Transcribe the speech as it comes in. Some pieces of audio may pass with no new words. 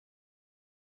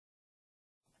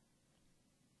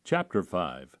Chapter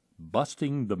 5.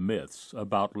 Busting the Myths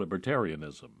About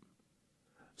Libertarianism.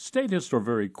 Statists are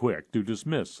very quick to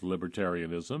dismiss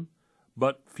libertarianism,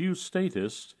 but few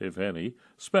statists, if any,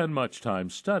 spend much time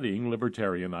studying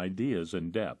libertarian ideas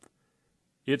in depth.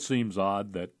 It seems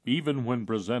odd that even when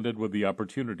presented with the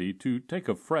opportunity to take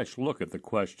a fresh look at the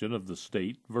question of the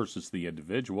state versus the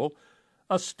individual,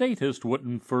 a statist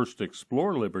wouldn't first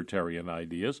explore libertarian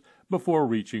ideas before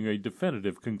reaching a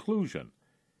definitive conclusion.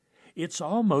 It's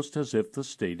almost as if the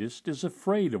statist is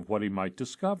afraid of what he might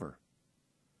discover.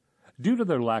 Due to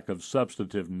their lack of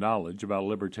substantive knowledge about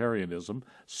libertarianism,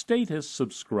 statists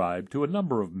subscribe to a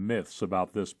number of myths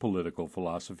about this political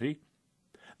philosophy.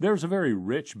 There's a very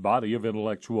rich body of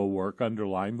intellectual work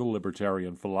underlying the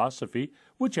libertarian philosophy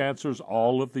which answers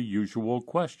all of the usual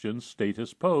questions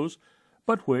statists pose,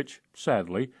 but which,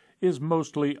 sadly, is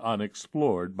mostly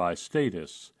unexplored by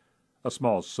statists. A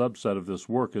small subset of this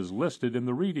work is listed in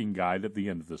the reading guide at the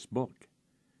end of this book.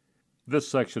 This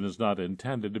section is not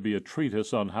intended to be a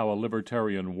treatise on how a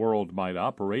libertarian world might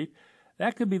operate.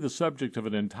 That could be the subject of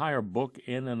an entire book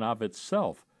in and of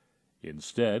itself.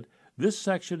 Instead, this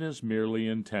section is merely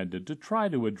intended to try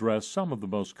to address some of the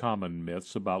most common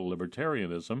myths about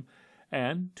libertarianism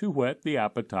and to whet the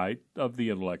appetite of the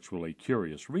intellectually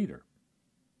curious reader.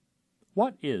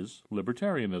 What is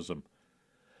libertarianism?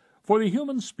 For the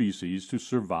human species to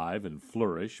survive and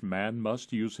flourish, man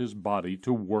must use his body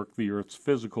to work the earth's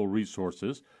physical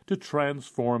resources, to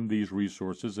transform these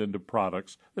resources into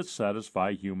products that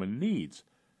satisfy human needs.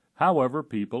 However,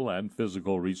 people and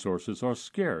physical resources are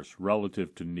scarce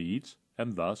relative to needs,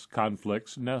 and thus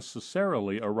conflicts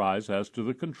necessarily arise as to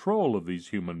the control of these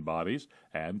human bodies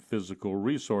and physical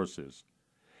resources.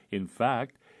 In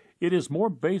fact, it is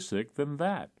more basic than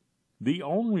that. The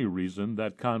only reason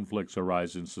that conflicts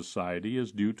arise in society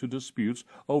is due to disputes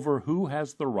over who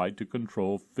has the right to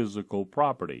control physical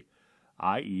property,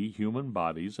 i.e., human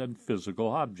bodies and physical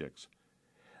objects.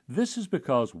 This is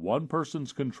because one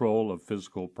person's control of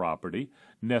physical property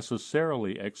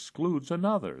necessarily excludes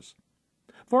another's.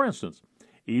 For instance,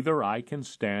 either I can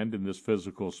stand in this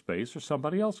physical space or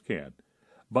somebody else can,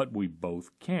 but we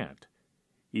both can't.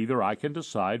 Either I can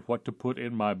decide what to put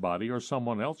in my body or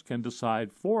someone else can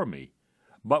decide for me,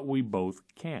 but we both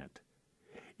can't.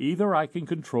 Either I can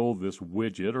control this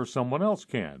widget or someone else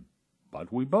can,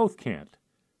 but we both can't.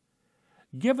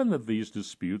 Given that these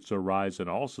disputes arise in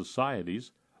all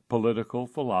societies, political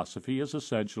philosophy is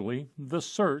essentially the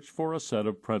search for a set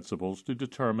of principles to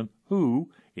determine who,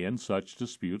 in such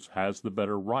disputes, has the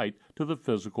better right to the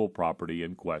physical property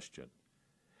in question.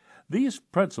 These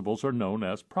principles are known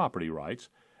as property rights,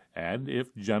 and,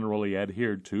 if generally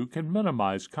adhered to, can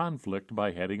minimize conflict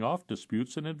by heading off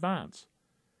disputes in advance.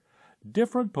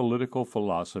 Different political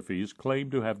philosophies claim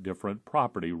to have different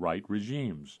property right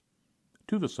regimes.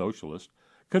 To the socialist,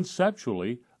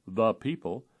 conceptually, the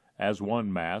people, as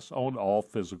one mass, own all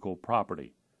physical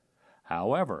property.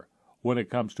 However, when it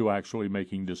comes to actually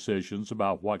making decisions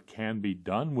about what can be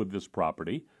done with this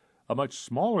property, a much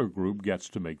smaller group gets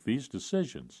to make these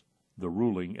decisions, the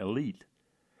ruling elite.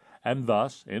 And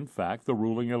thus, in fact, the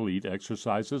ruling elite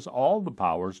exercises all the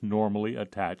powers normally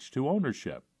attached to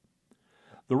ownership.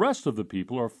 The rest of the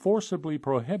people are forcibly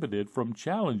prohibited from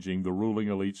challenging the ruling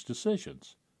elite's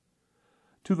decisions.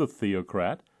 To the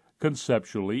theocrat,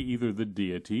 conceptually, either the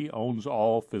deity owns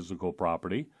all physical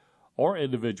property, or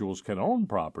individuals can own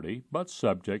property, but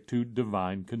subject to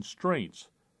divine constraints.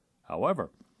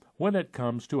 However, when it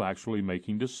comes to actually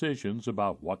making decisions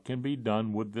about what can be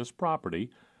done with this property,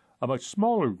 a much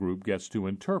smaller group gets to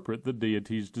interpret the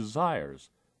deity's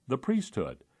desires, the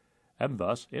priesthood, and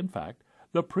thus, in fact,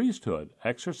 the priesthood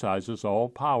exercises all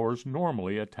powers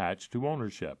normally attached to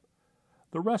ownership.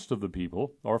 The rest of the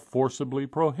people are forcibly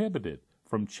prohibited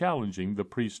from challenging the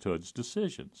priesthood's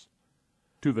decisions.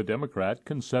 To the Democrat,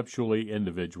 conceptually,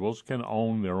 individuals can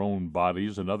own their own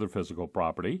bodies and other physical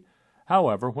property.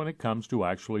 However, when it comes to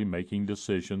actually making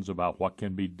decisions about what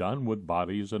can be done with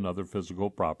bodies and other physical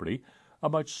property, a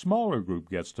much smaller group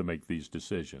gets to make these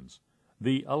decisions,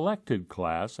 the elected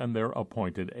class and their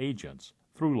appointed agents,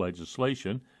 through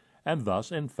legislation, and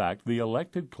thus, in fact, the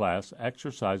elected class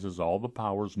exercises all the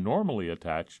powers normally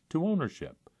attached to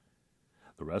ownership.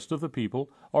 The rest of the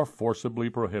people are forcibly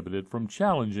prohibited from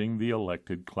challenging the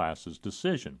elected class's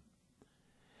decision.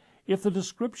 If the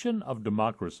description of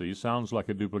democracy sounds like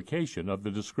a duplication of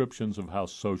the descriptions of how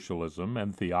socialism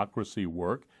and theocracy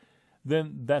work,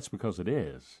 then that's because it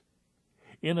is.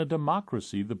 In a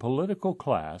democracy, the political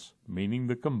class, meaning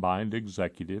the combined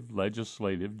executive,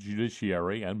 legislative,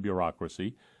 judiciary, and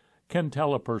bureaucracy, can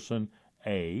tell a person,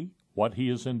 A, what he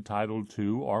is entitled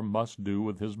to or must do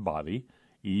with his body,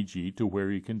 e.g. to where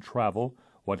he can travel,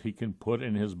 what he can put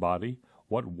in his body,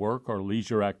 what work or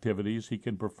leisure activities he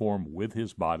can perform with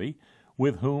his body,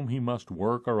 with whom he must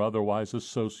work or otherwise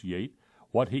associate,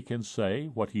 what he can say,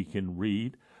 what he can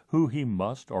read, who he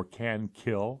must or can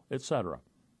kill, etc.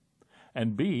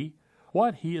 And b.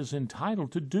 what he is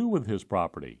entitled to do with his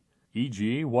property,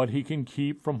 e.g. what he can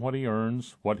keep from what he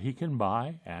earns, what he can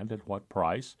buy, and at what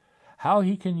price, how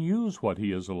he can use what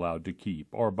he is allowed to keep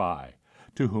or buy,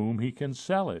 to whom he can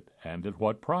sell it, and at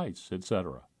what price,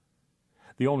 etc.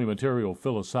 The only material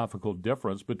philosophical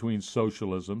difference between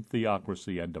socialism,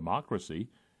 theocracy, and democracy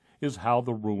is how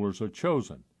the rulers are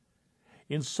chosen.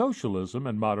 In socialism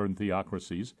and modern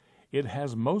theocracies, it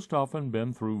has most often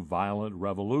been through violent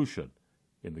revolution.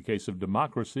 In the case of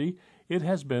democracy, it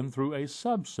has been through a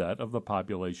subset of the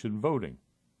population voting.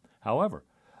 However,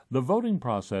 the voting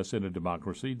process in a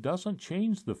democracy doesn't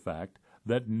change the fact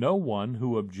that no one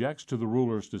who objects to the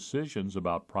ruler's decisions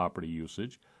about property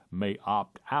usage may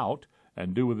opt out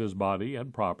and do with his body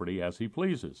and property as he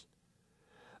pleases.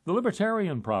 The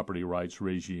libertarian property rights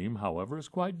regime, however, is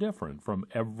quite different from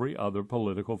every other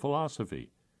political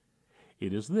philosophy.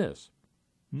 It is this: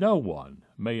 no one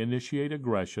may initiate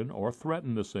aggression or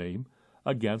threaten the same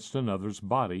against another's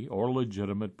body or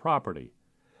legitimate property.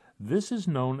 This is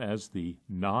known as the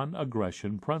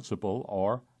non-aggression principle,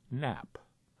 or NAP.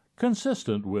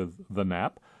 Consistent with the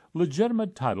NAP,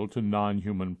 legitimate title to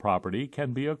non-human property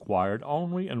can be acquired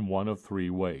only in one of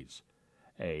three ways.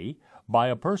 A. By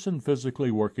a person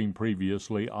physically working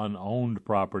previously unowned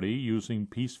property using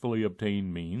peacefully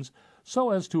obtained means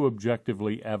so as to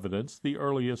objectively evidence the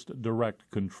earliest direct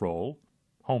control,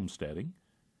 homesteading.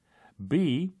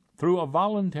 B. Through a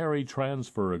voluntary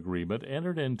transfer agreement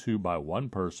entered into by one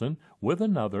person with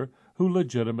another who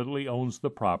legitimately owns the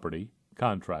property,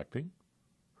 contracting.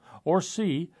 Or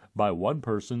C. By one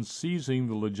person seizing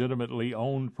the legitimately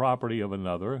owned property of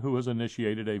another who has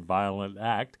initiated a violent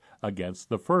act against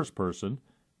the first person,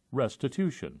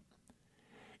 restitution.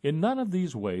 In none of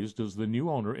these ways does the new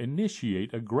owner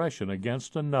initiate aggression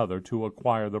against another to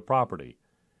acquire the property.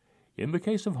 In the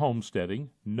case of homesteading,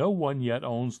 no one yet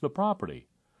owns the property,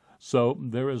 so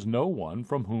there is no one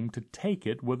from whom to take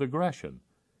it with aggression.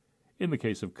 In the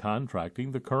case of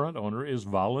contracting, the current owner is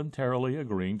voluntarily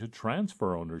agreeing to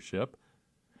transfer ownership,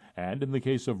 and in the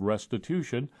case of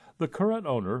restitution, the current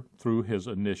owner, through his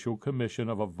initial commission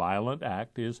of a violent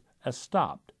act, is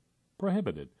estopped,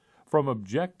 prohibited, from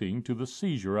objecting to the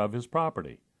seizure of his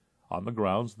property, on the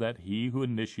grounds that he who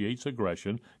initiates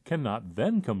aggression cannot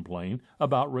then complain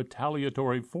about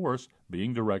retaliatory force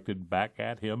being directed back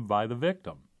at him by the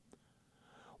victim.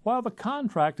 While the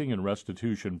contracting and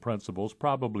restitution principles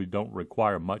probably don't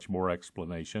require much more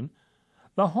explanation,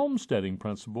 the homesteading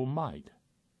principle might.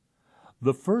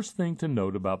 The first thing to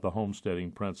note about the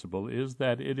homesteading principle is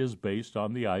that it is based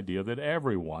on the idea that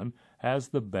everyone has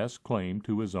the best claim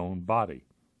to his own body.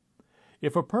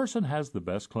 If a person has the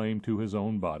best claim to his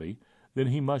own body, then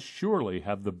he must surely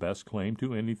have the best claim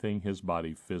to anything his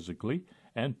body physically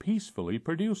and peacefully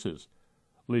produces,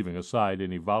 leaving aside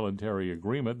any voluntary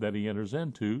agreement that he enters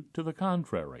into to the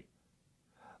contrary.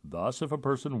 Thus, if a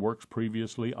person works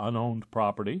previously unowned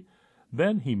property,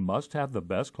 then he must have the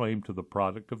best claim to the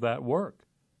product of that work.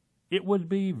 It would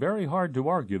be very hard to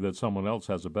argue that someone else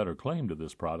has a better claim to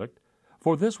this product,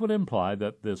 for this would imply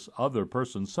that this other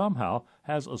person somehow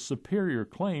has a superior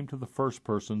claim to the first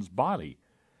person's body.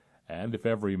 And if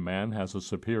every man has a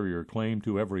superior claim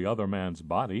to every other man's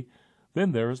body,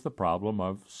 then there is the problem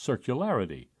of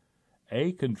circularity.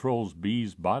 A controls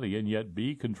B's body, and yet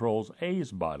B controls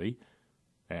A's body,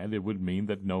 and it would mean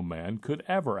that no man could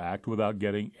ever act without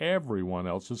getting everyone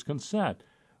else's consent,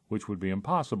 which would be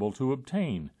impossible to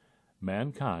obtain.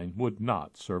 Mankind would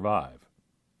not survive.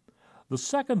 The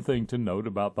second thing to note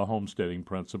about the homesteading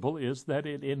principle is that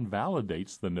it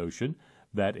invalidates the notion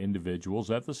that individuals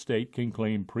at the state can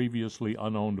claim previously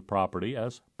unowned property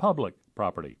as public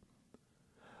property.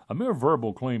 A mere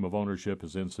verbal claim of ownership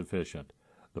is insufficient.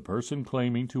 The person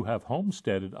claiming to have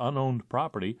homesteaded unowned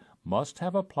property must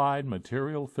have applied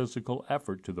material physical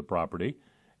effort to the property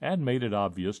and made it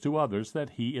obvious to others that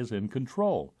he is in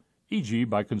control, e.g.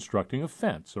 by constructing a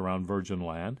fence around virgin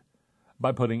land,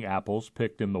 by putting apples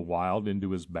picked in the wild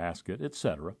into his basket,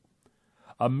 etc.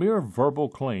 A mere verbal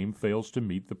claim fails to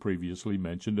meet the previously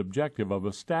mentioned objective of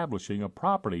establishing a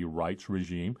property rights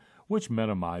regime which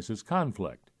minimizes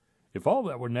conflict. If all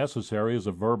that were necessary is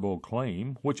a verbal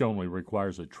claim, which only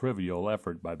requires a trivial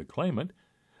effort by the claimant,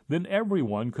 then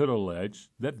everyone could allege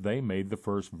that they made the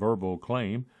first verbal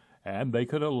claim, and they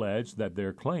could allege that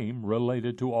their claim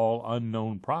related to all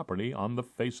unknown property on the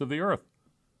face of the earth.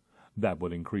 That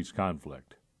would increase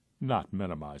conflict. not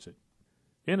minimize it.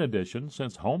 In addition,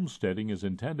 since homesteading is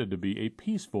intended to be a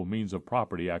peaceful means of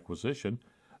property acquisition,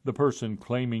 the person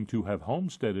claiming to have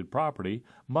homesteaded property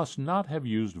must not have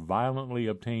used violently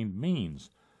obtained means,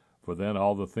 for then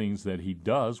all the things that he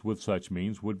does with such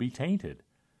means would be tainted.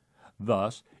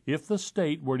 Thus, if the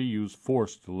state were to use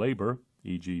forced labor,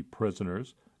 e.g.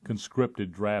 prisoners,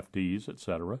 conscripted draftees,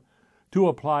 etc., to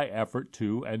apply effort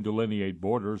to and delineate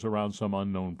borders around some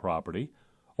unknown property,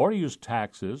 or to use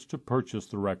taxes to purchase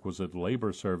the requisite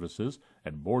labor services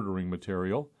and bordering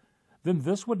material, then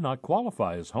this would not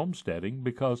qualify as homesteading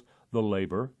because the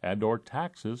labor and or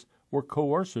taxes were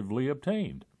coercively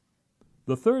obtained.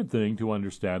 The third thing to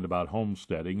understand about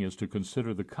homesteading is to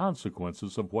consider the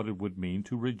consequences of what it would mean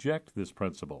to reject this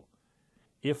principle.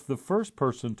 If the first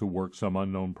person to work some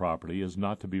unknown property is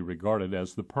not to be regarded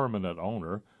as the permanent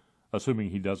owner,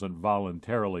 assuming he doesn't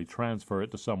voluntarily transfer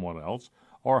it to someone else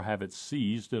or have it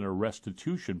seized in a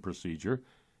restitution procedure,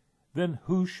 then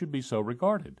who should be so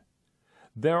regarded?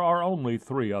 There are only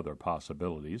three other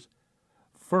possibilities.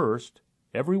 First,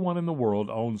 everyone in the world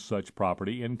owns such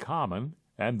property in common,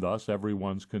 and thus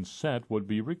everyone's consent would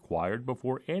be required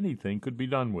before anything could be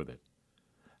done with it.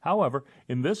 However,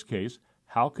 in this case,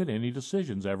 how could any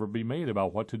decisions ever be made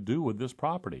about what to do with this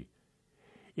property?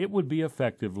 It would be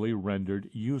effectively rendered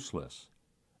useless.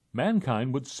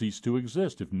 Mankind would cease to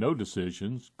exist if no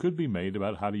decisions could be made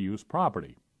about how to use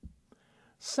property.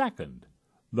 Second,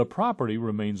 the property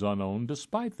remains unowned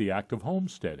despite the act of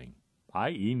homesteading,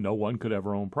 i.e., no one could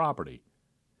ever own property.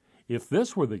 If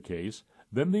this were the case,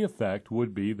 then the effect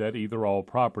would be that either all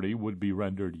property would be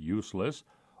rendered useless,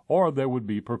 or there would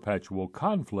be perpetual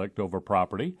conflict over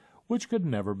property, which could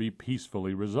never be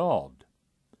peacefully resolved.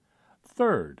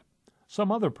 Third, some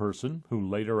other person who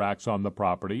later acts on the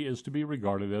property is to be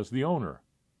regarded as the owner,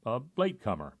 a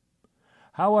latecomer.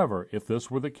 However, if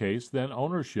this were the case, then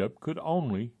ownership could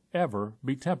only ever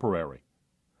be temporary.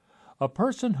 A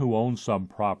person who owns some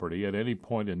property at any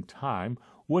point in time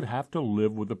would have to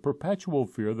live with the perpetual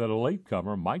fear that a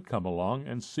latecomer might come along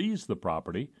and seize the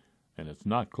property, and it's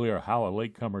not clear how a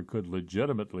latecomer could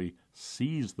legitimately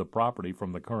seize the property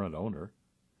from the current owner.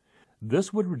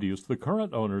 This would reduce the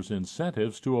current owner's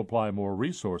incentives to apply more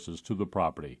resources to the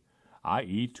property,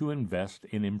 i.e., to invest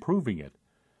in improving it,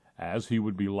 as he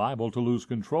would be liable to lose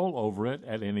control over it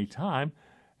at any time,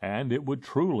 and it would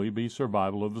truly be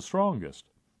survival of the strongest.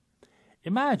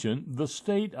 Imagine the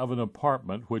state of an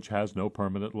apartment which has no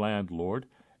permanent landlord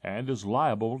and is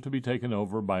liable to be taken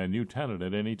over by a new tenant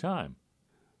at any time.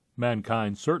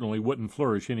 Mankind certainly wouldn't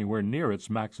flourish anywhere near its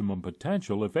maximum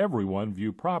potential if everyone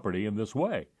viewed property in this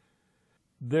way.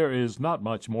 There is not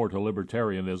much more to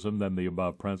libertarianism than the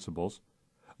above principles,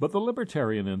 but the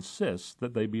libertarian insists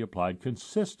that they be applied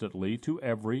consistently to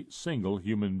every single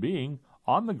human being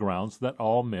on the grounds that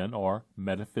all men are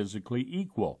metaphysically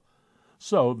equal.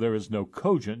 So there is no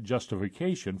cogent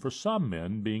justification for some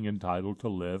men being entitled to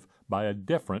live by a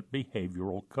different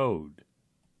behavioral code.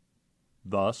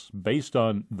 Thus, based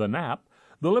on the NAP,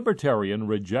 the libertarian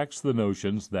rejects the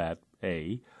notions that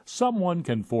A. Someone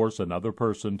can force another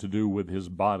person to do with his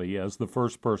body as the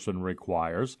first person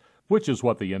requires, which is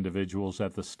what the individuals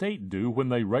at the state do when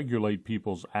they regulate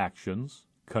people's actions,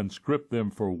 conscript them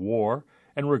for war,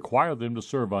 and require them to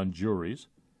serve on juries.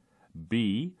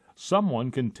 B.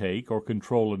 Someone can take or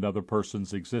control another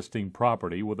person's existing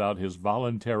property without his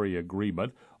voluntary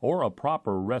agreement or a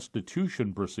proper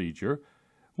restitution procedure,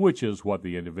 which is what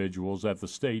the individuals at the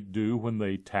state do when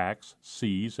they tax,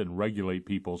 seize, and regulate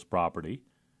people's property.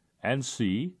 And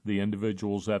C. The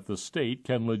individuals at the state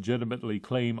can legitimately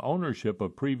claim ownership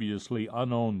of previously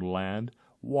unowned land,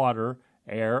 water,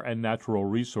 air, and natural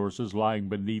resources lying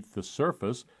beneath the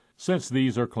surface, since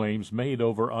these are claims made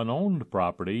over unowned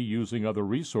property using other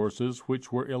resources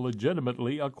which were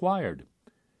illegitimately acquired.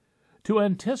 To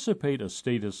anticipate a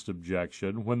statist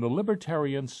objection, when the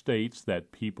libertarian states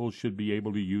that people should be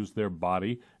able to use their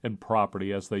body and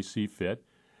property as they see fit,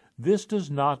 this does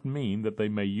not mean that they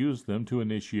may use them to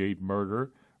initiate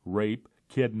murder, rape,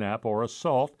 kidnap, or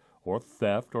assault, or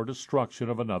theft or destruction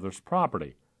of another's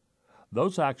property.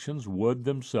 Those actions would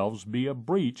themselves be a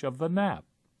breach of the NAP,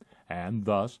 and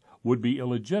thus would be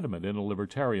illegitimate in a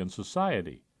libertarian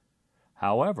society.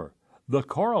 However, the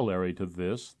corollary to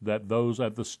this, that those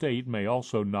at the state may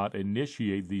also not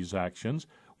initiate these actions,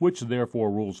 which therefore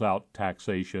rules out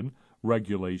taxation,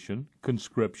 regulation,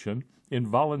 conscription,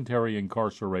 involuntary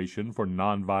incarceration for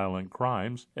nonviolent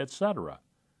crimes, etc.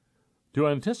 To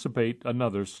anticipate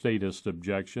another statist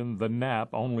objection, the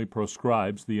NAP only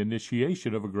proscribes the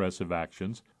initiation of aggressive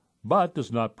actions, but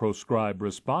does not proscribe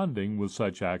responding with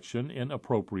such action in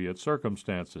appropriate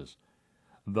circumstances.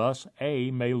 Thus,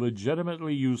 A may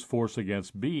legitimately use force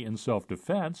against B in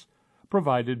self-defense,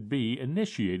 provided B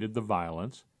initiated the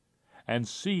violence, and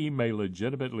C may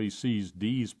legitimately seize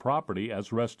D's property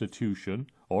as restitution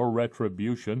or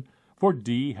retribution for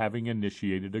D having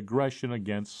initiated aggression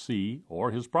against C or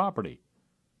his property.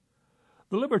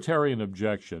 The libertarian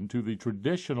objection to the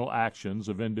traditional actions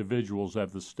of individuals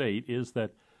at the state is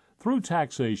that through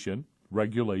taxation,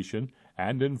 regulation,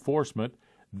 and enforcement,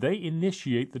 they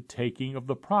initiate the taking of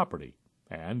the property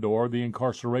and or the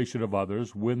incarceration of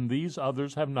others when these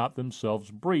others have not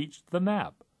themselves breached the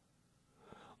NAP.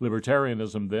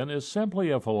 Libertarianism, then, is simply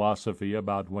a philosophy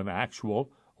about when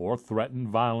actual or threatened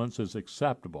violence is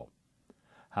acceptable.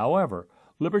 However,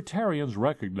 libertarians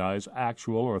recognize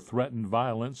actual or threatened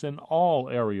violence in all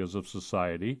areas of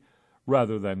society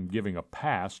rather than giving a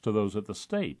pass to those at the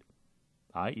state,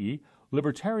 i.e.,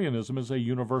 libertarianism is a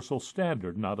universal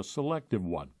standard, not a selective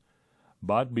one.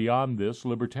 But beyond this,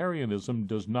 libertarianism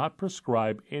does not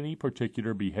prescribe any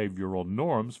particular behavioral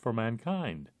norms for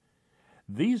mankind.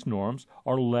 These norms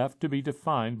are left to be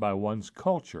defined by one's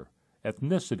culture,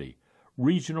 ethnicity,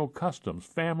 regional customs,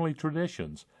 family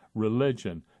traditions,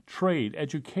 religion, trade,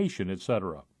 education,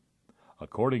 etc.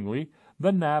 Accordingly,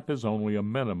 the NAP is only a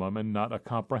minimum and not a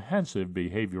comprehensive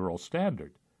behavioral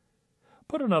standard.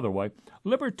 Put another way,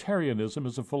 libertarianism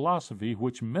is a philosophy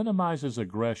which minimizes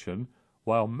aggression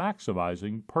while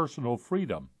maximizing personal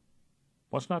freedom.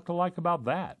 What's not to like about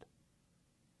that?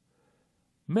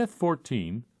 Myth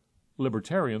 14.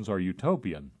 Libertarians are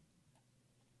utopian.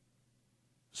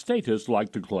 Statists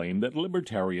like to claim that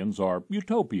libertarians are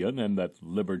utopian and that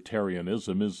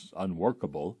libertarianism is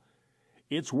unworkable.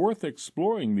 It's worth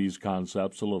exploring these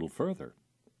concepts a little further.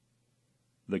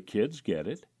 The kids get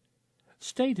it.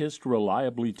 Statists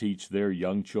reliably teach their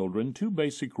young children two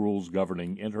basic rules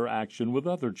governing interaction with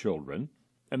other children,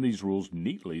 and these rules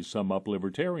neatly sum up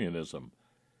libertarianism.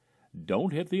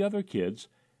 Don't hit the other kids,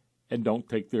 and don't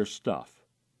take their stuff.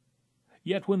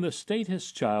 Yet when the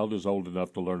statist child is old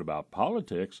enough to learn about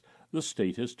politics, the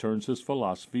statist turns his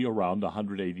philosophy around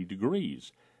 180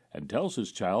 degrees and tells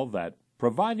his child that,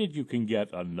 provided you can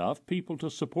get enough people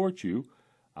to support you,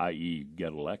 i.e.,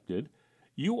 get elected,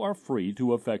 you are free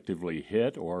to effectively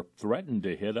hit or threaten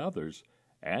to hit others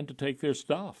and to take their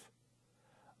stuff.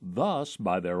 Thus,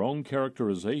 by their own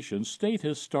characterization,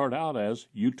 statists start out as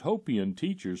utopian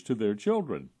teachers to their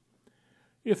children.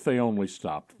 If they only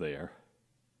stopped there.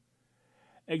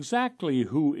 Exactly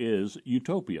who is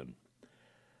utopian?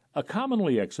 A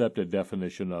commonly accepted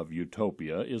definition of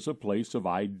utopia is a place of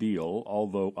ideal,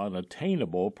 although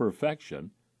unattainable,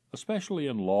 perfection, especially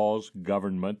in laws,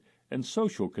 government, and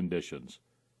social conditions.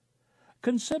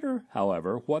 Consider,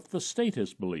 however, what the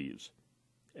statist believes.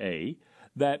 A.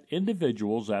 That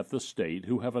individuals at the state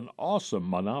who have an awesome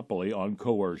monopoly on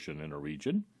coercion in a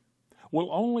region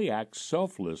will only act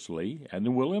selflessly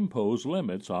and will impose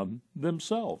limits on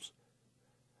themselves.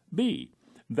 B.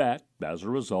 That, as a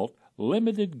result,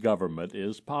 limited government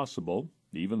is possible,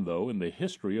 even though in the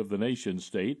history of the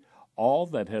nation-state all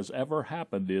that has ever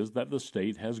happened is that the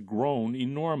state has grown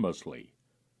enormously.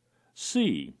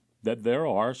 C. That there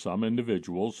are some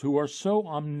individuals who are so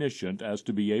omniscient as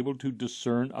to be able to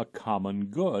discern a common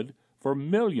good for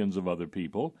millions of other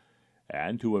people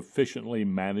and to efficiently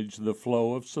manage the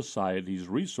flow of society's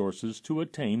resources to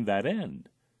attain that end.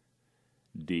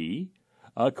 D.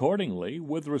 Accordingly,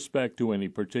 with respect to any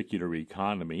particular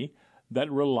economy,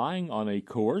 that relying on a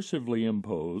coercively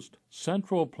imposed,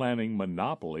 central planning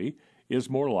monopoly is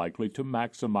more likely to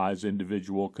maximize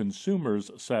individual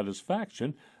consumers'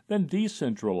 satisfaction than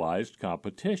decentralized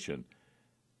competition.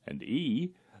 And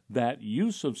E, that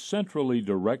use of centrally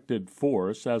directed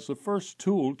force as the first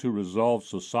tool to resolve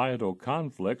societal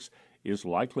conflicts is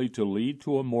likely to lead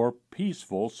to a more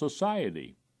peaceful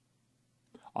society.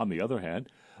 On the other hand,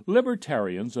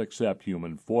 libertarians accept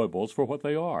human foibles for what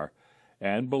they are,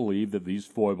 and believe that these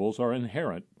foibles are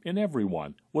inherent in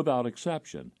everyone, without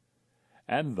exception,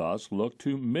 and thus look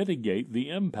to mitigate the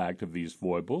impact of these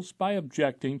foibles by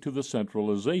objecting to the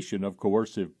centralization of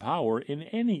coercive power in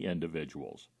any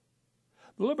individuals.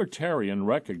 The libertarian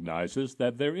recognizes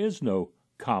that there is no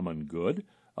common good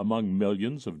among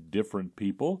millions of different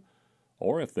people,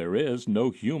 or if there is, no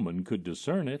human could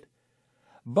discern it,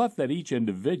 but that each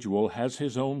individual has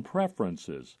his own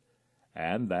preferences,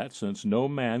 and that since no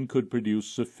man could produce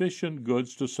sufficient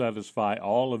goods to satisfy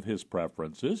all of his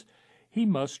preferences, he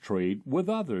must trade with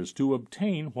others to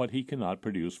obtain what he cannot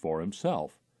produce for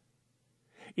himself.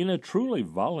 In a truly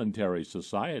voluntary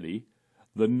society,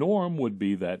 the norm would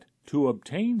be that to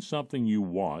obtain something you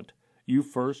want, you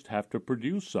first have to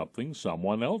produce something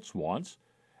someone else wants,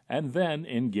 and then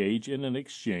engage in an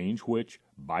exchange which,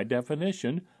 by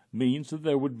definition, means that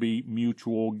there would be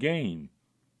mutual gain.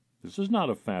 This is not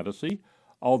a fantasy.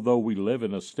 Although we live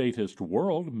in a statist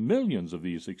world, millions of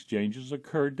these exchanges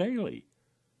occur daily.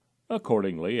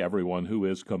 Accordingly, everyone who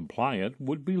is compliant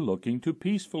would be looking to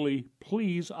peacefully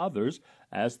please others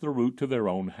as the route to their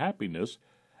own happiness,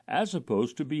 as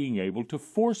opposed to being able to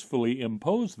forcefully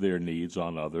impose their needs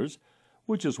on others,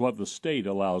 which is what the state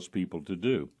allows people to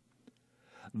do.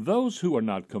 Those who are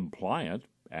not compliant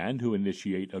and who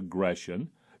initiate aggression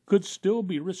could still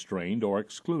be restrained or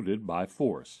excluded by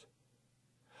force.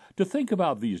 To think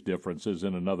about these differences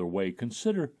in another way,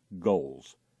 consider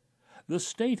goals. The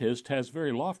statist has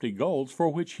very lofty goals for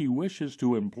which he wishes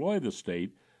to employ the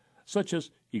state, such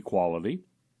as equality,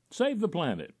 save the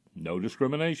planet, no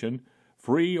discrimination,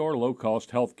 free or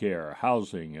low-cost health care,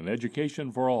 housing, and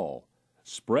education for all,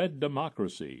 spread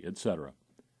democracy, etc.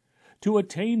 To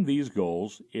attain these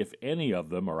goals, if any of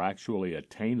them are actually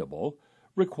attainable,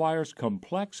 requires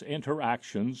complex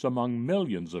interactions among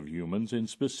millions of humans in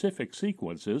specific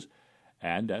sequences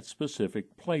and at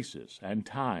specific places and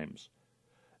times.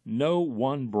 No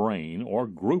one brain or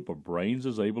group of brains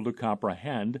is able to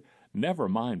comprehend, never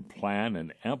mind plan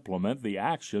and implement the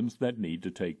actions that need to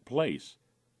take place.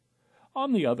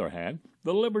 On the other hand,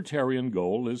 the libertarian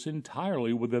goal is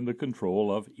entirely within the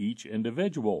control of each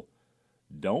individual.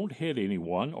 Don't hit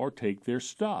anyone or take their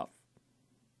stuff.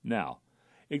 Now,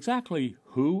 exactly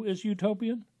who is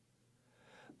utopian?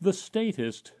 The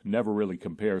statist never really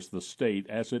compares the state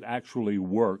as it actually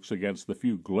works against the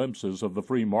few glimpses of the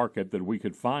free market that we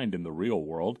could find in the real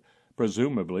world,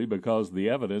 presumably because the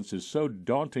evidence is so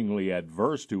dauntingly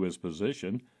adverse to his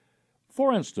position.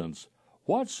 For instance,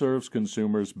 what serves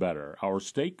consumers better, our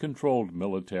state-controlled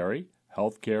military,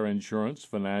 healthcare insurance,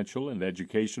 financial and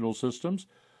educational systems,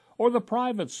 or the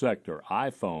private sector,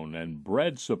 iPhone and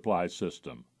bread supply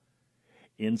system?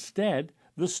 Instead,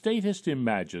 the statist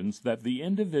imagines that the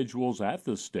individuals at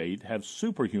the state have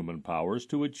superhuman powers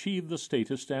to achieve the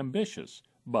statist ambitious,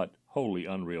 but wholly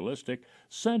unrealistic,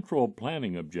 central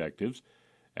planning objectives,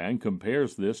 and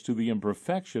compares this to the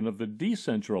imperfection of the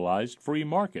decentralized free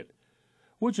market,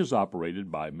 which is operated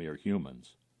by mere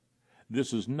humans.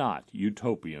 This is not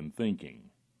utopian thinking.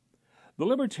 The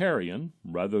libertarian,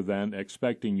 rather than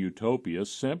expecting utopia,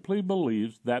 simply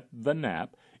believes that the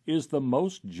NAP is the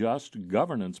most just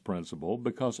governance principle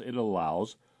because it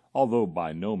allows, although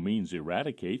by no means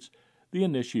eradicates, the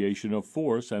initiation of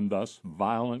force and thus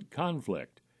violent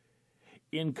conflict.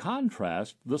 In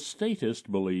contrast, the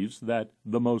statist believes that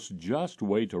the most just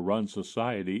way to run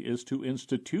society is to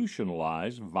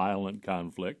institutionalize violent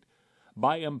conflict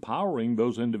by empowering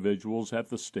those individuals at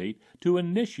the state to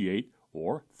initiate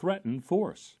or threaten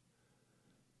force.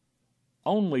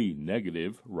 Only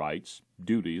negative rights,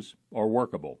 duties, are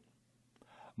workable.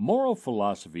 Moral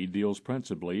philosophy deals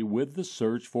principally with the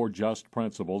search for just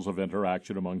principles of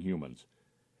interaction among humans.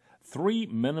 3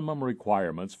 minimum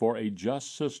requirements for a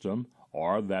just system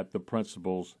are that the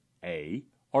principles A,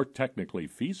 are technically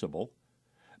feasible,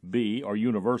 B, are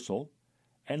universal,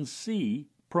 and C,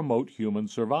 promote human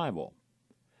survival.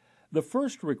 The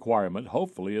first requirement,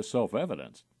 hopefully, is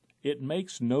self-evident. It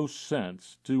makes no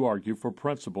sense to argue for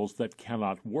principles that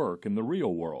cannot work in the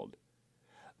real world.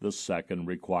 The second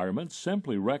requirement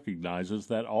simply recognizes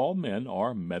that all men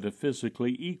are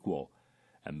metaphysically equal,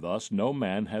 and thus no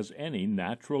man has any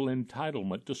natural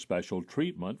entitlement to special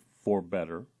treatment for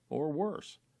better or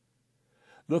worse.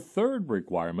 The third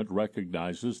requirement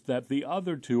recognizes that the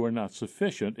other two are not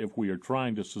sufficient if we are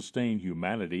trying to sustain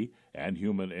humanity and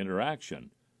human interaction.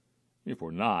 If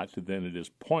we're not, then it is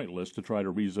pointless to try to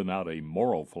reason out a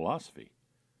moral philosophy.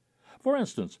 For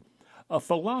instance, a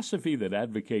philosophy that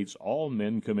advocates all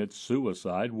men commit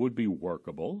suicide would be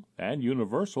workable and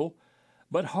universal,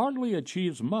 but hardly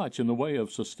achieves much in the way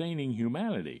of sustaining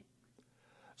humanity.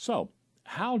 So,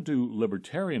 how do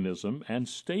libertarianism and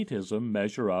statism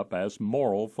measure up as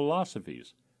moral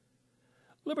philosophies?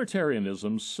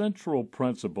 Libertarianism's central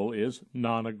principle is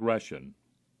non-aggression,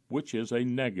 which is a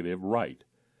negative right.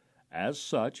 As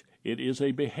such, it is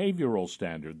a behavioral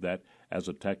standard that, as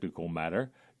a technical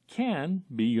matter, can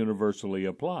be universally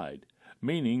applied,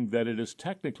 meaning that it is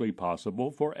technically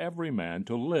possible for every man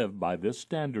to live by this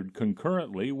standard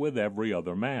concurrently with every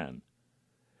other man.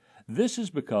 This is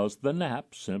because the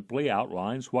NAP simply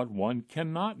outlines what one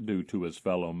cannot do to his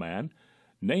fellow man,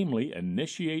 namely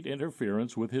initiate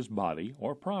interference with his body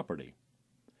or property.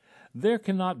 There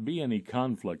cannot be any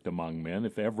conflict among men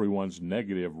if everyone's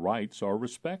negative rights are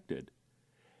respected.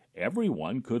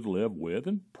 Everyone could live with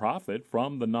and profit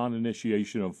from the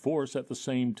non-initiation of force at the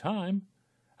same time.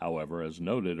 However, as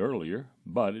noted earlier,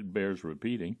 but it bears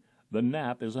repeating, the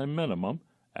NAP is a minimum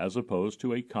as opposed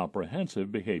to a comprehensive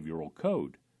behavioral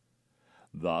code.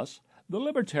 Thus, the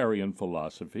libertarian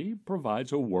philosophy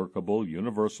provides a workable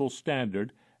universal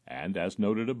standard, and as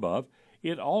noted above,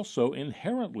 it also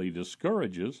inherently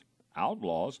discourages,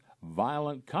 outlaws,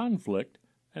 violent conflict,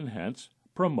 and hence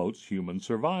promotes human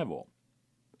survival.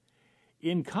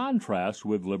 In contrast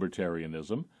with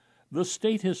libertarianism, the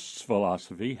statist's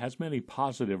philosophy has many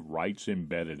positive rights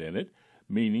embedded in it,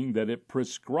 meaning that it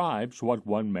prescribes what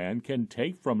one man can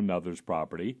take from another's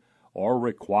property or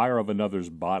require of another's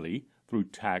body through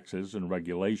taxes and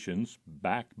regulations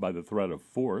backed by the threat of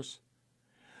force.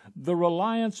 The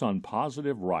reliance on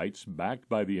positive rights backed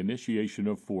by the initiation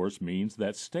of force means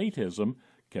that statism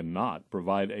cannot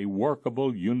provide a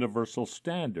workable universal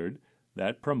standard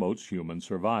that promotes human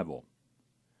survival.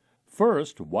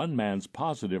 First, one man's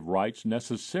positive rights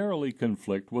necessarily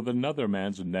conflict with another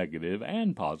man's negative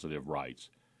and positive rights.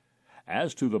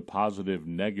 As to the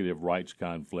positive-negative rights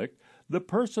conflict, the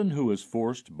person who is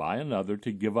forced by another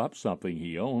to give up something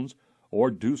he owns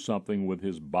or do something with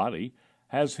his body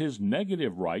has his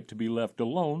negative right to be left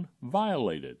alone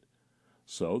violated.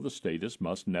 So the statist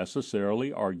must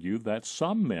necessarily argue that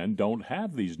some men don't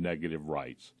have these negative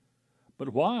rights. But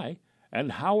why,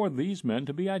 and how are these men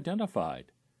to be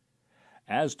identified?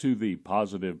 As to the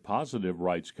positive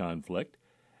rights conflict,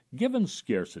 given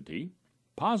scarcity,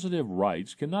 positive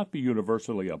rights cannot be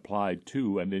universally applied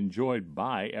to and enjoyed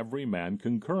by every man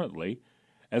concurrently,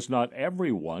 as not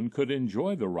everyone could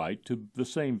enjoy the right to the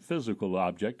same physical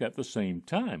object at the same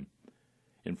time.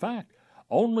 In fact,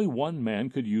 only one man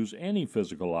could use any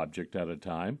physical object at a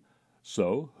time,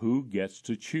 so who gets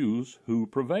to choose who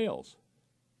prevails?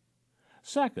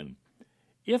 Second,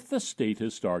 if the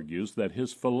statist argues that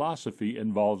his philosophy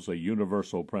involves a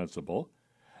universal principle,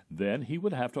 then he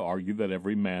would have to argue that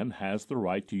every man has the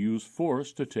right to use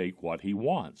force to take what he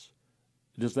wants.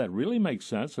 Does that really make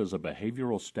sense as a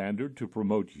behavioral standard to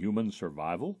promote human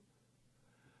survival?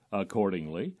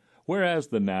 Accordingly, whereas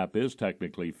the NAP is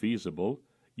technically feasible,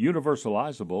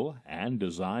 universalizable, and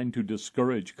designed to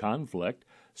discourage conflict,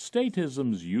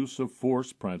 statism's use of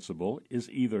force principle is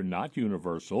either not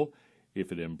universal,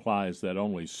 if it implies that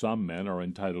only some men are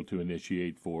entitled to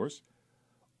initiate force,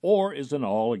 or is an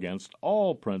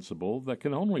all-against-all principle that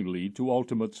can only lead to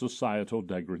ultimate societal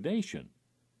degradation.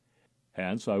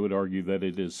 Hence, I would argue that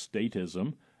it is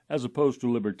statism, as opposed to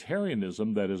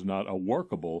libertarianism, that is not a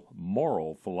workable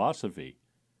moral philosophy.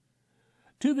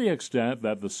 To the extent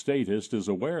that the statist is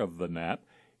aware of the NAP,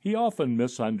 he often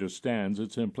misunderstands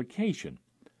its implication.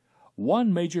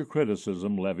 One major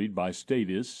criticism levied by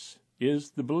statists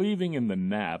is the believing in the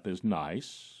NAP is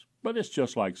nice, but it's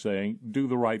just like saying, do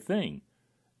the right thing.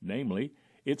 Namely,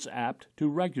 it's apt to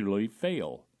regularly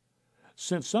fail,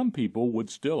 since some people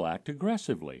would still act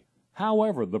aggressively.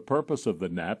 However, the purpose of the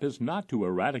NAP is not to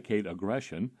eradicate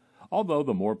aggression, although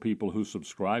the more people who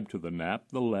subscribe to the NAP,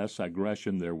 the less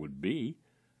aggression there would be,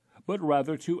 but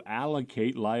rather to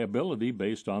allocate liability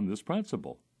based on this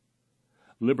principle.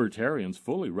 Libertarians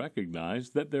fully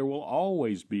recognize that there will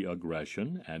always be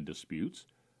aggression and disputes,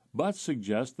 but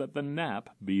suggest that the NAP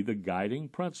be the guiding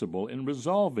principle in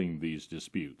resolving these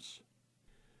disputes.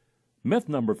 Myth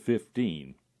number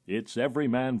 15. It's every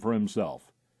man for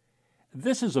himself.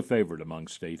 This is a favorite among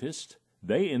statists.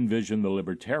 They envision the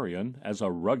libertarian as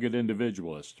a rugged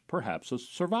individualist, perhaps a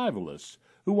survivalist,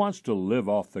 who wants to live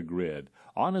off the grid,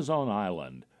 on his own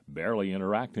island, barely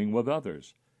interacting with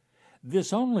others.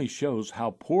 This only shows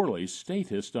how poorly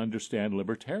statists understand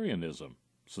libertarianism,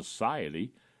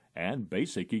 society, and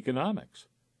basic economics.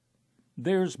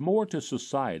 There's more to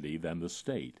society than the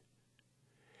state.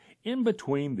 In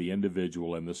between the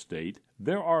individual and the state,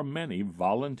 there are many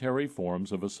voluntary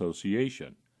forms of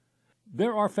association.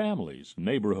 There are families,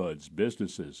 neighborhoods,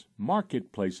 businesses,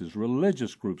 marketplaces,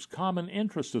 religious groups, common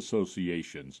interest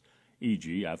associations,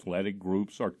 e.g., athletic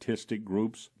groups, artistic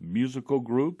groups, musical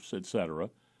groups, etc.,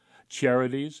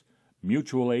 charities,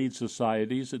 mutual aid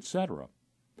societies, etc.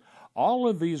 All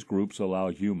of these groups allow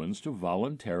humans to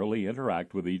voluntarily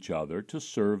interact with each other to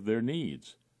serve their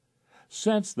needs.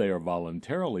 Since they are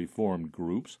voluntarily formed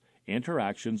groups,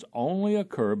 interactions only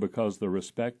occur because the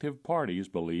respective parties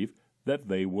believe that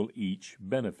they will each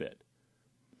benefit.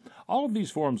 All of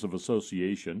these forms of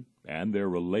association and their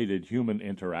related human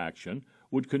interaction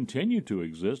would continue to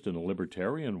exist in a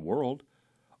libertarian world,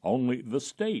 only the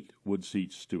state would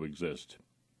cease to exist.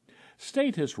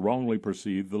 Statists wrongly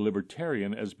perceive the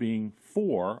libertarian as being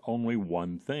for only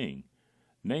one thing,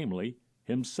 namely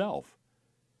himself.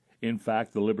 In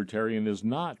fact, the libertarian is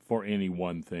not for any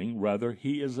one thing, rather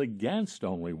he is against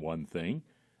only one thing,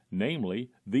 namely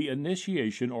the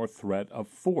initiation or threat of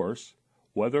force,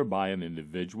 whether by an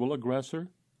individual aggressor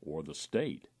or the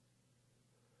state.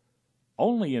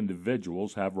 Only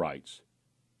individuals have rights.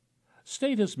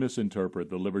 Statists misinterpret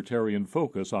the libertarian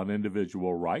focus on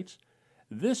individual rights.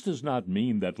 This does not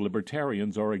mean that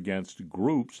libertarians are against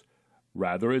groups.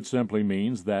 Rather, it simply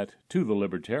means that, to the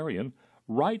libertarian,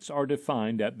 rights are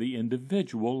defined at the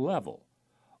individual level.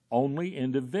 Only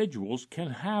individuals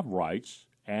can have rights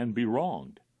and be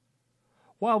wronged.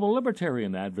 While the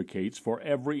libertarian advocates for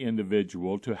every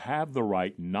individual to have the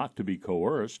right not to be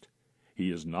coerced,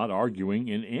 he is not arguing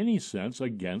in any sense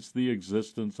against the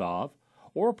existence of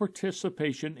or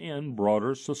participation in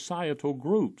broader societal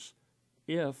groups,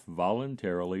 if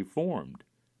voluntarily formed.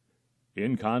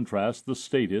 In contrast, the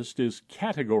statist is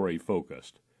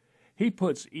category-focused. He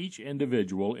puts each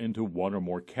individual into one or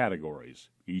more categories,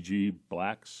 e.g.,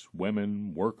 blacks,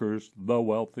 women, workers, the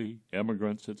wealthy,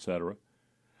 immigrants, etc.,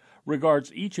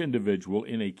 regards each individual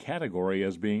in a category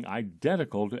as being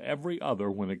identical to every other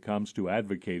when it comes to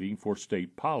advocating for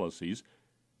state policies,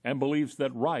 and believes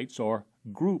that rights are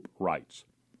group rights.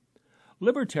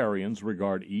 Libertarians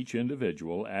regard each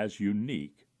individual as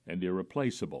unique and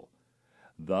irreplaceable.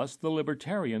 Thus, the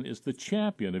libertarian is the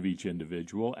champion of each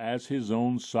individual as his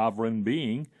own sovereign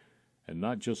being, and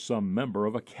not just some member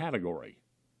of a category.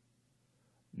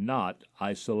 Not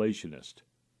isolationist.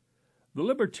 The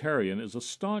libertarian is a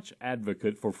staunch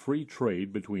advocate for free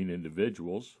trade between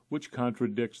individuals, which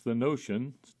contradicts the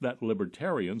notion that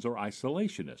libertarians are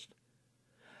isolationist.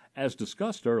 As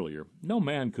discussed earlier, no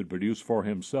man could produce for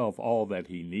himself all that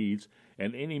he needs,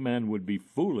 and any man would be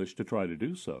foolish to try to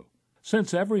do so,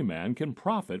 since every man can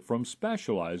profit from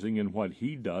specializing in what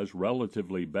he does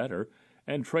relatively better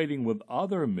and trading with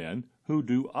other men who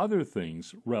do other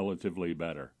things relatively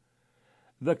better.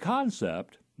 The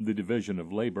concept, the division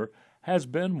of labor, has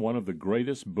been one of the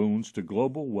greatest boons to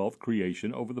global wealth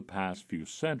creation over the past few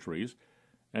centuries,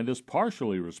 and is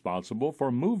partially responsible for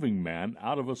moving man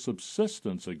out of a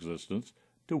subsistence existence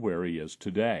to where he is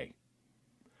today.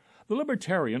 The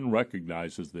libertarian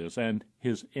recognizes this, and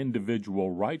his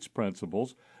individual rights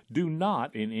principles do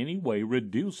not in any way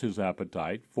reduce his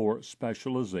appetite for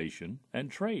specialization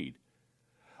and trade.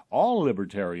 All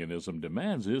libertarianism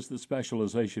demands is that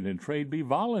specialization in trade be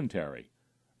voluntary,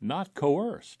 not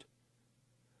coerced.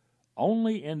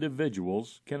 Only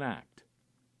individuals can act.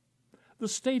 The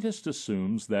statist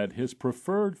assumes that his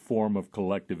preferred form of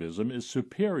collectivism is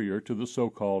superior to the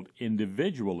so-called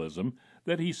individualism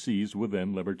that he sees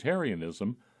within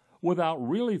libertarianism, without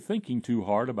really thinking too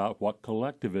hard about what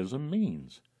collectivism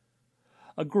means.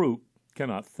 A group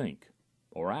cannot think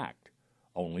or act.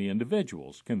 Only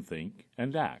individuals can think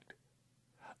and act.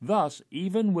 Thus,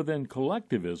 even within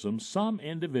collectivism, some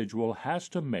individual has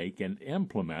to make and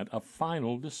implement a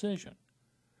final decision.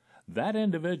 That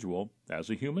individual,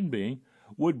 as a human being,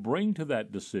 would bring to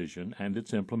that decision and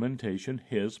its implementation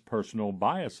his personal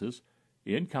biases,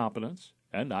 incompetence,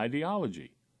 and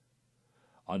ideology.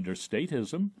 Under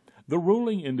statism, the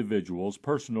ruling individual's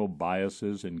personal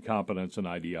biases, incompetence, and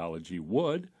ideology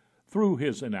would, through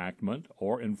his enactment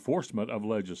or enforcement of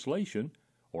legislation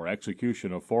or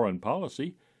execution of foreign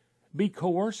policy, be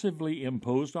coercively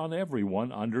imposed on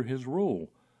everyone under his rule,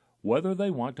 whether they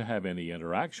want to have any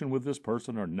interaction with this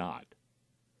person or not.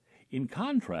 In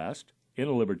contrast, in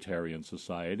a libertarian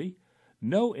society,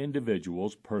 no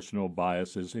individual's personal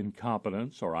biases,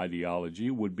 incompetence, or ideology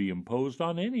would be imposed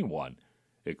on anyone,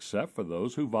 except for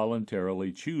those who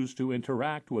voluntarily choose to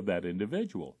interact with that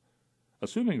individual,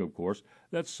 assuming, of course,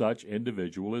 that such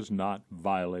individual is not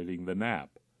violating the NAP.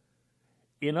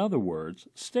 In other words,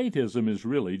 statism is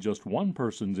really just one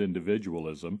person's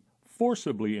individualism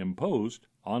forcibly imposed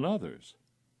on others.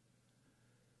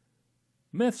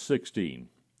 Myth 16.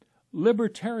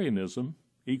 Libertarianism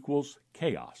equals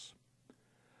chaos.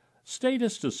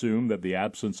 Statists assume that the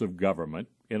absence of government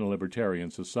in a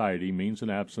libertarian society means an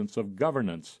absence of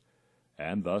governance,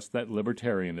 and thus that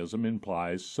libertarianism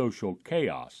implies social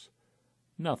chaos.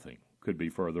 Nothing could be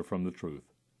further from the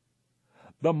truth.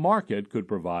 The market could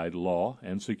provide law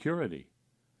and security.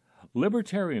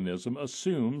 Libertarianism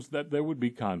assumes that there would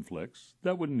be conflicts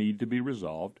that would need to be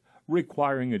resolved,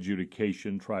 requiring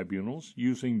adjudication tribunals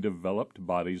using developed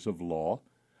bodies of law,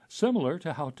 similar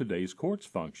to how today's courts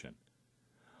function.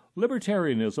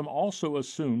 Libertarianism also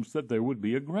assumes that there would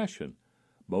be aggression,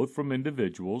 both from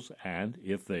individuals and,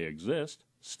 if they exist,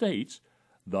 states,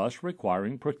 thus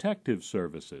requiring protective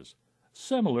services,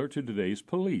 similar to today's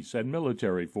police and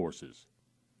military forces.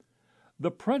 The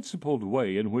principled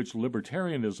way in which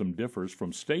libertarianism differs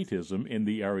from statism in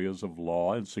the areas of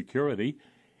law and security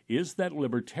is that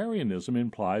libertarianism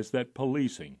implies that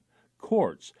policing,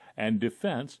 courts, and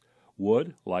defense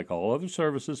would, like all other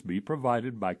services, be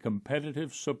provided by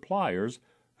competitive suppliers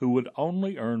who would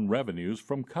only earn revenues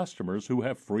from customers who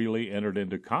have freely entered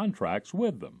into contracts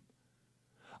with them.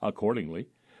 Accordingly,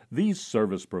 these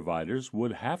service providers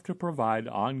would have to provide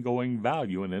ongoing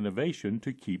value and innovation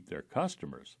to keep their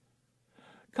customers.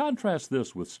 Contrast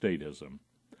this with statism,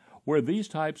 where these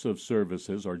types of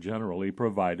services are generally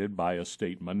provided by a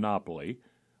state monopoly,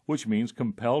 which means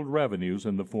compelled revenues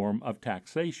in the form of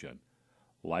taxation,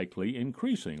 likely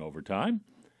increasing over time,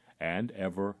 and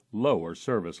ever lower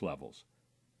service levels.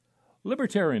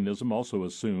 Libertarianism also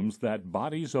assumes that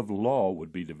bodies of law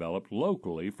would be developed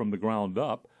locally from the ground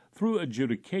up through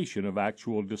adjudication of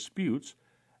actual disputes,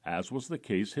 as was the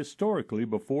case historically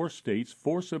before states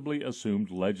forcibly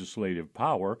assumed legislative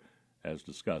power, as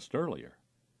discussed earlier.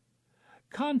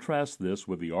 Contrast this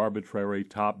with the arbitrary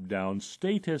top-down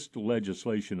statist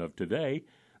legislation of today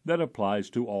that applies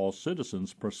to all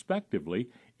citizens prospectively,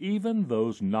 even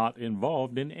those not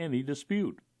involved in any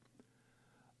dispute.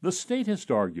 The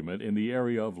statist argument in the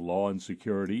area of law and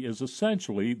security is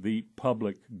essentially the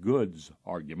public goods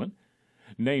argument,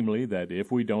 namely that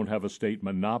if we don't have a state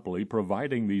monopoly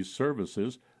providing these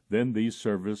services, then these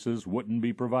services wouldn't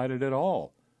be provided at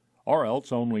all, or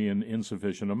else only in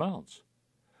insufficient amounts.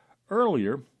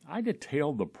 Earlier, I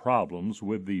detailed the problems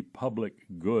with the public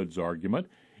goods argument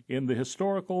in the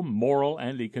historical, moral,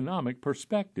 and economic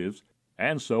perspectives,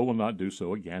 and so will not do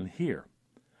so again here.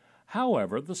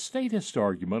 However, the statist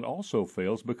argument also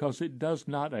fails because it does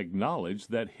not acknowledge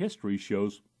that history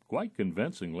shows quite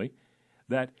convincingly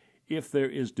that if there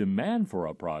is demand for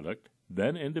a product,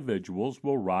 then individuals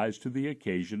will rise to the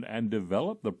occasion and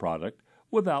develop the product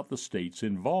without the state's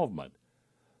involvement,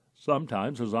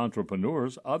 sometimes as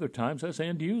entrepreneurs, other times as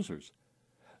end users.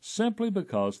 Simply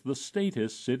because the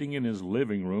statist sitting in his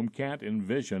living room can't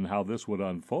envision how this would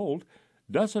unfold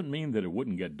doesn't mean that it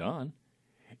wouldn't get done.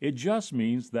 It just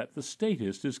means that the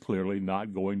statist is clearly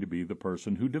not going to be the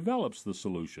person who develops the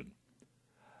solution.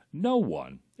 No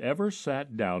one ever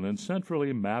sat down and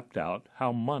centrally mapped out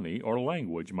how money or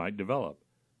language might develop.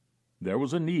 There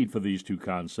was a need for these two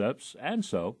concepts, and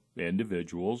so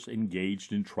individuals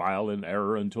engaged in trial and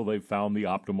error until they found the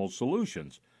optimal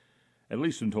solutions, at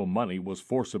least until money was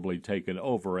forcibly taken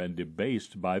over and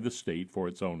debased by the state for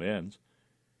its own ends.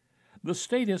 The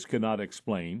statist cannot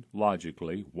explain,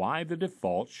 logically, why the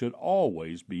default should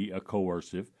always be a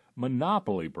coercive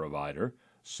monopoly provider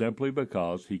simply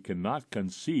because he cannot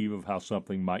conceive of how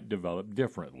something might develop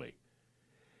differently.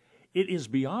 It is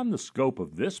beyond the scope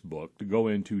of this book to go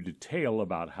into detail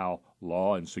about how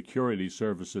law and security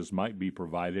services might be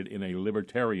provided in a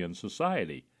libertarian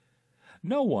society.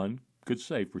 No one could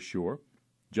say for sure,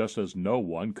 just as no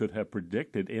one could have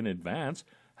predicted in advance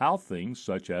how things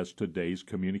such as today's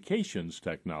communications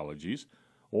technologies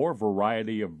or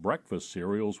variety of breakfast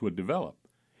cereals would develop.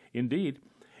 Indeed,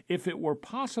 if it were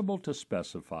possible to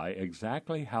specify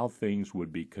exactly how things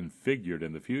would be configured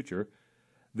in the future,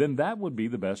 then that would be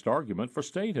the best argument for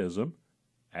statism,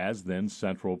 as then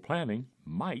central planning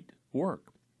might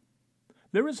work.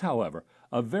 There is, however,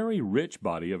 a very rich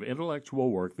body of intellectual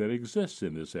work that exists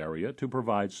in this area to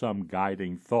provide some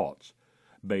guiding thoughts,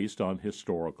 based on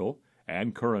historical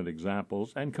and current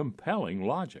examples and compelling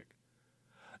logic.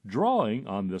 Drawing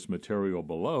on this material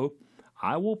below,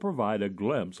 I will provide a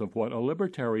glimpse of what a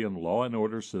libertarian law and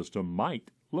order system might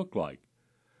look like.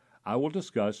 I will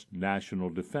discuss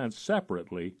national defense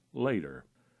separately later.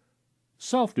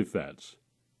 Self-defense.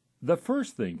 The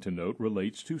first thing to note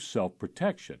relates to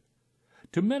self-protection.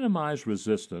 To minimize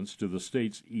resistance to the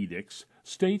state's edicts,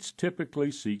 states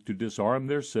typically seek to disarm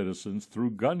their citizens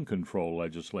through gun control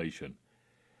legislation.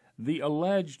 The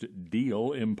alleged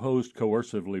deal imposed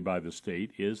coercively by the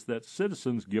state is that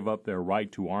citizens give up their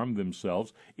right to arm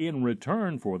themselves in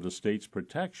return for the state's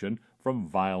protection from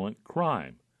violent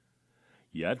crime.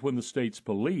 Yet when the state's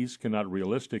police cannot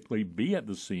realistically be at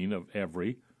the scene of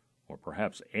every, or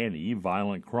perhaps any,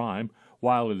 violent crime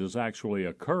while it is actually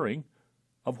occurring,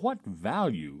 of what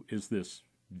value is this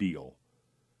deal?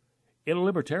 In a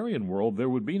libertarian world, there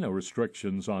would be no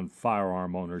restrictions on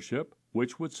firearm ownership,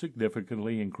 which would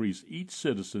significantly increase each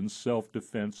citizen's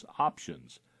self-defense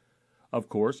options. Of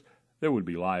course, there would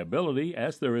be liability,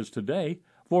 as there is today,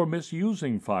 for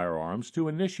misusing firearms to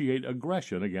initiate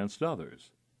aggression against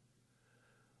others.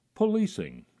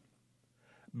 Policing.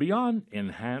 Beyond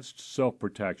enhanced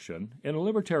self-protection, in a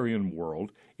libertarian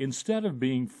world, instead of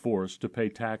being forced to pay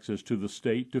taxes to the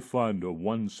state to fund a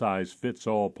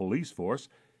one-size-fits-all police force,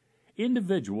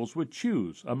 individuals would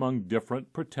choose among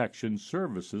different protection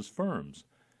services firms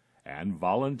and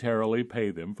voluntarily pay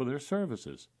them for their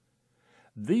services.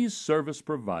 These service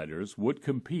providers would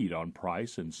compete on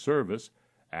price and service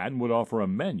and would offer a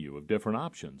menu of different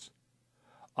options.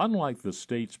 Unlike the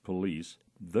state's police,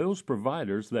 those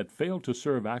providers that fail to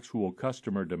serve actual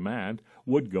customer demand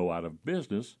would go out of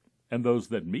business, and those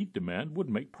that meet demand would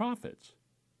make profits.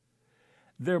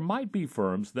 There might be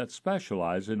firms that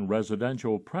specialize in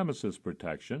residential premises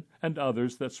protection and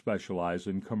others that specialize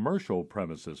in commercial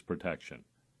premises protection.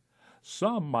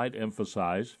 Some might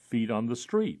emphasize feet on the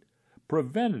street,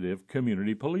 preventative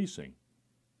community policing.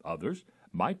 Others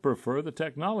might prefer the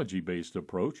technology-based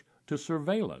approach to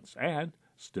surveillance, and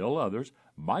still others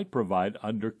might provide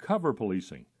undercover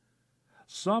policing.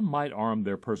 Some might arm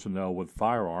their personnel with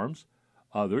firearms,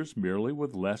 others merely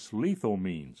with less lethal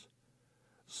means.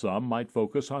 Some might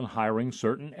focus on hiring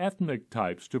certain ethnic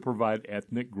types to provide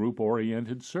ethnic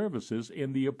group-oriented services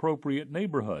in the appropriate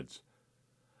neighborhoods.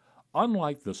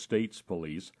 Unlike the state's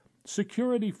police,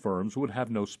 security firms would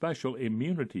have no special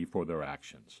immunity for their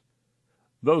actions.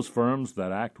 Those firms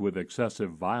that act with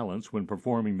excessive violence when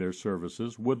performing their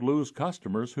services would lose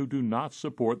customers who do not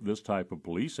support this type of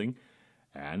policing,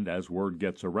 and as word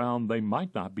gets around, they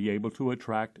might not be able to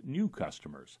attract new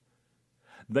customers.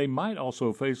 They might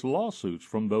also face lawsuits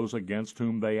from those against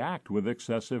whom they act with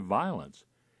excessive violence.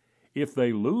 If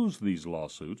they lose these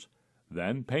lawsuits,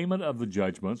 then payment of the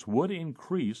judgments would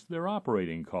increase their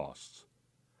operating costs.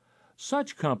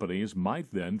 Such companies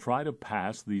might then try to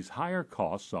pass these higher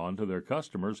costs on to their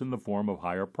customers in the form of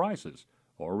higher prices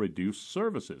or reduced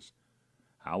services.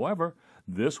 However,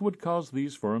 this would cause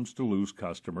these firms to lose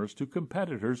customers to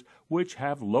competitors which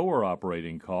have lower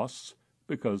operating costs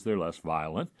because they're less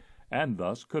violent and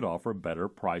thus could offer better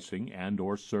pricing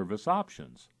and/or service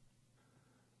options.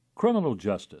 Criminal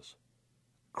justice.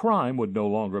 Crime would no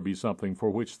longer be something for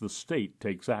which the state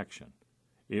takes action.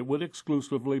 It would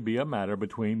exclusively be a matter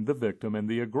between the victim and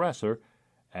the aggressor,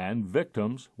 and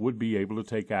victims would be able to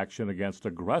take action against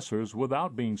aggressors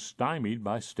without being stymied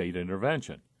by state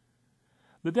intervention.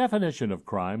 The definition of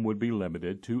crime would be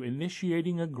limited to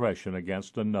initiating aggression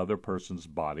against another person's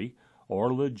body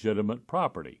or legitimate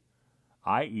property,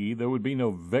 i.e., there would be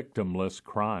no victimless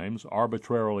crimes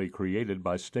arbitrarily created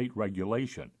by state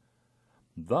regulation.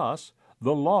 Thus,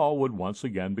 the law would once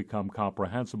again become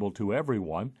comprehensible to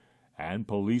everyone, and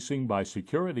policing by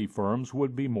security firms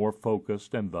would be more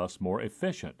focused and thus more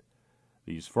efficient.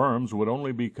 These firms would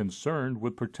only be concerned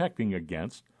with protecting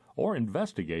against or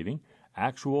investigating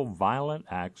actual violent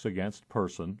acts against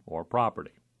person or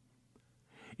property.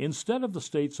 Instead of the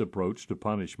state's approach to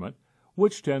punishment,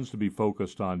 which tends to be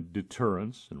focused on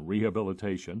deterrence and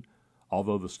rehabilitation,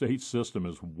 although the state system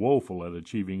is woeful at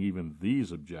achieving even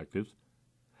these objectives,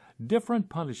 different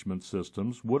punishment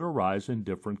systems would arise in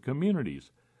different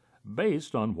communities,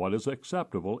 based on what is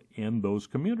acceptable in those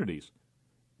communities.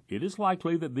 It is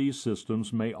likely that these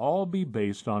systems may all be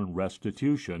based on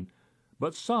restitution,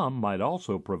 but some might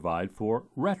also provide for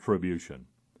retribution.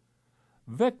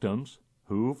 Victims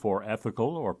who, for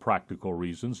ethical or practical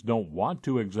reasons, don't want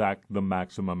to exact the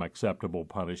maximum acceptable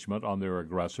punishment on their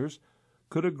aggressors,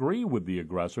 could agree with the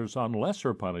aggressors on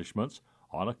lesser punishments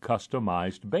on a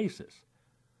customized basis.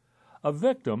 A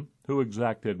victim who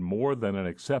exacted more than an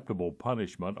acceptable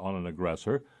punishment on an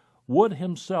aggressor would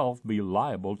himself be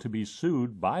liable to be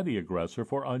sued by the aggressor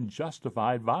for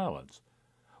unjustified violence,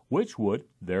 which would,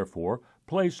 therefore,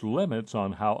 place limits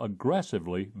on how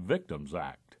aggressively victims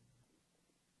act.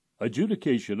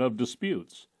 Adjudication of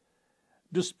disputes.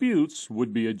 Disputes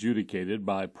would be adjudicated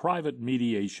by private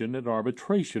mediation and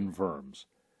arbitration firms.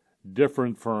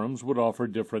 Different firms would offer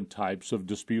different types of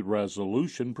dispute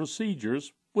resolution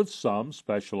procedures, with some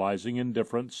specializing in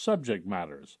different subject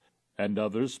matters, and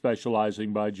others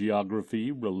specializing by geography,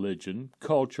 religion,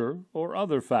 culture, or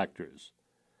other factors.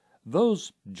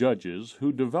 Those judges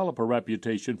who develop a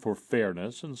reputation for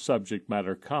fairness and subject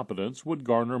matter competence would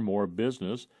garner more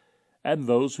business, and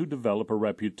those who develop a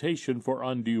reputation for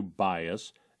undue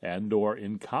bias and/or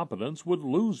incompetence would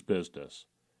lose business.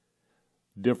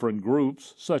 Different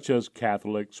groups, such as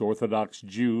Catholics, Orthodox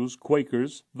Jews,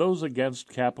 Quakers, those against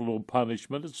capital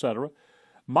punishment, etc.,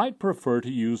 might prefer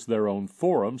to use their own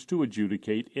forums to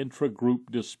adjudicate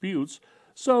intra-group disputes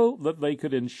so that they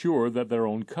could ensure that their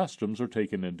own customs are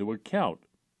taken into account.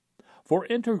 For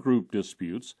intergroup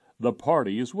disputes, the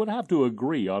parties would have to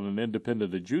agree on an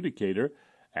independent adjudicator,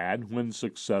 and when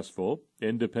successful,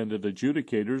 independent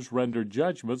adjudicators render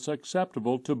judgments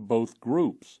acceptable to both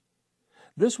groups.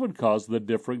 This would cause the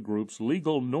different groups'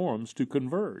 legal norms to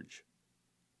converge.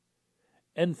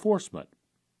 Enforcement.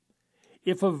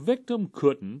 If a victim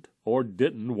couldn't or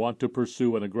didn't want to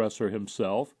pursue an aggressor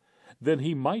himself, then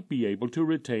he might be able to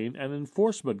retain an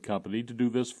enforcement company to do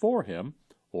this for him,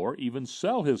 or even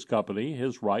sell his company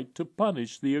his right to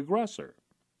punish the aggressor.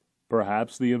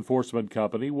 Perhaps the enforcement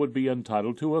company would be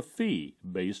entitled to a fee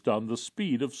based on the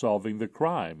speed of solving the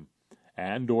crime,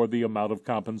 and or the amount of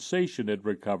compensation it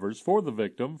recovers for the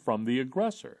victim from the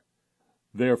aggressor.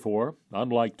 Therefore,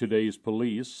 unlike today's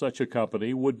police, such a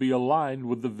company would be aligned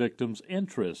with the victim's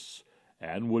interests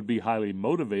and would be highly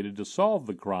motivated to solve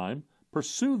the crime,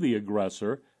 pursue the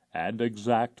aggressor, and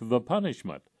exact the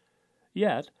punishment.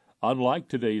 Yet, unlike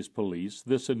today's police,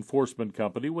 this enforcement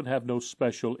company would have no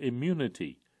special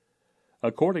immunity.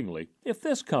 Accordingly, if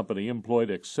this company employed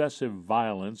excessive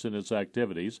violence in its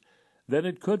activities, then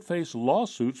it could face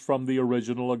lawsuits from the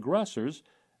original aggressors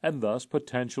and thus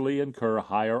potentially incur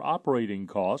higher operating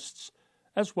costs,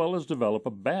 as well as develop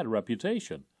a bad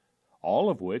reputation, all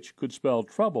of which could spell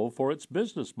trouble for its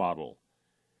business model.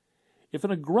 If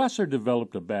an aggressor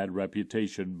developed a bad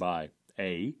reputation by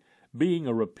A. being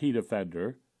a repeat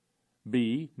offender,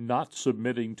 B. not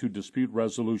submitting to dispute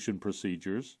resolution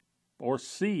procedures, or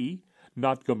C.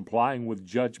 not complying with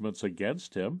judgments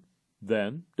against him,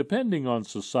 then, depending on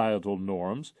societal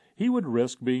norms, he would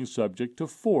risk being subject to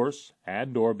force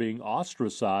and or being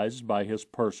ostracized by his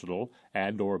personal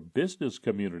and or business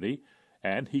community,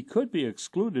 and he could be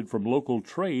excluded from local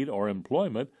trade or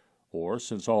employment, or,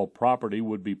 since all property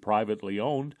would be privately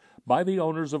owned, by the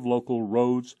owners of local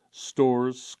roads,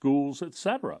 stores, schools,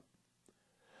 etc.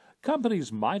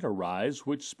 Companies might arise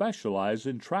which specialize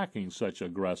in tracking such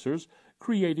aggressors,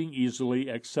 creating easily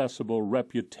accessible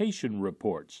reputation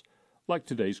reports. Like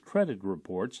today's credit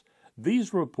reports,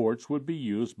 these reports would be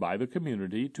used by the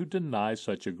community to deny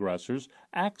such aggressors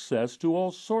access to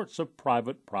all sorts of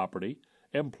private property,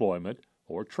 employment,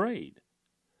 or trade.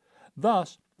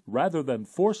 Thus, rather than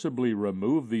forcibly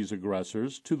remove these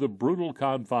aggressors to the brutal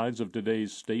confines of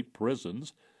today's state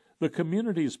prisons, the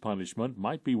community's punishment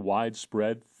might be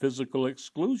widespread physical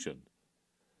exclusion.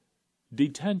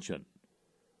 Detention.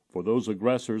 For those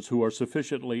aggressors who are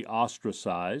sufficiently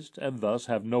ostracized and thus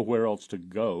have nowhere else to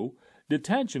go,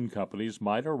 detention companies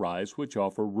might arise which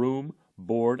offer room,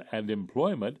 board, and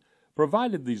employment,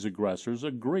 provided these aggressors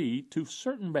agree to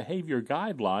certain behavior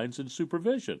guidelines and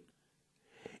supervision.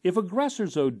 If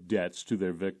aggressors owed debts to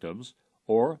their victims,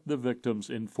 or the victims'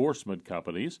 enforcement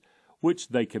companies, which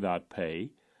they cannot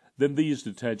pay, then these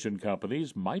detention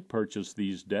companies might purchase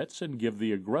these debts and give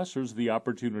the aggressors the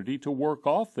opportunity to work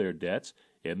off their debts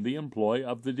in the employ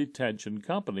of the detention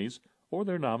companies or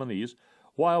their nominees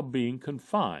while being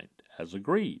confined, as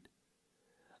agreed.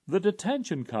 The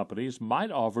detention companies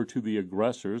might offer to the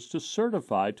aggressors to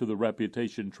certify to the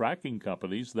reputation tracking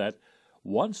companies that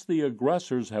once the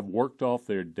aggressors have worked off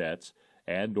their debts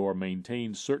and or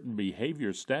maintained certain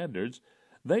behavior standards,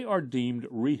 they are deemed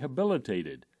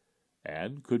rehabilitated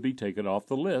and could be taken off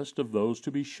the list of those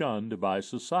to be shunned by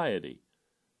society.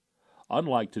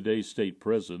 Unlike today's state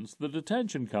prisons, the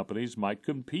detention companies might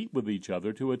compete with each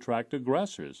other to attract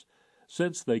aggressors,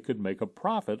 since they could make a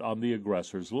profit on the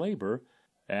aggressor's labor,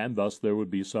 and thus there would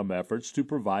be some efforts to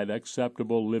provide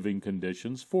acceptable living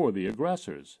conditions for the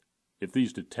aggressors. If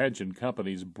these detention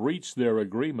companies breach their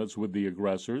agreements with the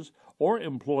aggressors or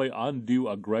employ undue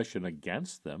aggression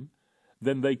against them,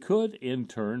 then they could, in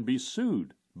turn, be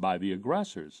sued by the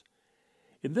aggressors.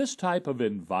 In this type of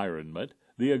environment,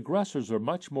 the aggressors are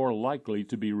much more likely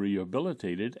to be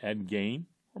rehabilitated and gain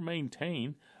or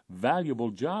maintain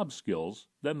valuable job skills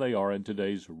than they are in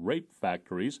today's rape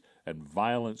factories and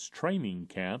violence training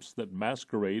camps that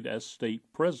masquerade as state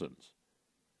prisons.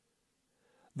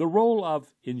 The role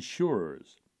of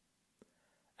insurers.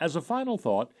 As a final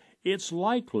thought, it's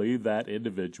likely that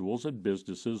individuals and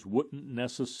businesses wouldn't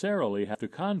necessarily have to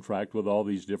contract with all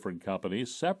these different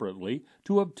companies separately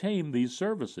to obtain these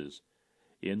services.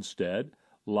 Instead,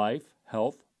 life,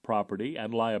 health, property,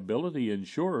 and liability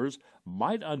insurers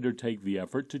might undertake the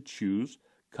effort to choose,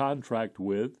 contract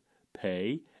with,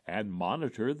 pay, and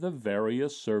monitor the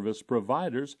various service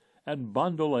providers and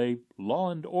bundle a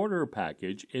law and order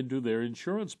package into their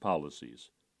insurance policies.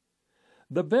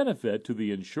 The benefit to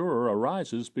the insurer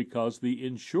arises because the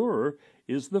insurer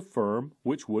is the firm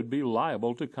which would be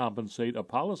liable to compensate a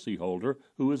policyholder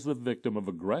who is the victim of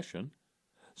aggression.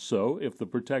 So, if the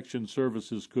protection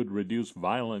services could reduce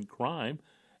violent crime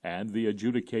and the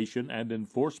adjudication and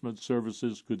enforcement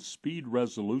services could speed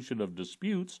resolution of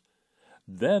disputes,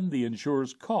 then the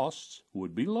insurer's costs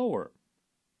would be lower.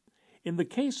 In the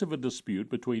case of a dispute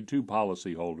between two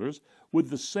policyholders with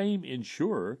the same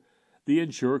insurer, the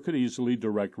insurer could easily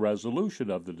direct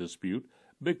resolution of the dispute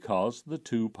because the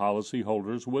two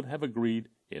policyholders would have agreed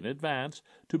in advance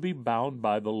to be bound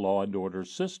by the law and order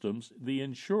systems the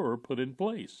insurer put in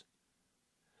place.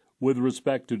 With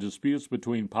respect to disputes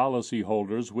between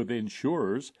policyholders with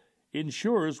insurers,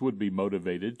 insurers would be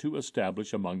motivated to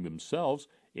establish among themselves,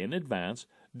 in advance,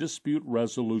 dispute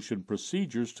resolution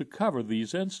procedures to cover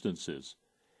these instances.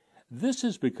 This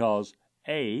is because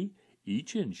A.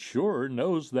 Each insurer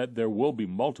knows that there will be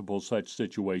multiple such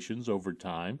situations over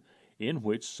time in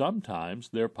which sometimes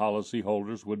their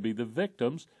policyholders would be the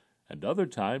victims and other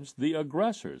times the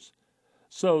aggressors.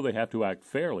 So they have to act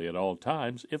fairly at all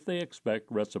times if they expect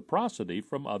reciprocity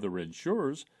from other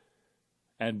insurers.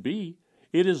 And B.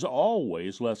 It is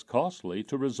always less costly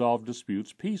to resolve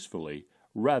disputes peacefully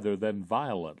rather than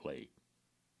violently.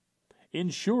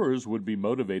 Insurers would be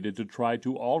motivated to try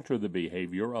to alter the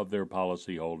behavior of their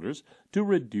policyholders to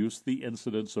reduce the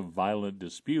incidence of violent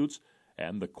disputes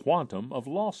and the quantum of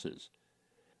losses.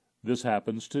 This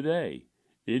happens today.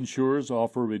 Insurers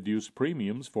offer reduced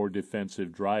premiums for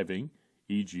defensive driving,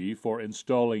 e.g., for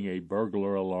installing a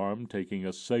burglar alarm, taking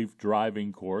a safe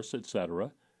driving course,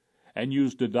 etc., and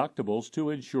use deductibles to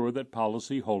ensure that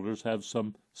policyholders have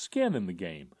some skin in the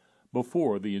game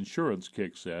before the insurance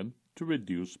kicks in to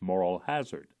reduce moral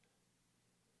hazard.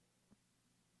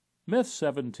 Myth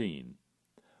 17.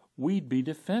 We'd be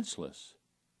defenseless.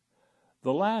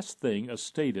 The last thing a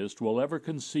statist will ever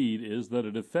concede is that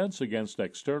a defense against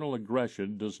external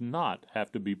aggression does not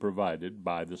have to be provided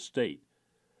by the state.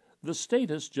 The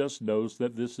statist just knows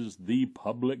that this is the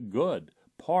public good,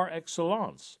 par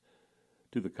excellence.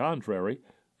 To the contrary,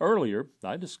 earlier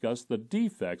I discussed the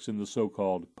defects in the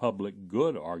so-called public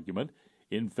good argument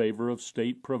in favor of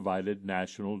state-provided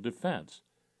national defense.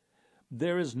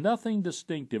 There is nothing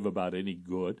distinctive about any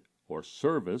good or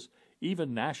service,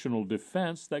 even national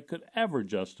defense, that could ever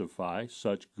justify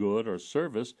such good or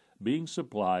service being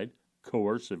supplied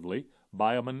coercively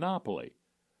by a monopoly.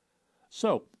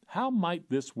 So, how might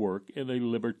this work in a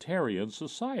libertarian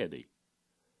society?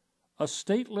 A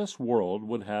stateless world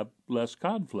would have less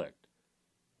conflict.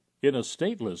 In a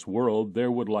stateless world,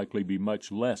 there would likely be much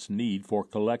less need for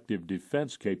collective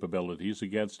defense capabilities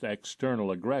against external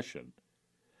aggression.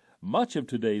 Much of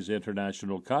today's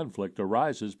international conflict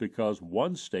arises because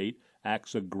one state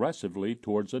acts aggressively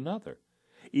towards another,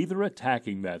 either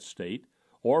attacking that state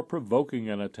or provoking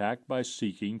an attack by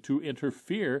seeking to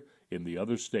interfere in the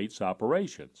other state's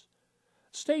operations.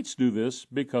 States do this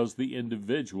because the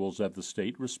individuals at the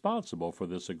state responsible for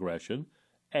this aggression,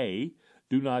 A,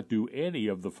 do not do any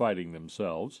of the fighting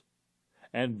themselves,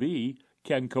 and B,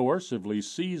 can coercively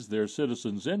seize their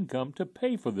citizens' income to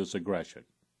pay for this aggression.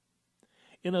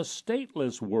 In a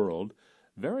stateless world,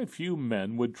 very few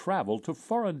men would travel to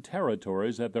foreign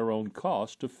territories at their own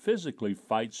cost to physically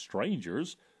fight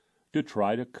strangers to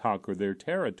try to conquer their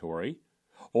territory,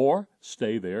 or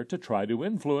stay there to try to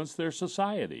influence their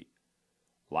society.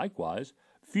 Likewise,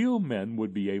 few men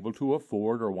would be able to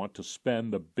afford or want to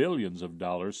spend the billions of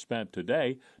dollars spent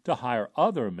today to hire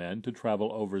other men to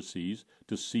travel overseas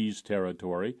to seize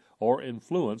territory or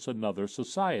influence another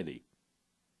society.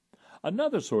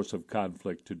 Another source of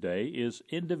conflict today is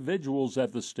individuals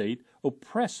at the state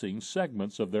oppressing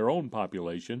segments of their own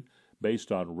population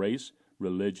based on race,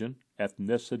 religion,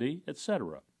 ethnicity,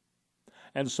 etc.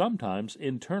 And sometimes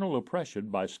internal oppression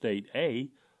by State A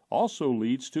also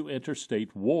leads to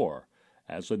interstate war,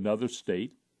 as another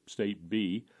state, State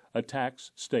B,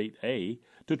 attacks State A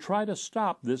to try to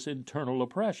stop this internal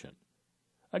oppression.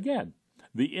 Again,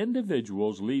 the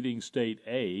individuals leading State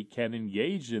A can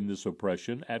engage in this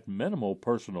oppression at minimal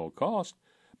personal cost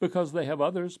because they have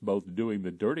others both doing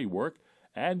the dirty work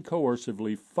and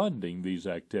coercively funding these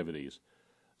activities.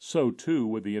 So too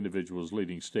with the individuals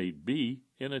leading State B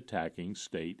in attacking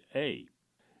State A.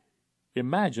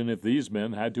 Imagine if these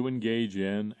men had to engage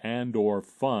in and or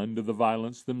fund the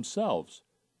violence themselves.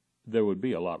 There would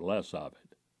be a lot less of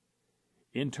it.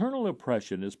 Internal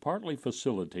oppression is partly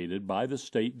facilitated by the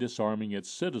state disarming its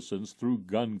citizens through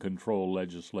gun control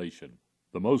legislation.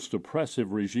 The most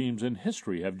oppressive regimes in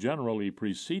history have generally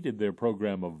preceded their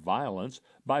program of violence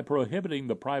by prohibiting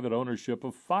the private ownership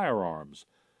of firearms,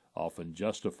 often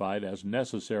justified as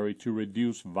necessary to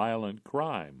reduce violent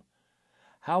crime.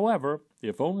 However,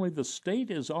 if only the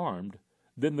state is armed,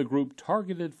 then the group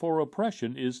targeted for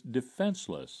oppression is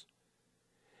defenseless.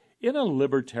 In a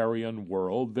libertarian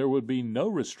world, there would be no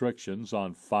restrictions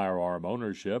on firearm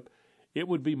ownership. It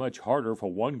would be much harder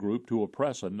for one group to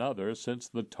oppress another, since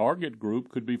the target group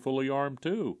could be fully armed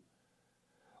too.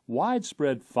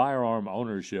 Widespread firearm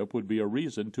ownership would be a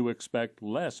reason to expect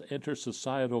less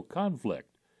intersocietal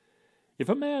conflict. If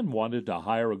a man wanted to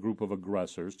hire a group of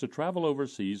aggressors to travel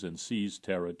overseas and seize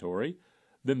territory,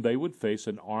 then they would face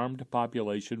an armed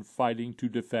population fighting to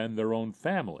defend their own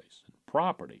families and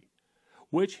property,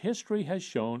 which history has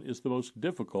shown is the most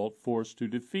difficult force to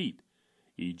defeat,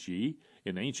 e.g.,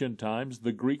 in ancient times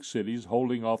the Greek cities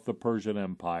holding off the Persian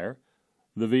Empire,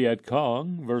 the Viet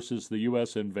Cong versus the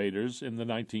U.S. invaders in the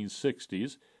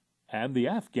 1960s, and the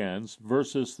Afghans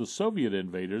versus the Soviet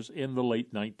invaders in the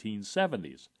late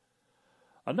 1970s.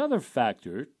 Another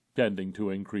factor tending to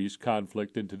increase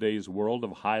conflict in today's world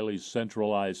of highly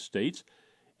centralized states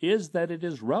is that it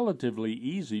is relatively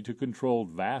easy to control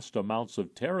vast amounts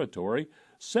of territory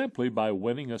simply by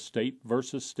winning a state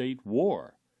versus state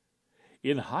war.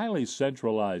 In highly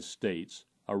centralized states,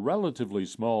 a relatively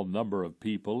small number of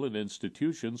people and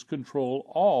institutions control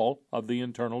all of the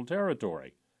internal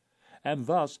territory, and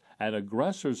thus an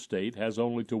aggressor state has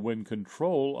only to win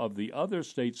control of the other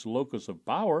state's locus of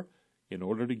power in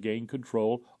order to gain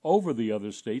control over the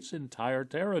other state's entire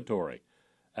territory,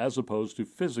 as opposed to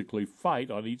physically fight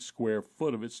on each square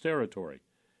foot of its territory.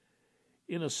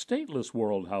 In a stateless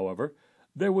world, however,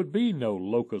 there would be no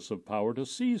locus of power to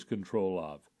seize control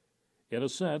of. In a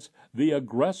sense, the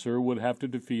aggressor would have to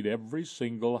defeat every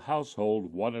single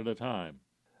household one at a time.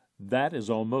 That is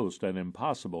almost an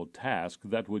impossible task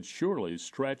that would surely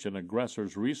stretch an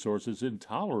aggressor's resources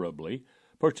intolerably,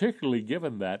 particularly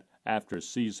given that, after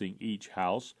seizing each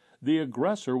house, the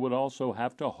aggressor would also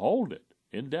have to hold it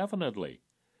indefinitely.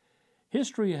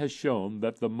 History has shown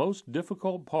that the most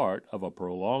difficult part of a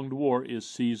prolonged war is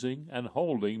seizing and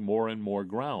holding more and more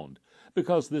ground,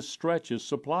 because this stretches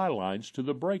supply lines to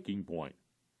the breaking point.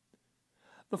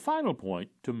 The final point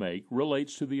to make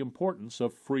relates to the importance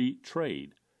of free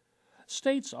trade.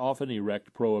 States often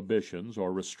erect prohibitions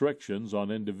or restrictions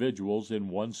on individuals in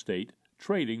one state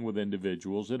trading with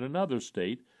individuals in another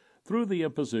state through the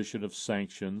imposition of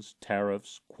sanctions,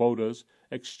 tariffs, quotas,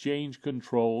 exchange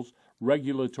controls,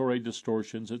 regulatory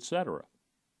distortions, etc.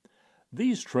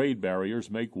 These trade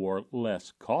barriers make war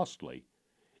less costly.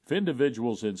 If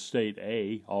individuals in State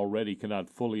A already cannot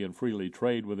fully and freely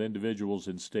trade with individuals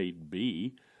in State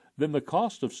B, then the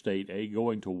cost of State A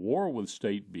going to war with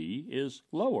State B is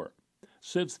lower,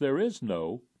 since there is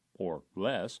no, or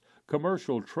less,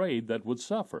 commercial trade that would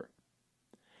suffer.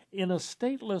 In a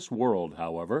stateless world,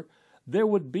 however, there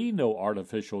would be no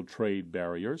artificial trade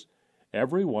barriers.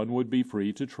 Everyone would be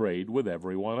free to trade with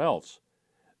everyone else.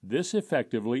 This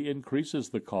effectively increases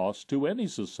the cost to any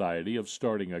society of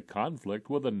starting a conflict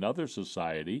with another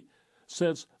society,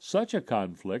 since such a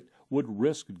conflict would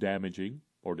risk damaging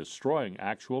or destroying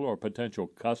actual or potential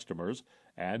customers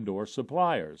and or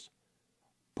suppliers.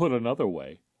 Put another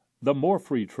way, the more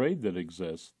free trade that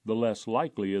exists, the less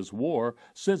likely is war,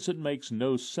 since it makes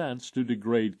no sense to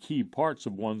degrade key parts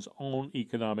of one's own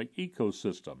economic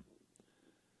ecosystem.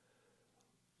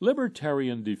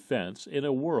 Libertarian defense in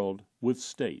a world with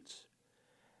states.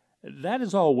 That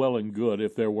is all well and good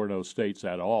if there were no states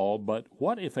at all, but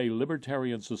what if a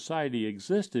libertarian society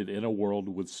existed in a world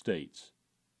with states?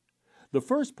 The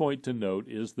first point to note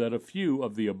is that a few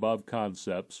of the above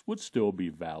concepts would still be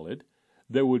valid.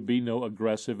 There would be no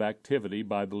aggressive activity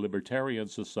by the libertarian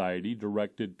society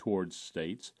directed towards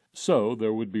states, so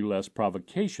there would be less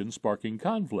provocation sparking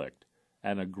conflict.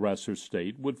 An aggressor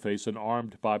state would face an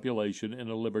armed population in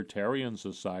a libertarian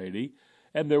society,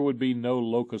 and there would be no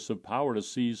locus of power to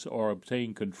seize or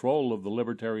obtain control of the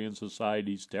libertarian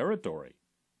society's territory.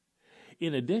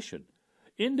 In addition,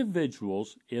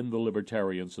 individuals in the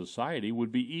libertarian society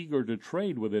would be eager to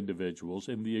trade with individuals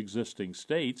in the existing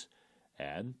states,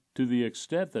 and, to the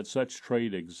extent that such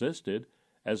trade existed,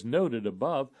 as noted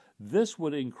above, this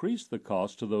would increase the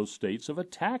cost to those states of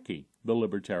attacking the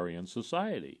libertarian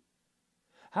society.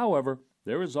 However,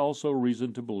 there is also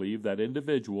reason to believe that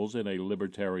individuals in a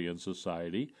libertarian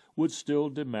society would still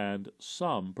demand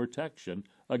some protection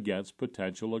against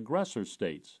potential aggressor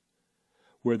states.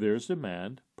 Where there's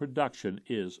demand, production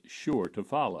is sure to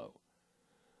follow.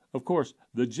 Of course,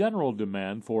 the general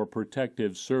demand for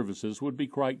protective services would be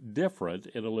quite different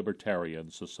in a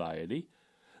libertarian society,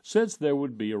 since there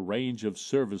would be a range of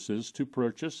services to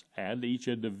purchase and each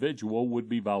individual would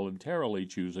be voluntarily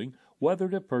choosing whether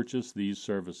to purchase these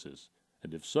services,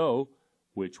 and if so,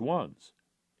 which ones.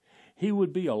 He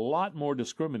would be a lot more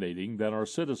discriminating than are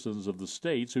citizens of the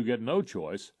states who get no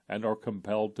choice and are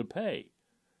compelled to pay.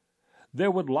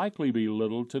 There would likely be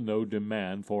little to no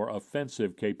demand for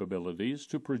offensive capabilities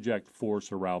to project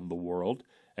force around the world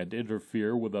and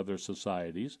interfere with other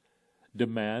societies.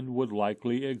 Demand would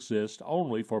likely exist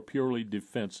only for purely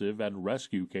defensive and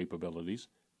rescue capabilities.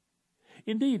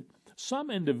 Indeed,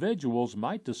 some individuals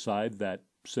might decide that,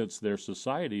 since their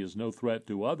society is no threat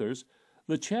to others,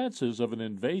 the chances of an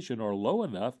invasion are low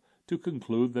enough to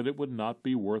conclude that it would not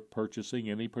be worth purchasing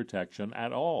any protection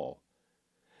at all.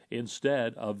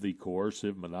 instead of the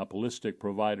coercive, monopolistic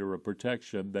provider of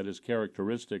protection that is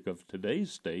characteristic of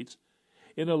today's states.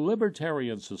 In a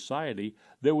libertarian society,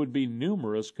 there would be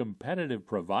numerous competitive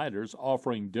providers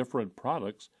offering different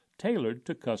products tailored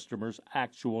to customers'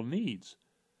 actual needs.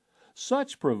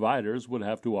 Such providers would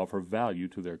have to offer value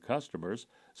to their customers,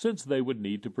 since they would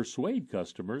need to persuade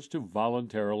customers to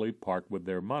voluntarily part with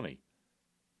their money.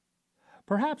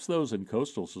 Perhaps those in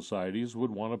coastal societies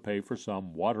would want to pay for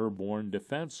some waterborne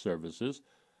defense services,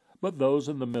 but those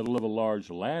in the middle of a large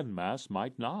landmass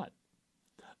might not.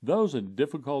 Those in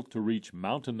difficult-to-reach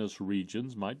mountainous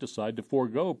regions might decide to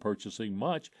forego purchasing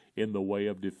much in the way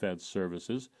of defense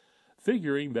services,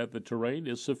 figuring that the terrain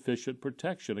is sufficient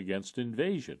protection against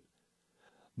invasion.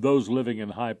 Those living in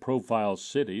high-profile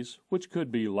cities, which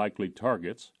could be likely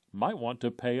targets, might want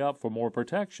to pay up for more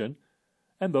protection,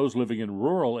 and those living in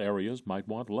rural areas might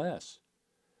want less.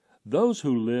 Those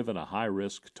who live in a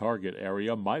high-risk target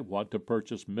area might want to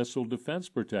purchase missile defense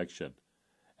protection,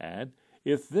 and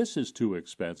if this is too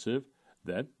expensive,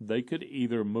 then they could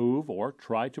either move or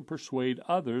try to persuade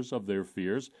others of their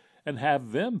fears and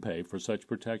have them pay for such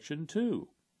protection too.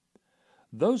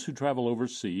 Those who travel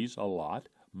overseas a lot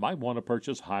might want to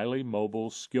purchase highly mobile,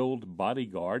 skilled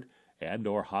bodyguard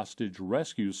and/or hostage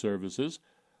rescue services,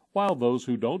 while those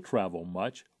who don't travel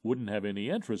much wouldn't have any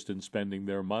interest in spending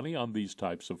their money on these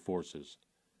types of forces.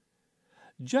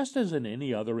 Just as in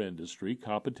any other industry,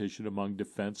 competition among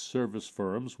defense service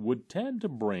firms would tend to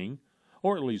bring,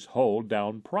 or at least hold,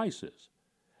 down prices,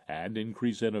 and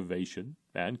increase innovation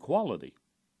and quality.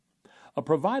 A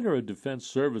provider of defense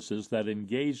services that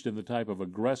engaged in the type of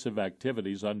aggressive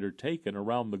activities undertaken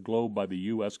around the globe by the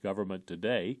U.S. government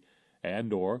today,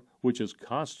 and/or which is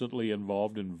constantly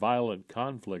involved in violent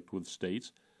conflict with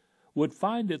states, would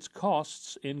find its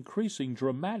costs increasing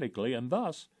dramatically, and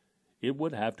thus it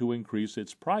would have to increase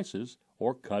its prices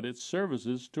or cut its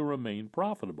services to remain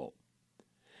profitable.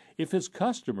 If his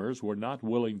customers were not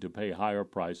willing to pay higher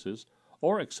prices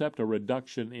or accept a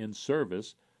reduction in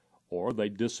service, or they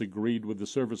disagreed with the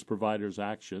service provider's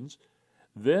actions,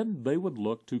 then they would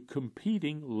look to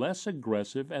competing, less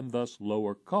aggressive and thus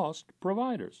lower-cost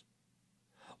providers.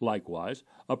 Likewise,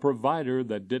 a provider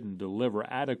that didn't deliver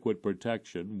adequate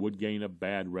protection would gain a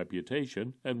bad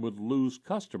reputation and would lose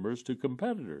customers to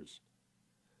competitors.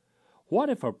 What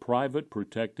if a private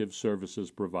protective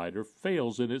services provider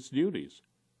fails in its duties?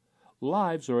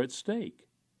 Lives are at stake.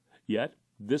 Yet,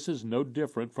 this is no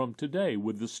different from today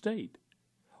with the state.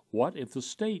 What if the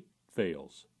state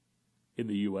fails? In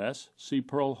the U.S., see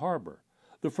Pearl Harbor,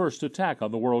 the first attack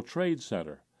on the World Trade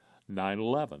Center,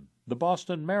 9/11, the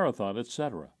Boston Marathon,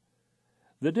 etc.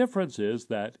 The difference is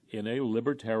that in a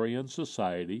libertarian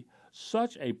society,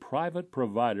 such a private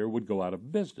provider would go out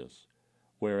of business,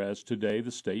 whereas today the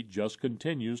state just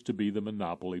continues to be the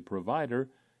monopoly provider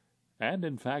and,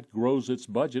 in fact, grows its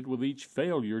budget with each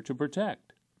failure to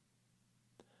protect.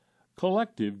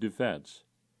 Collective defense.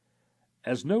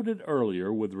 As noted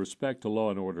earlier with respect to law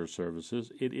and order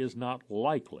services, it is not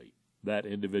likely that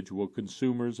individual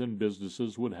consumers and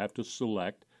businesses would have to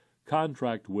select,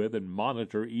 contract with, and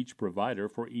monitor each provider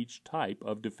for each type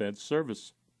of defense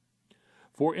service.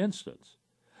 For instance,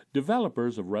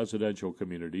 developers of residential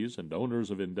communities and owners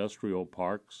of industrial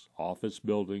parks, office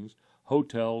buildings,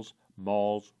 hotels,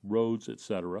 malls, roads,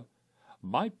 etc.,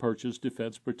 might purchase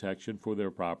defense protection for their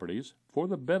properties for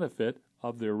the benefit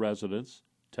of their residents,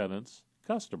 tenants,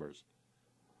 customers.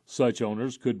 Such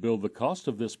owners could build the cost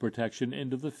of this protection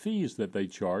into the fees that they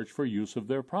charge for use of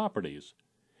their properties.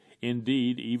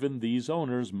 Indeed, even these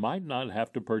owners might not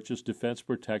have to purchase defense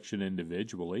protection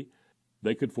individually.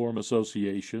 They could form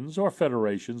associations or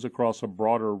federations across a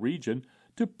broader region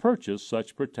to purchase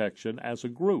such protection as a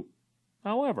group.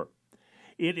 However,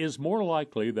 it is more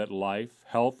likely that life,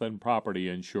 health, and property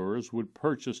insurers would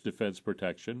purchase defense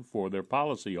protection for their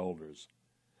policyholders,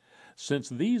 since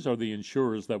these are the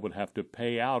insurers that would have to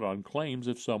pay out on claims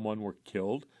if someone were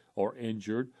killed or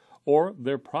injured or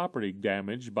their property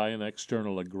damaged by an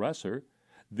external aggressor.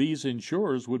 These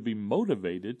insurers would be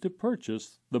motivated to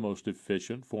purchase the most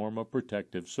efficient form of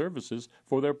protective services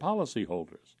for their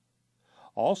policyholders.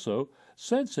 Also,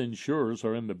 since insurers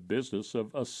are in the business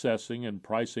of assessing and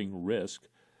pricing risk,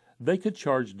 they could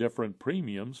charge different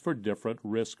premiums for different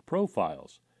risk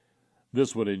profiles.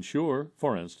 This would ensure,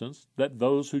 for instance, that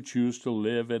those who choose to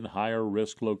live in higher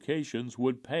risk locations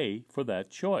would pay for that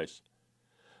choice.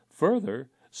 Further,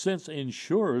 since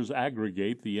insurers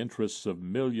aggregate the interests of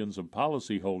millions of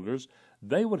policyholders,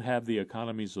 they would have the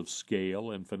economies of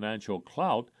scale and financial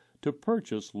clout to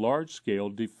purchase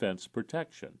large-scale defense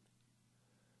protection.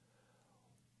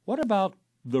 What about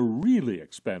the really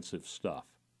expensive stuff?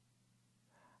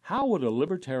 How would a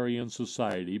libertarian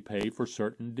society pay for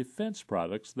certain defense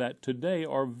products that today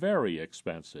are very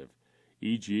expensive,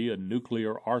 e.g. a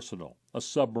nuclear arsenal, a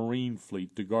submarine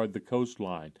fleet to guard the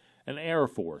coastline, an air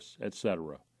force,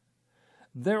 etc.?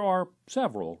 There are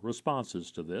several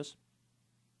responses to this.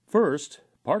 First,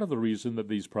 part of the reason that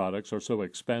these products are so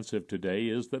expensive today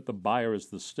is that the buyer is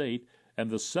the state and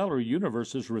the seller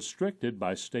universe is restricted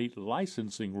by state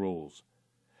licensing rules.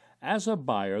 As a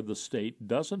buyer, the state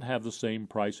doesn't have the same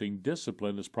pricing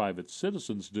discipline as private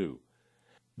citizens do.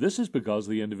 This is because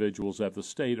the individuals at the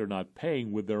state are not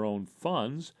paying with their own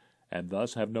funds and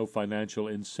thus have no financial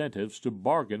incentives to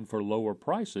bargain for lower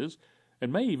prices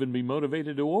and may even be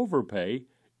motivated to overpay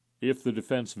if the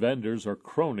defense vendors are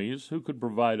cronies who could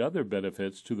provide other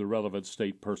benefits to the relevant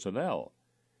state personnel.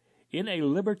 In a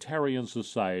libertarian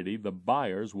society, the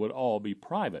buyers would all be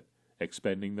private,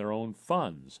 expending their own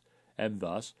funds, and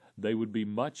thus they would be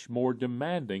much more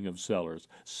demanding of sellers.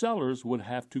 Sellers would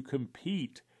have to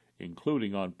compete,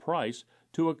 including on price,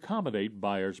 to accommodate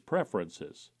buyers'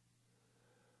 preferences.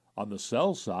 On the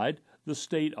sell side, the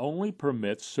state only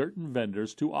permits certain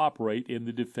vendors to operate in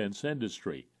the defense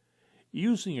industry,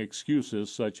 using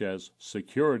excuses such as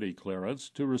security clearance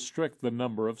to restrict the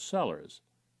number of sellers.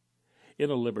 In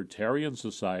a libertarian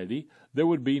society, there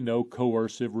would be no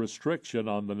coercive restriction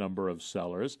on the number of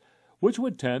sellers, which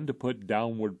would tend to put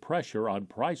downward pressure on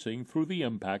pricing through the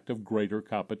impact of greater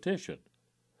competition.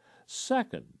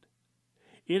 Second,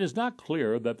 it is not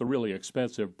clear that the really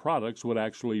expensive products would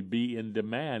actually be in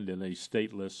demand in a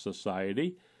stateless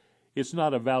society. It's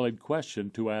not a valid question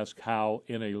to ask how,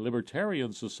 in a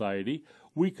libertarian society,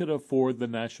 we could afford the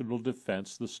national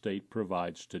defense the state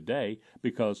provides today,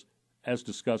 because, as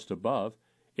discussed above,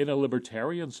 in a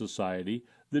libertarian society,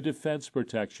 the defense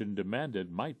protection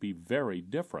demanded might be very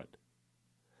different.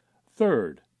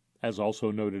 Third, as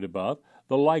also noted above,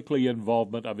 the likely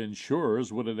involvement of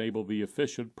insurers would enable the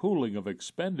efficient pooling of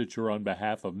expenditure on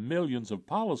behalf of millions of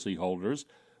policyholders,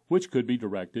 which could be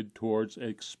directed towards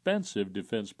expensive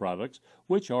defense products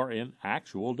which are in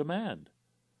actual demand.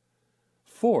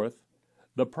 Fourth,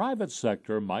 the private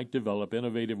sector might develop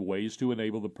innovative ways to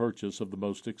enable the purchase of the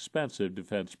most expensive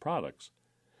defense products.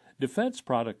 Defense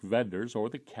product vendors or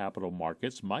the capital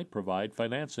markets might provide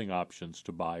financing options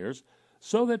to buyers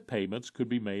so that payments could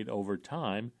be made over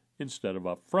time instead of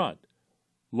upfront.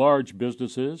 Large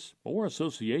businesses or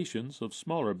associations of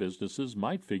smaller businesses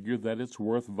might figure that it's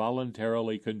worth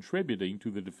voluntarily contributing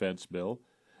to the defense bill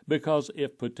because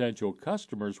if potential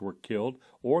customers were killed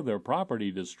or their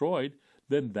property destroyed,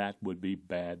 then that would be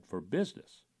bad for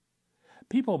business.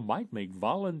 People might make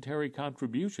voluntary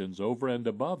contributions over and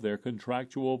above their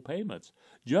contractual payments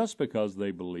just because they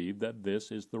believe that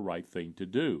this is the right thing to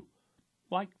do,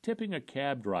 like tipping a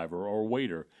cab driver or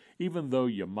waiter, even though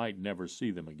you might never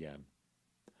see them again.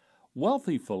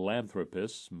 Wealthy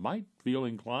philanthropists might feel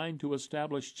inclined to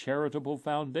establish charitable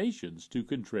foundations to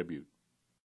contribute.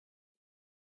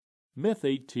 Myth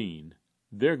 18.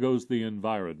 There goes the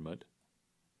environment.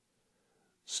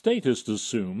 Statists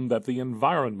assume that the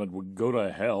environment would go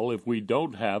to hell if we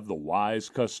don't have the wise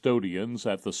custodians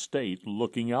at the state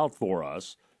looking out for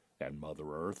us and Mother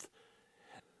Earth.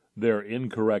 Their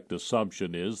incorrect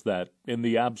assumption is that, in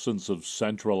the absence of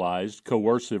centralized,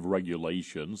 coercive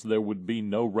regulations, there would be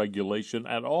no regulation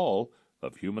at all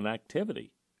of human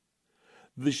activity.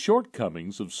 The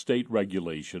shortcomings of state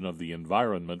regulation of the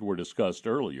environment were discussed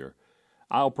earlier.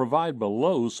 I'll provide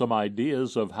below some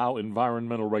ideas of how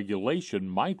environmental regulation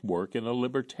might work in a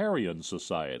libertarian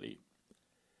society.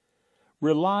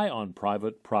 Rely on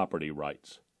private property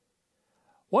rights.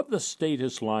 What the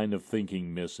statist line of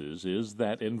thinking misses is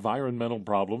that environmental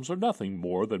problems are nothing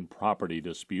more than property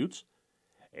disputes.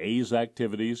 A's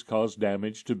activities cause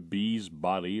damage to B's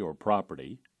body or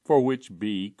property, for which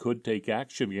B could take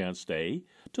action against A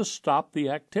to stop the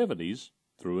activities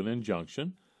through an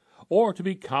injunction, or to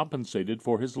be compensated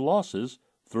for his losses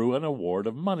through an award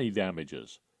of money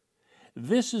damages.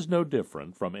 This is no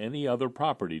different from any other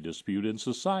property dispute in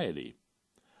society.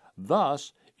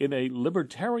 Thus, in a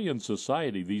libertarian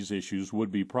society, these issues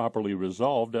would be properly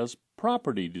resolved as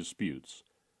property disputes.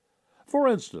 For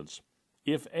instance,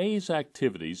 if A's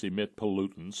activities emit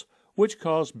pollutants which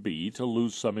cause B to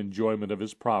lose some enjoyment of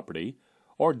his property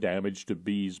or damage to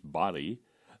B's body,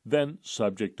 then,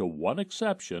 subject to one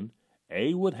exception,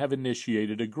 A would have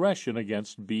initiated aggression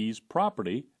against B's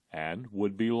property and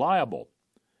would be liable.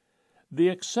 The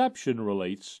exception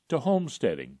relates to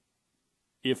homesteading.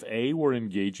 If A were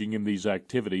engaging in these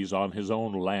activities on his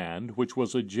own land, which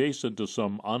was adjacent to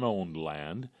some unowned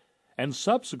land, and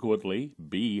subsequently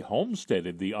B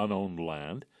homesteaded the unowned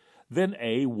land, then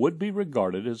A would be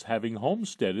regarded as having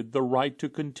homesteaded the right to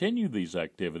continue these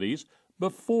activities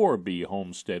before B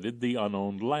homesteaded the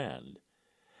unowned land,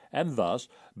 and thus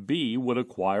B would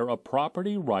acquire a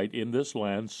property right in this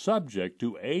land subject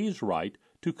to A's right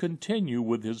to continue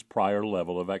with his prior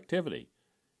level of activity.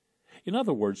 In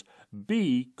other words,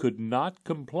 B could not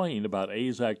complain about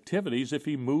A's activities if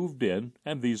he moved in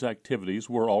and these activities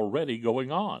were already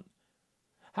going on.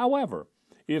 However,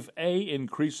 if A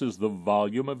increases the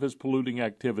volume of his polluting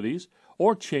activities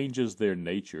or changes their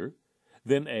nature,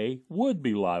 then A would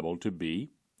be liable to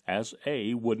B, as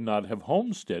A would not have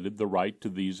homesteaded the right to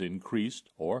these increased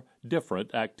or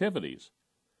different activities.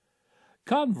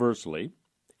 Conversely,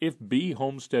 if B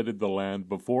homesteaded the land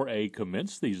before A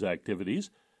commenced these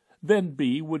activities, then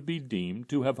B would be deemed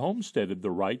to have homesteaded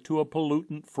the right to a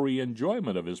pollutant-free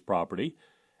enjoyment of his property,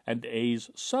 and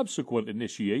A's subsequent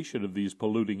initiation of these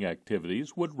polluting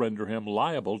activities would render him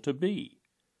liable to B.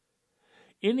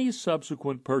 Any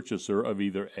subsequent purchaser of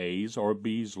either A's or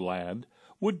B's land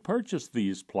would purchase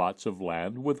these plots of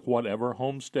land with whatever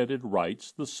homesteaded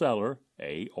rights the seller,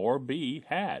 A or B,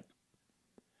 had.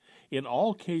 In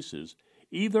all cases,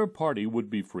 either party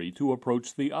would be free to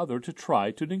approach the other to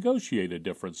try to negotiate a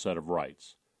different set of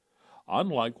rights.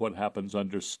 Unlike what happens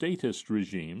under statist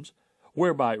regimes,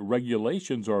 whereby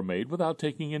regulations are made without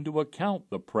taking into account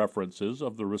the preferences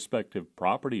of the respective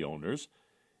property owners,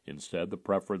 instead the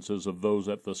preferences of those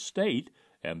at the state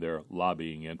and their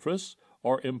lobbying interests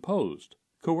are imposed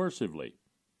coercively.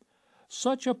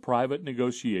 Such a private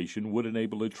negotiation would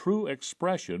enable a true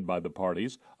expression by the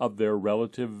parties of their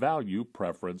relative value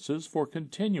preferences for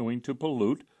continuing to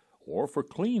pollute or for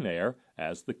clean air,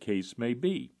 as the case may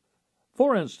be.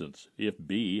 For instance, if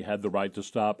B had the right to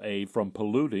stop A from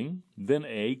polluting, then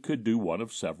A could do one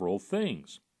of several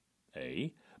things.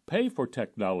 A. Pay for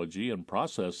technology and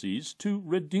processes to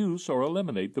reduce or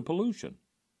eliminate the pollution.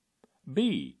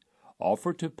 B.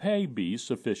 Offer to pay B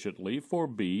sufficiently for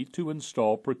B to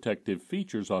install protective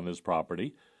features on his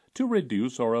property to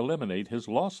reduce or eliminate his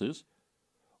losses.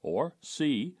 Or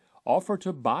C. Offer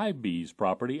to buy B's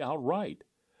property outright.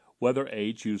 Whether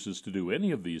A chooses to do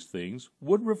any of these things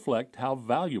would reflect how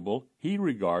valuable he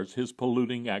regards his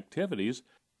polluting activities,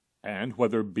 and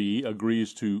whether B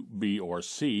agrees to B or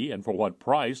C and for what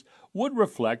price would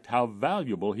reflect how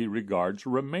valuable he regards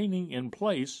remaining in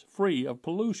place free of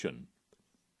pollution.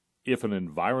 If an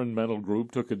environmental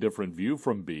group took a different view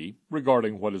from B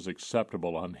regarding what is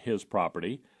acceptable on his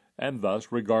property, and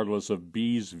thus, regardless of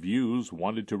B's views,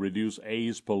 wanted to reduce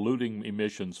A's polluting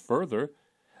emissions further,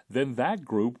 then that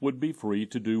group would be free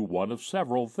to do one of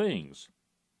several things.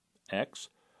 X.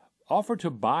 Offer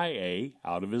to buy A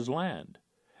out of his land,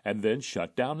 and then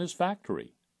shut down his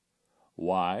factory.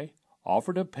 Y.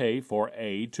 Offer to pay for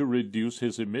A to reduce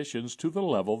his emissions to the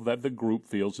level that the group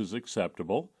feels is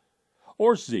acceptable.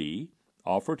 Or Z.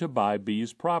 Offer to buy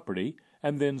B's property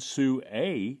and then sue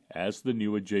A as the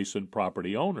new adjacent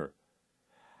property owner.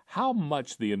 How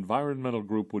much the environmental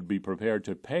group would be prepared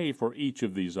to pay for each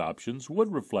of these options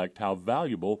would reflect how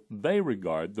valuable they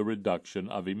regard the reduction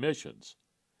of emissions.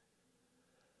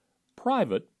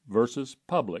 Private versus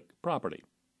public property.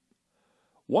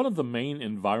 One of the main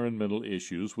environmental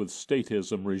issues with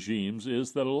statism regimes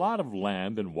is that a lot of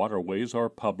land and waterways are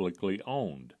publicly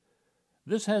owned.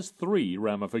 This has three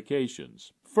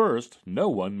ramifications. First, no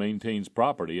one maintains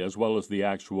property as well as the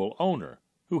actual owner,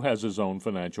 who has his own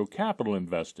financial capital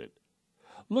invested.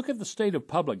 Look at the state of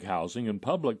public housing and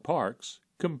public parks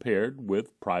compared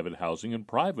with private housing and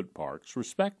private parks,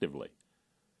 respectively.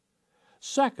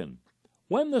 Second,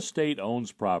 when the state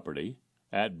owns property,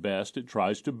 at best it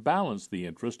tries to balance the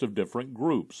interest of different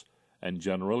groups and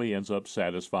generally ends up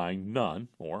satisfying none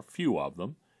or few of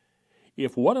them.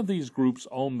 If one of these groups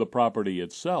owned the property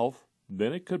itself,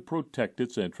 then it could protect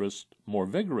its interests more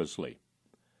vigorously.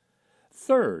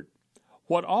 Third,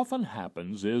 what often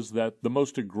happens is that the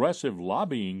most aggressive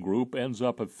lobbying group ends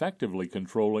up effectively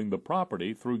controlling the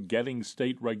property through getting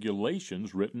state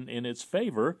regulations written in its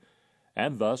favor,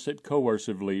 and thus it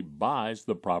coercively buys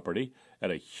the property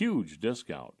at a huge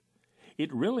discount.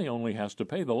 It really only has to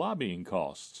pay the lobbying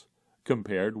costs,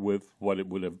 compared with what it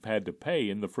would have had to pay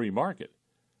in the free market.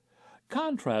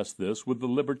 Contrast this with the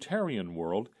libertarian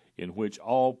world, in which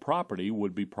all property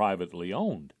would be privately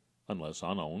owned, unless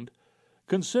unowned.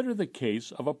 Consider the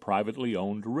case of a privately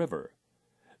owned river.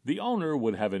 The owner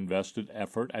would have invested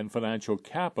effort and financial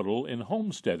capital in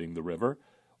homesteading the river,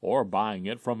 or buying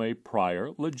it from a prior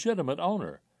legitimate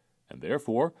owner, and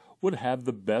therefore would have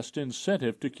the best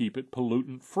incentive to keep it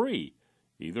pollutant-free,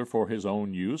 either for his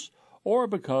own use or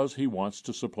because he wants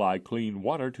to supply clean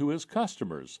water to his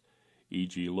customers,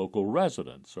 e.g. local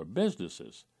residents or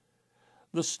businesses.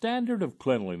 The standard of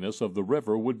cleanliness of the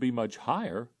river would be much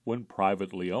higher when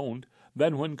privately owned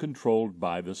than when controlled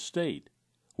by the state,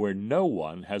 where no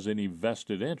one has any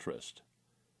vested interest.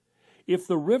 If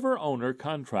the river owner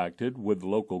contracted with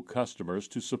local customers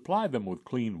to supply them with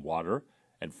clean water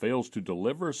and fails to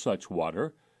deliver such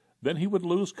water, then he would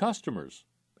lose customers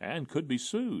and could be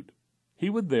sued. He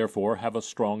would therefore have a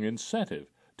strong incentive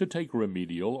to take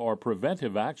remedial or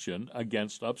preventive action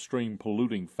against upstream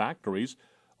polluting factories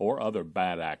or other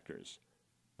bad actors.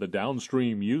 The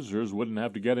downstream users wouldn't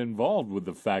have to get involved with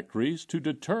the factories to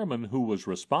determine who was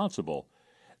responsible.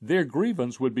 Their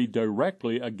grievance would be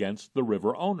directly against the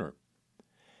river owner.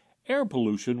 Air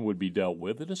pollution would be dealt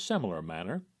with in a similar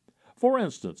manner. For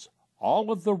instance,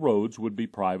 all of the roads would be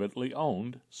privately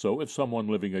owned, so if someone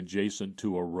living adjacent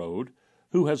to a road,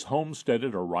 who has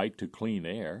homesteaded a right to clean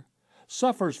air,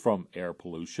 suffers from air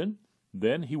pollution,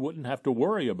 then he wouldn't have to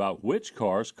worry about which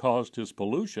cars caused his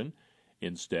pollution.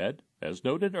 Instead, as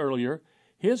noted earlier,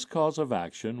 his cause of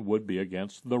action would be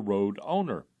against the road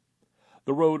owner.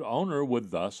 The road owner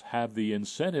would thus have the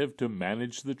incentive to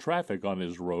manage the traffic on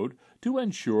his road to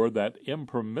ensure that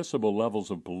impermissible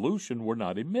levels of pollution were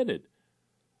not emitted.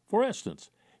 For instance,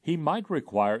 he might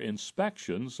require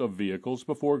inspections of vehicles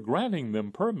before granting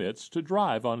them permits to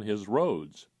drive on his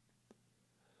roads.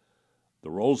 The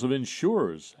roles of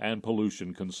insurers and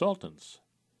pollution consultants.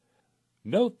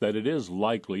 Note that it is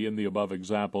likely in the above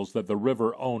examples that the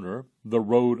river owner, the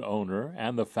road owner,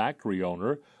 and the factory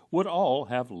owner would all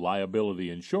have liability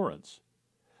insurance.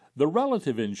 The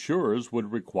relative insurers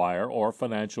would require or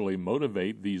financially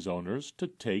motivate these owners to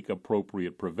take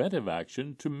appropriate preventive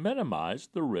action to minimize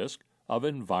the risk of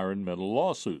environmental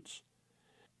lawsuits.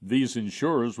 These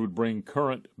insurers would bring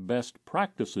current best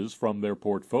practices from their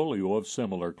portfolio of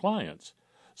similar clients.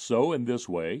 So, in this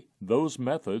way, those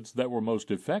methods that were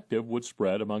most effective would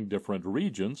spread among different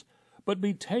regions, but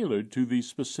be tailored to the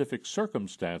specific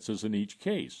circumstances in each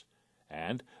case,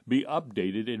 and be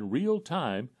updated in real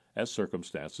time as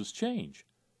circumstances change.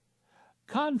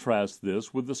 Contrast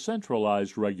this with the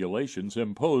centralized regulations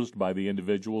imposed by the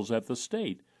individuals at the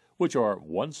state, which are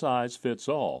one size fits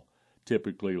all,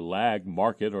 typically lag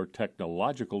market or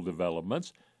technological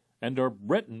developments, and are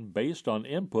written based on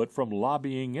input from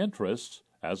lobbying interests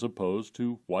as opposed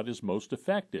to what is most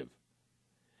effective.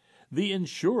 The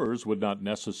insurers would not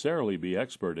necessarily be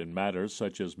expert in matters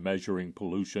such as measuring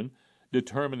pollution,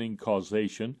 determining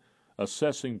causation,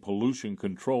 assessing pollution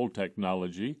control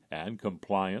technology, and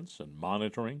compliance and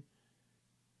monitoring.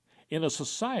 In a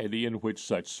society in which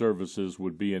such services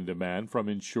would be in demand from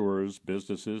insurers,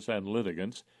 businesses, and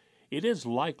litigants, it is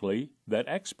likely that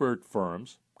expert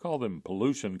firms, call them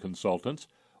pollution consultants,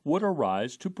 would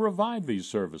arise to provide these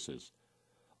services.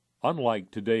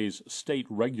 Unlike today's state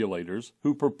regulators,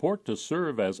 who purport to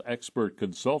serve as expert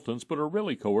consultants but are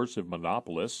really coercive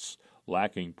monopolists,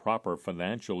 lacking proper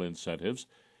financial incentives,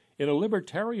 in a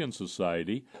libertarian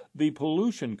society, the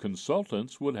pollution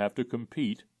consultants would have to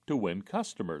compete to win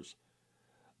customers.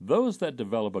 Those that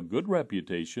develop a good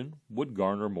reputation would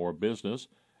garner more business,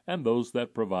 and those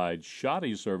that provide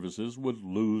shoddy services would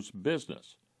lose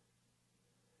business.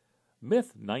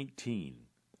 Myth 19.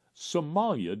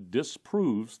 Somalia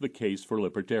disproves the case for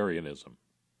libertarianism.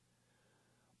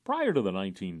 Prior to the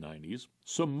 1990s,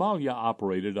 Somalia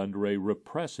operated under a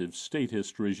repressive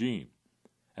statist regime,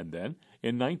 and then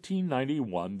in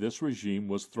 1991 this regime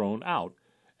was thrown out,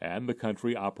 and the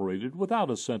country operated without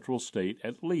a central state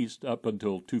at least up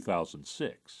until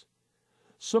 2006.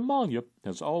 Somalia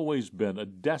has always been a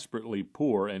desperately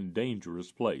poor and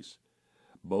dangerous place,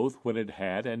 both when it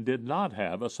had and did not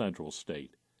have a central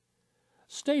state.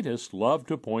 Statists love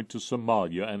to point to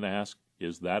Somalia and ask,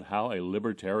 is that how a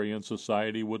libertarian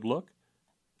society would look?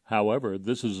 However,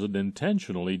 this is an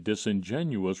intentionally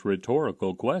disingenuous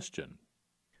rhetorical question.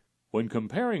 When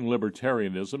comparing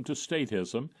libertarianism to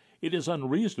statism, it is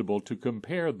unreasonable to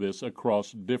compare this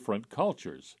across different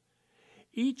cultures.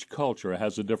 Each culture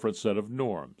has a different set of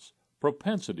norms,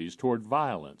 propensities toward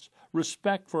violence,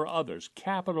 respect for others,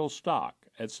 capital stock,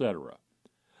 etc.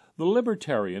 The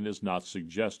libertarian is not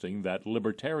suggesting that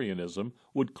libertarianism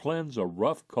would cleanse a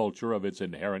rough culture of its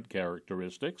inherent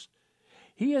characteristics.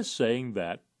 He is saying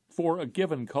that, for a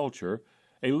given culture,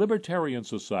 a libertarian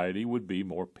society would be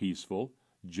more peaceful,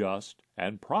 just,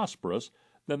 and prosperous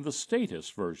than the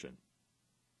statist version.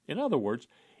 In other words,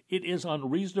 it is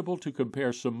unreasonable to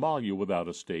compare Somalia without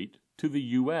a state to the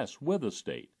U.S. with a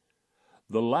state.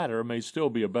 The latter may still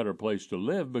be a better place to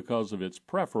live because of its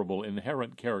preferable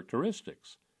inherent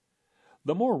characteristics.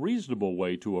 The more reasonable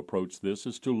way to approach this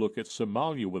is to look at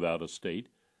Somalia without a state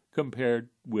compared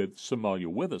with Somalia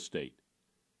with a state.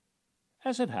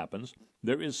 As it happens,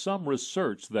 there is some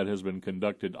research that has been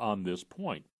conducted on this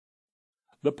point.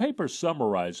 The paper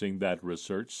summarizing that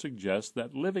research suggests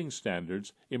that living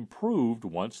standards improved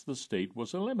once the state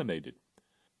was eliminated.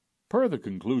 Per the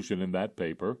conclusion in that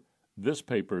paper, this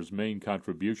paper's main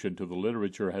contribution to the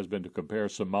literature has been to compare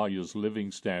Somalia's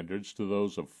living standards to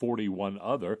those of 41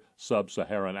 other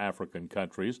sub-Saharan African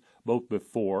countries, both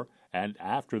before and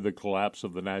after the collapse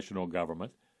of the national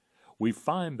government. We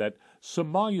find that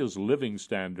Somalia's living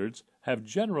standards have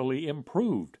generally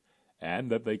improved,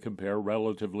 and that they compare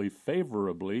relatively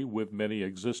favorably with many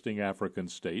existing African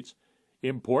states.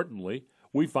 Importantly,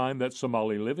 we find that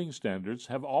Somali living standards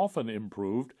have often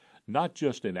improved not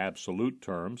just in absolute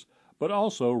terms, but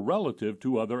also relative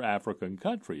to other African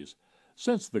countries,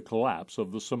 since the collapse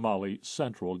of the Somali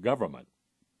central government.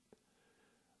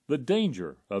 The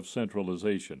danger of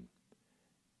centralization.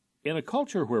 In a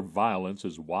culture where violence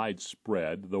is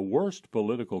widespread, the worst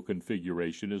political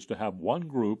configuration is to have one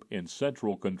group in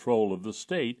central control of the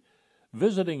state,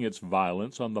 visiting its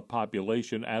violence on the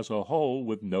population as a whole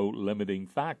with no limiting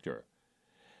factor.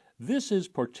 This is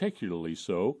particularly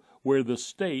so where the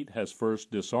state has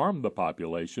first disarmed the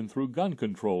population through gun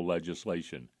control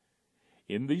legislation.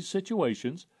 In these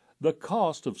situations, the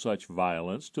cost of such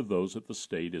violence to those at the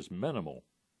state is minimal.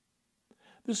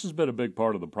 This has been a big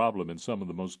part of the problem in some of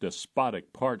the most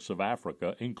despotic parts of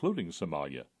Africa, including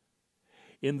Somalia.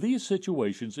 In these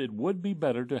situations, it would be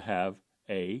better to have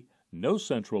a. No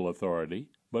central authority,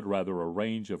 but rather a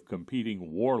range of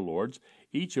competing warlords,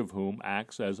 each of whom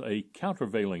acts as a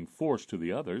countervailing force to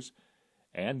the others,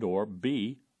 and or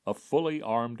b. A fully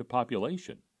armed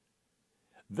population.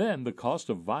 Then the cost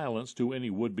of violence to any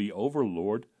would-be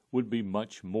overlord would be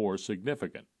much more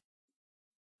significant.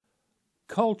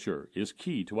 Culture is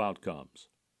key to outcomes.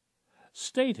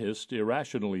 Statists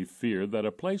irrationally fear that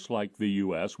a place like the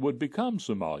U.S. would become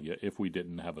Somalia if we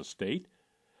didn't have a state.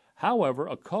 However,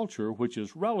 a culture which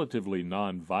is relatively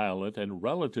nonviolent and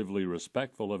relatively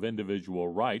respectful of individual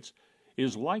rights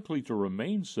is likely to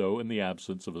remain so in the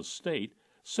absence of a state,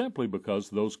 simply because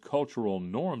those cultural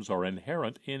norms are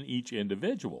inherent in each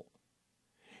individual.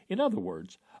 In other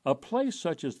words, a place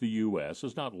such as the U.S.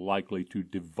 is not likely to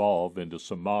devolve into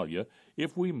Somalia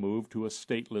if we move to a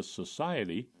stateless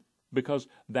society, because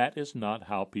that is not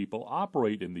how people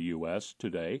operate in the U.S.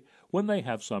 today when they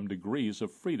have some degrees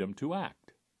of freedom to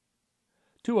act.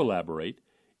 To elaborate,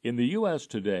 in the U.S.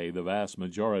 today, the vast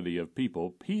majority of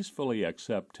people peacefully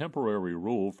accept temporary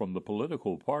rule from the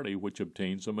political party which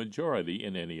obtains a majority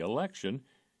in any election,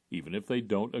 even if they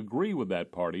don't agree with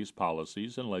that party's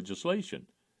policies and legislation.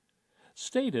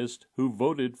 Statists who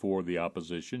voted for the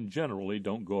opposition generally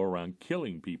don't go around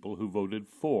killing people who voted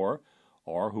for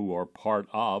or who are part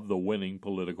of the winning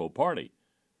political party.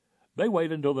 They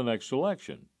wait until the next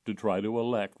election to try to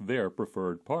elect their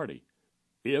preferred party.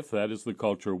 If that is the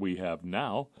culture we have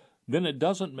now, then it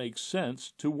doesn't make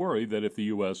sense to worry that if the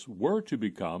U.S. were to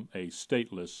become a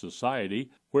stateless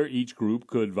society where each group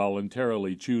could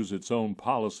voluntarily choose its own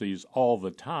policies all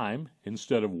the time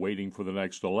instead of waiting for the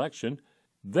next election,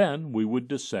 then we would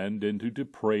descend into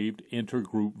depraved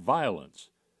intergroup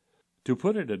violence. To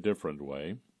put it a different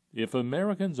way, if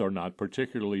Americans are not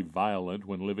particularly violent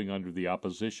when living under the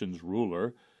opposition's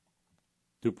ruler,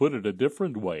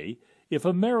 if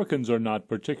Americans are not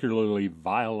particularly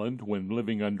violent when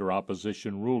living under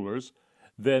opposition rulers,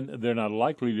 then they're not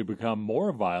likely to become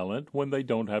more violent when they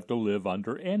don't have to live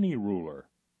under any ruler.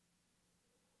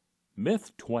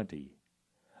 Myth 20.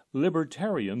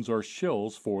 Libertarians are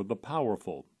shills for the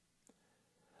powerful.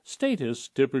 Statists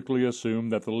typically assume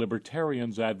that the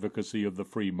libertarian's advocacy of the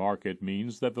free market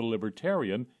means that the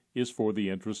libertarian is for the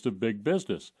interest of big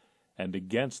business and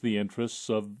against the interests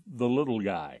of the little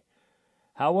guy.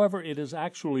 However, it is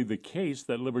actually the case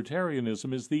that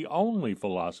libertarianism is the only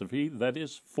philosophy that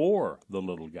is for the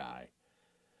little guy.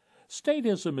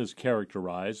 Statism is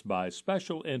characterized by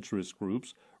special interest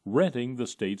groups renting the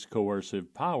state's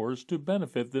coercive powers to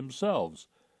benefit themselves,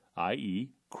 i.e.,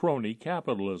 crony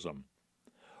capitalism.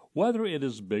 Whether it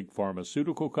is big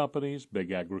pharmaceutical companies,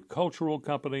 big agricultural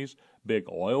companies, big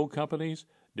oil companies,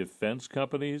 defense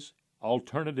companies,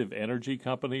 alternative energy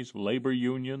companies, labor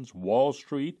unions, Wall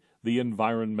Street, the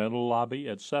environmental lobby,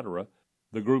 etc.,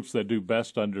 the groups that do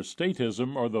best under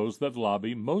statism are those that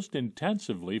lobby most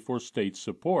intensively for state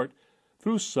support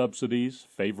through subsidies,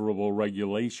 favorable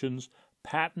regulations,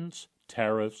 patents,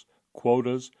 tariffs,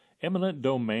 quotas, eminent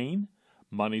domain,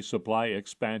 money supply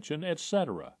expansion,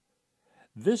 etc.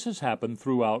 This has happened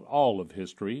throughout all of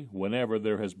history. Whenever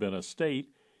there has been a state,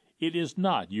 it is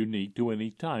not unique to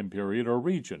any time period or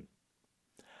region.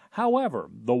 However,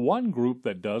 the one group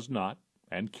that does not,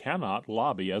 and cannot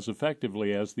lobby as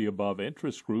effectively as the above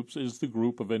interest groups is the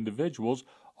group of individuals,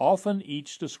 often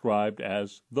each described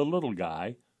as the little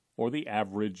guy or the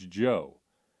average Joe.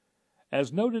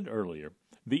 As noted earlier,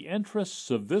 the interests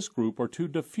of this group are too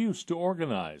diffuse to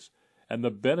organize, and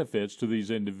the benefits to these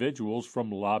individuals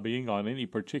from lobbying on any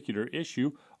particular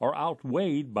issue are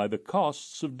outweighed by the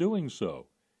costs of doing so,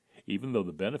 even though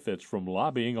the benefits from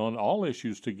lobbying on all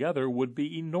issues together would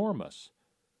be enormous.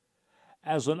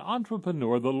 As an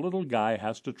entrepreneur, the little guy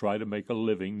has to try to make a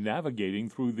living navigating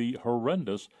through the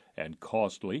horrendous and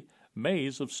costly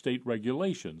maze of state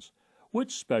regulations,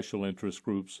 which special interest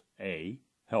groups A.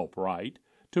 help write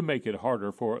to make it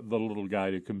harder for the little guy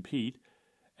to compete,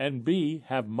 and B.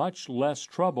 have much less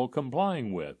trouble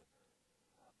complying with.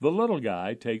 The little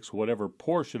guy takes whatever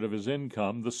portion of his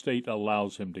income the state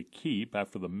allows him to keep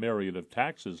after the myriad of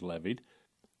taxes levied,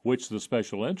 which the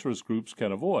special interest groups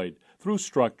can avoid through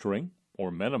structuring or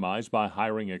minimize by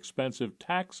hiring expensive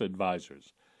tax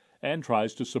advisors, and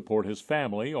tries to support his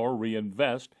family or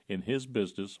reinvest in his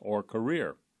business or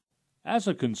career. As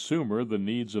a consumer, the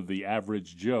needs of the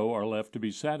average Joe are left to be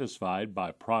satisfied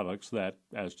by products that,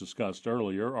 as discussed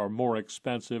earlier, are more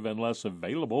expensive and less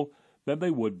available than they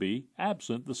would be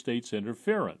absent the state's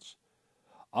interference.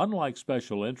 Unlike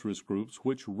special interest groups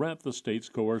which rent the state's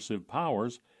coercive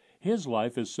powers, his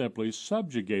life is simply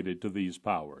subjugated to these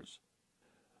powers.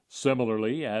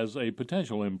 Similarly, as a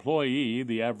potential employee,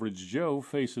 the average Joe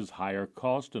faces higher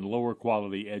cost and lower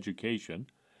quality education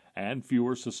and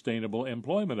fewer sustainable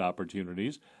employment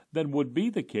opportunities than would be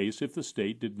the case if the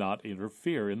state did not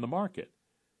interfere in the market.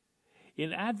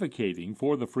 In advocating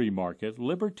for the free market,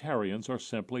 libertarians are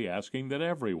simply asking that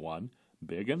everyone,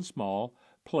 big and small,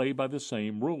 play by the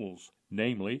same rules,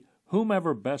 namely,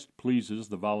 whomever best pleases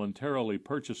the voluntarily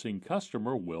purchasing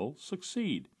customer will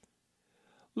succeed.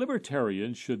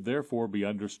 Libertarians should therefore be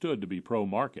understood to be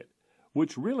pro-market,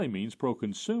 which really means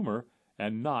pro-consumer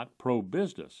and not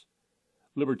pro-business.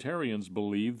 Libertarians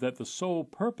believe that the sole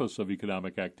purpose of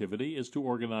economic activity is to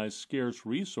organize scarce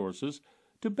resources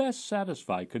to best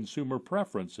satisfy consumer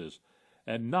preferences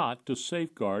and not to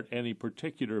safeguard any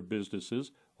particular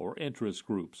businesses or interest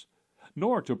groups,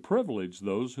 nor to privilege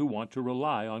those who want to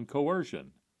rely on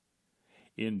coercion.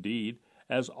 Indeed,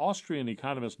 as Austrian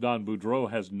economist Don Boudreaux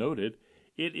has noted,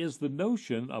 it is the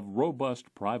notion of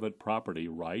robust private property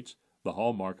rights, the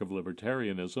hallmark of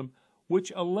libertarianism,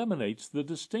 which eliminates the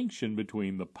distinction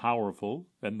between the powerful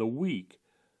and the weak.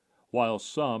 While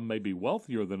some may be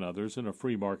wealthier than others in a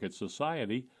free market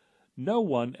society, no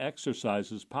one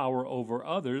exercises power over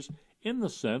others in the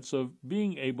sense of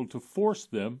being able to force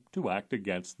them to act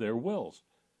against their wills.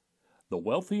 The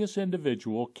wealthiest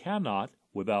individual cannot,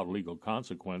 without legal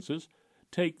consequences,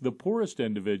 take the poorest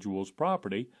individual's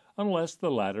property unless the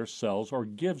latter sells or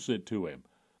gives it to him,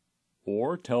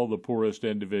 or tell the poorest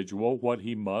individual what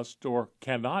he must or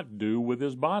cannot do with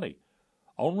his body.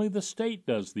 Only the state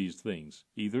does these things,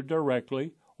 either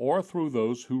directly or through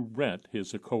those who rent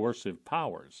his coercive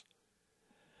powers.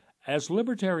 As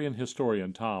libertarian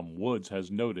historian Tom Woods has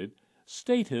noted,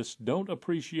 statists don't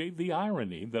appreciate the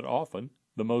irony that often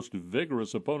the most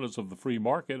vigorous opponents of the free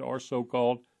market are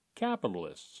so-called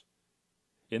capitalists.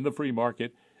 In the free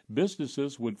market,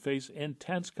 businesses would face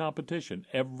intense competition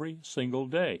every single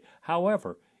day.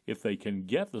 However, if they can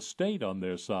get the state on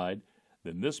their side,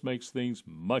 then this makes things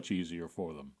much easier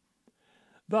for them.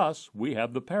 Thus, we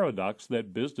have the paradox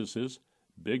that businesses,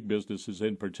 big businesses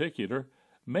in particular,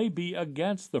 may be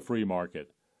against the free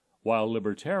market, while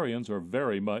libertarians are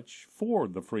very much for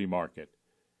the free market.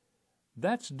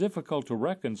 That's difficult to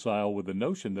reconcile with the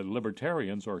notion that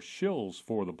libertarians are shills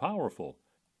for the powerful.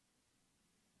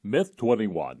 Myth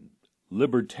 21.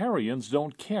 Libertarians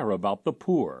don't care about the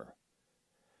poor.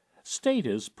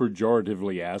 Statists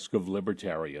pejoratively ask of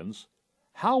libertarians,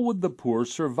 how would the poor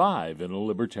survive in a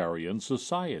libertarian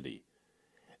society?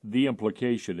 The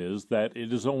implication is that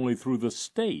it is only through the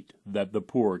state that the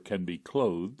poor can be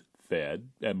clothed, fed,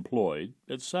 employed,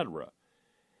 etc.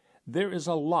 There is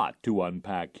a lot to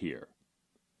unpack here.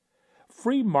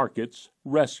 Free markets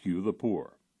rescue the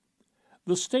poor.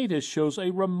 The statist shows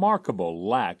a remarkable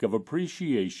lack of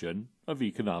appreciation of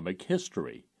economic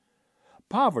history.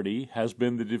 Poverty has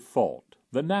been the default,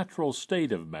 the natural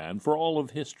state of man for all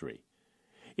of history.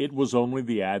 It was only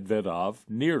the advent of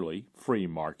nearly free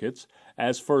markets,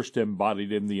 as first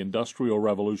embodied in the Industrial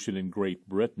Revolution in Great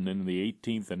Britain in the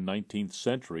 18th and 19th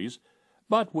centuries,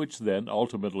 but which then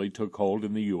ultimately took hold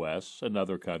in the U.S. and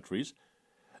other countries,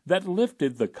 that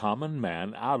lifted the common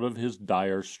man out of his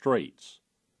dire straits.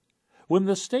 When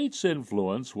the state's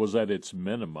influence was at its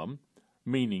minimum,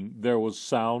 meaning there was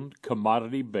sound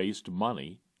commodity-based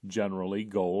money, generally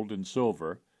gold and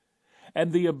silver,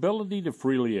 and the ability to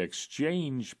freely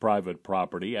exchange private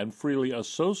property and freely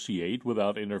associate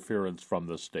without interference from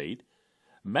the state,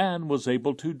 man was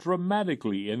able to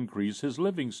dramatically increase his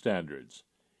living standards.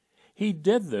 He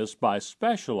did this by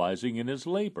specializing in his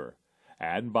labor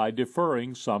and by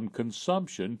deferring some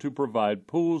consumption to provide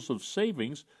pools of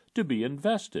savings to be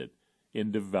invested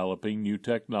in developing new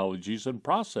technologies and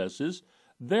processes,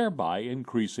 thereby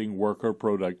increasing worker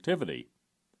productivity.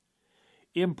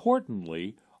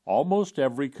 Importantly, almost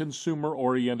every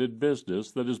consumer-oriented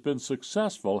business that has been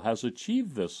successful has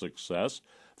achieved this success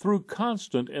through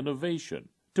constant innovation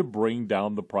to bring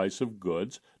down the price of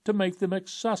goods to make them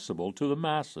accessible to the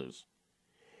masses.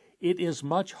 It is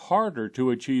much harder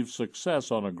to achieve success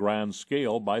on a grand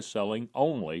scale by selling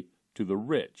only to the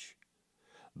rich.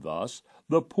 Thus,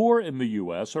 the poor in the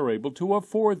U.S. are able to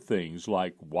afford things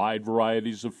like wide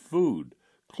varieties of food,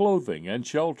 clothing and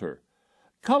shelter,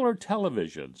 color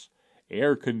televisions,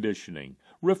 air conditioning,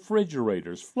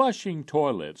 refrigerators, flushing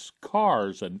toilets,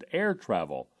 cars, and air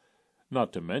travel,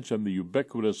 not to mention the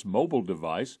ubiquitous mobile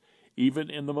device even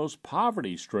in the most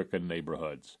poverty-stricken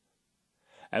neighborhoods.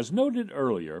 As noted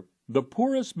earlier, the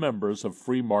poorest members of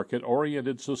free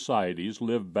market-oriented societies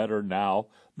live better now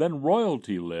than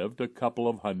royalty lived a couple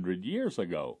of 100 years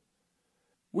ago.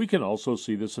 We can also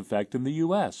see this effect in the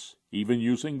U.S., even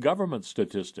using government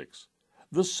statistics.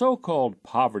 The so-called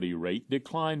poverty rate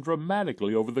declined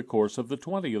dramatically over the course of the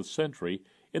 20th century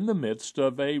in the midst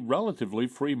of a relatively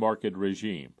free market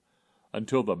regime,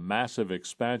 until the massive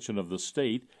expansion of the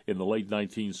state in the late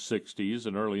 1960s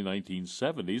and early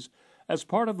 1970s as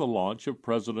part of the launch of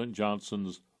President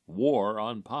Johnson's War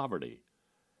on Poverty.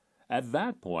 At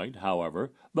that point,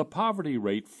 however, the poverty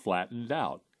rate flattened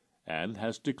out and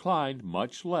has declined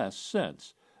much less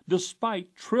since,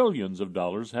 despite trillions of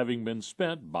dollars having been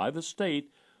spent by the state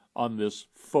on this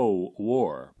faux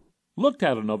war. Looked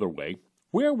at another way,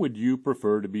 where would you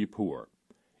prefer to be poor?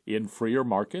 In freer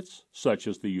markets, such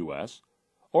as the U.S.,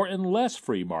 or in less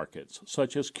free markets,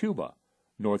 such as Cuba,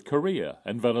 North Korea,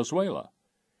 and Venezuela?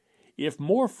 If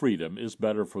more freedom is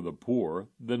better for the poor,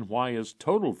 then why is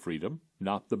total freedom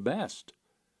not the best?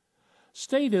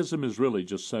 Statism is really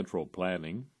just central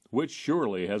planning, which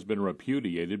surely has been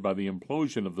repudiated by the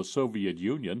implosion of the Soviet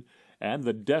Union and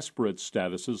the desperate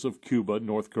statuses of Cuba,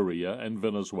 North Korea, and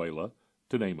Venezuela,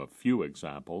 to name a few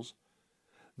examples.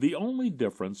 The only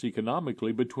difference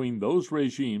economically between those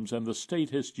regimes and the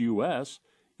statist U.S.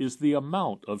 is the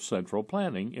amount of central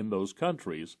planning in those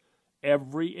countries.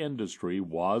 Every industry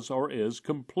was or is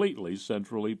completely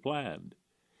centrally planned.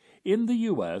 In the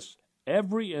U.S.,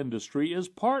 every industry is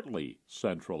partly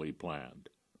centrally planned.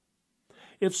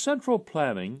 If central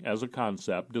planning as a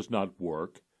concept does not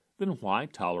work, then why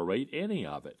tolerate any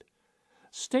of it?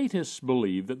 Statists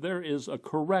believe that there is a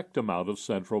correct amount of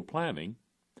central planning,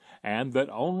 and that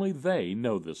only they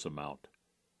know this amount.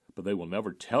 But they will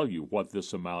never tell you what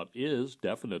this amount is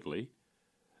definitely.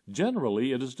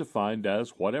 Generally, it is defined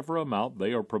as whatever amount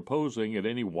they are proposing at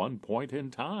any one point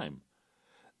in time.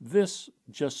 This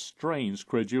just strains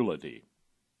credulity.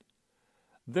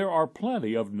 There are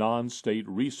plenty of non-state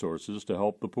resources to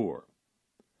help the poor.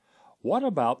 What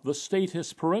about the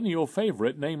statist perennial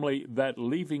favorite, namely that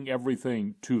leaving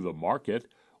everything to the market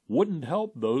wouldn't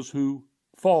help those who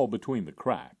fall between the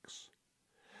cracks?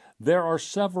 There are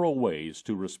several ways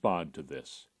to respond to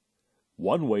this.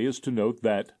 One way is to note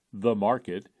that the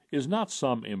market is not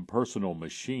some impersonal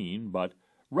machine, but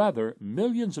rather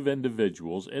millions of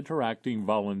individuals interacting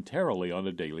voluntarily on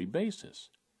a daily basis.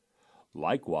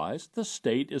 Likewise, the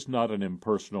state is not an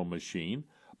impersonal machine,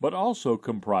 but also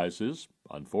comprises,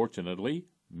 unfortunately,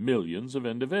 millions of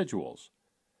individuals.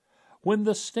 When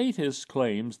the statist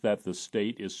claims that the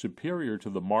state is superior to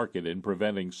the market in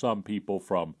preventing some people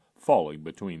from falling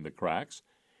between the cracks,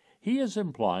 he is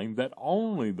implying that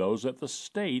only those at the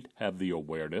state have the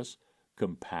awareness,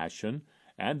 compassion,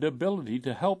 and ability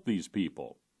to help these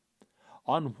people.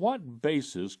 On what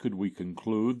basis could we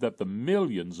conclude that the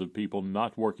millions of people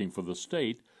not working for the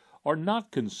state are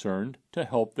not concerned to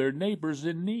help their neighbors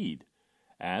in need,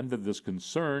 and that this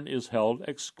concern is held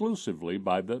exclusively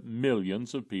by the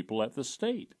millions of people at the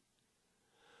state?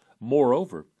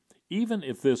 Moreover, even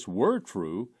if this were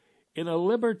true, in a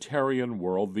libertarian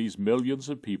world these millions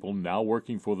of people now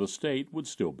working for the state would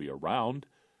still be around,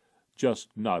 just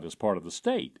not as part of the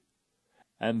state,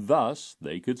 and thus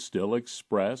they could still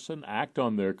express and act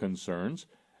on their concerns,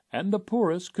 and the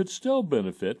poorest could still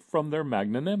benefit from their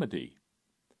magnanimity.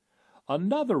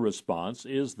 Another response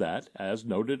is that, as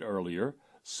noted earlier,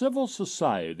 civil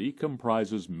society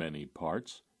comprises many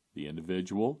parts: the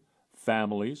individual,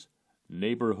 families,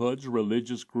 neighborhoods,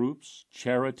 religious groups,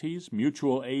 charities,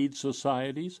 mutual aid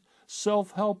societies,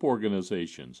 self-help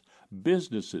organizations,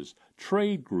 businesses,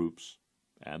 trade groups,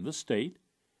 and the state.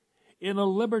 In a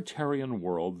libertarian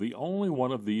world, the only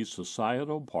one of these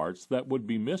societal parts that would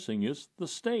be missing is the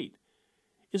state.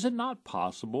 Is it not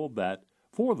possible that,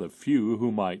 for the few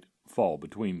who might fall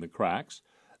between the cracks,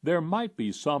 there might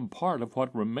be some part of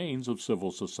what remains of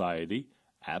civil society,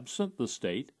 absent the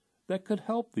state, that could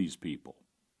help these people?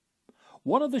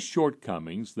 One of the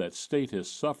shortcomings that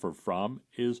statists suffer from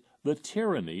is the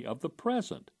tyranny of the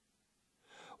present.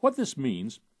 What this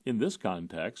means, in this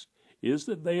context, is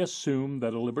that they assume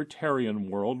that a libertarian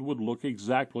world would look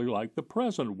exactly like the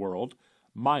present world,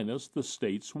 minus the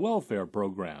state's welfare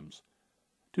programs.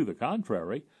 To the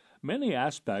contrary, many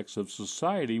aspects of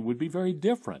society would be very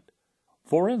different.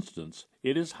 For instance,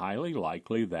 it is highly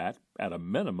likely that, at a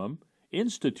minimum,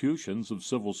 institutions of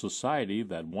civil society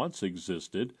that once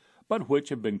existed, but which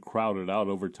have been crowded out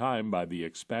over time by the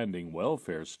expanding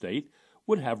welfare state,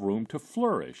 would have room to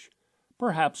flourish,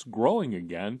 perhaps growing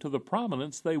again to the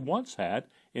prominence they once had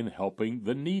in helping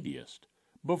the neediest,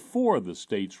 before the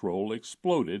state's role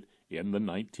exploded in the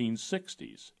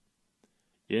 1960s.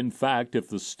 In fact, if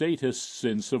the statists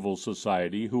in civil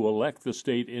society who elect the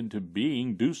state into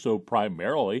being do so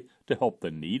primarily to help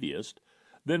the neediest,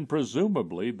 then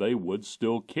presumably they would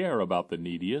still care about the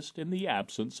neediest in the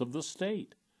absence of the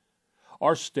state.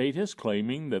 Are statists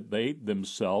claiming that they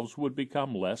themselves would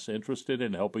become less interested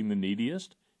in helping the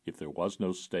neediest if there was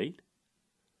no state?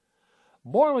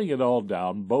 Boiling it all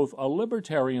down, both a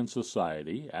libertarian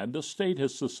society and a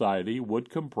statist society would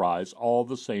comprise all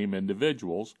the same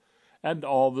individuals and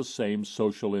all the same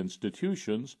social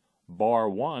institutions, bar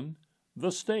one,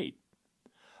 the state.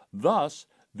 Thus,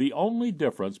 the only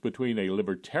difference between a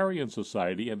libertarian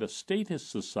society and a statist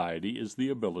society is the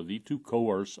ability to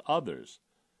coerce others.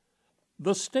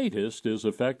 The statist is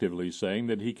effectively saying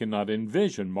that he cannot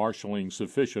envision marshaling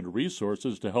sufficient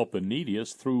resources to help the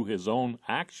neediest through his own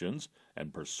actions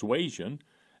and persuasion,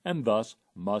 and thus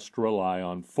must rely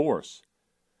on force.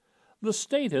 The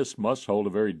statist must hold a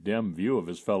very dim view of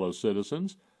his fellow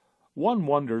citizens. One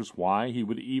wonders why he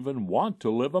would even want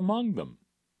to live among them.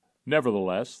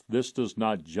 Nevertheless, this does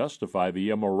not justify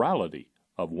the immorality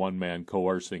of one man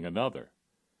coercing another.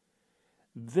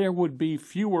 There would be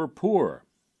fewer poor.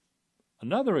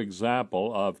 Another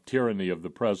example of tyranny of the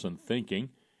present thinking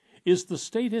is the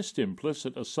statist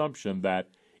implicit assumption that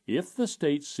if the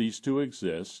state ceased to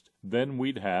exist, then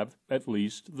we'd have at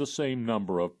least the same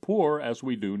number of poor as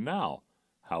we do now,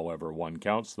 however one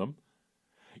counts them.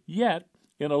 Yet,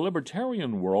 in a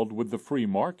libertarian world with the free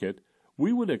market,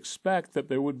 we would expect that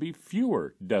there would be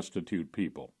fewer destitute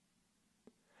people.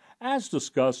 As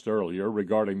discussed earlier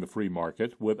regarding the free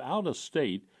market, without a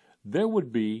state, there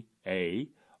would be a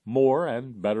more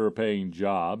and better-paying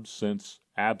jobs, since,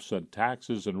 absent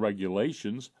taxes and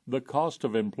regulations, the cost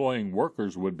of employing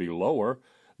workers would be lower.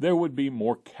 There would be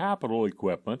more capital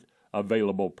equipment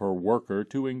available per worker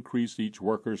to increase each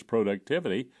worker's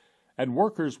productivity, and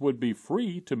workers would be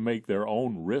free to make their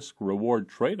own risk-reward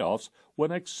trade-offs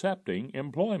when accepting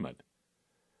employment.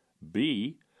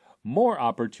 B. More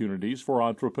opportunities for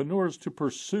entrepreneurs to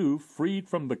pursue, freed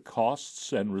from the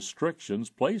costs and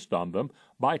restrictions placed on them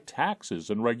by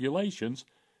taxes and regulations.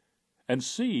 And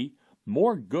C.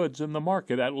 More goods in the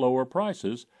market at lower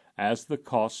prices, as the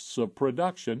costs of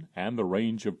production and the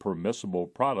range of permissible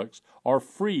products are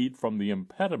freed from the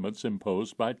impediments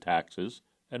imposed by taxes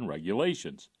and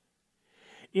regulations.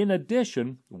 In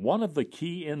addition, one of the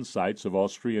key insights of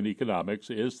Austrian economics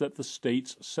is that the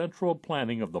state's central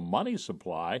planning of the money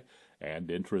supply and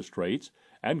interest rates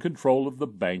and control of the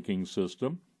banking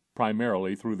system,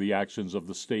 primarily through the actions of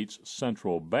the state's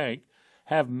central bank,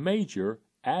 have major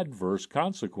adverse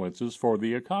consequences for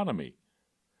the economy.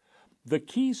 The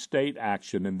key state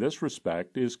action in this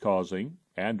respect is causing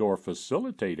and/or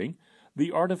facilitating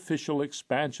the artificial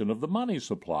expansion of the money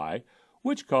supply,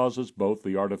 which causes both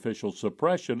the artificial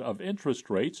suppression of interest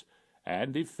rates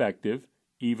and effective,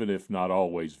 even if not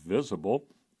always visible,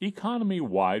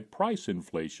 economy-wide price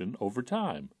inflation over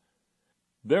time.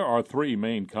 There are three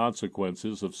main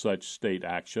consequences of such state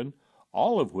action,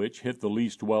 all of which hit the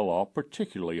least well-off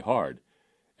particularly hard,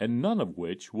 and none of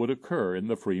which would occur in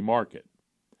the free market.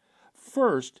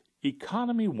 First,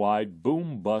 economy-wide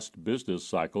boom-bust business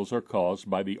cycles are caused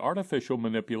by the artificial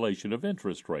manipulation of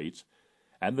interest rates,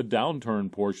 and the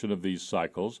downturn portion of these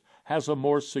cycles has a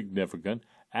more significant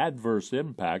adverse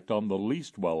impact on the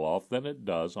least well-off than it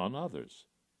does on others.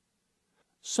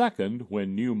 Second,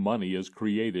 when new money is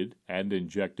created and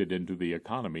injected into the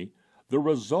economy, the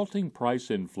resulting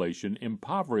price inflation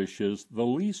impoverishes the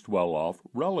least well-off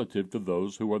relative to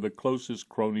those who are the closest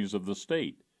cronies of the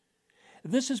state.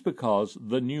 This is because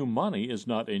the new money is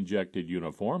not injected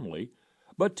uniformly,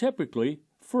 but typically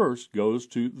first goes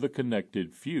to the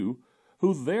connected few,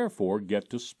 who therefore get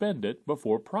to spend it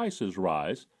before prices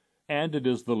rise, and it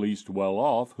is the least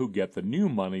well-off who get the new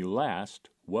money last,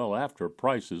 well after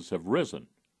prices have risen.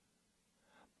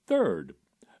 Third,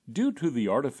 due to the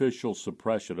artificial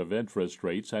suppression of interest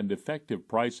rates and effective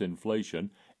price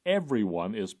inflation,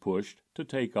 everyone is pushed to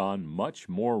take on much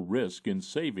more risk in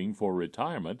saving for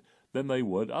retirement than they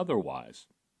would otherwise,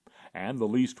 and the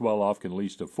least well-off can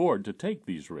least afford to take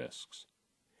these risks.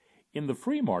 In the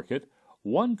free market,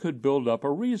 one could build up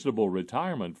a reasonable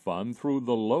retirement fund through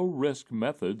the low-risk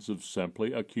methods of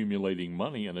simply accumulating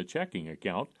money in a checking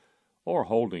account or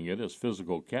holding it as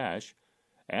physical cash,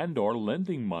 and or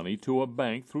lending money to a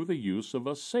bank through the use of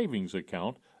a savings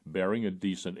account bearing a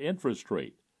decent interest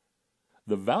rate.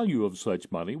 The value of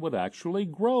such money would actually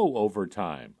grow over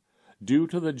time due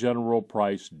to the general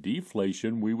price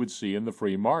deflation we would see in the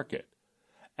free market,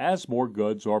 as more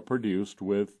goods are produced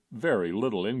with very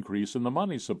little increase in the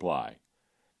money supply,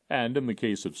 and in the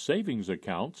case of savings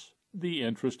accounts, the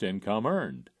interest income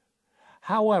earned.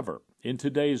 However, in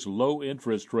today's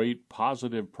low-interest rate,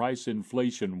 positive price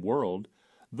inflation world,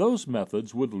 those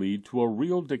methods would lead to a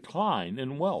real decline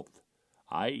in wealth,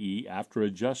 i.e., after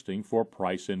adjusting for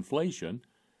price inflation,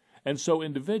 and so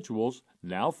individuals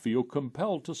now feel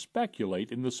compelled to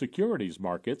speculate in the securities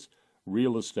markets,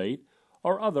 real estate,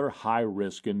 or other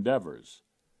high-risk endeavors.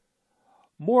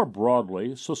 More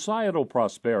broadly, societal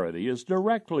prosperity is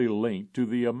directly linked to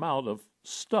the amount of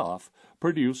stuff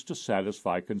produced to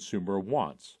satisfy consumer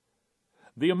wants.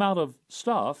 The amount of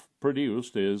stuff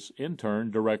produced is, in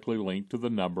turn, directly linked to the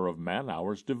number of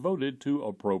man-hours devoted to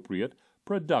appropriate,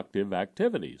 productive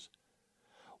activities.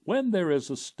 When there is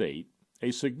a state,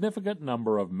 a significant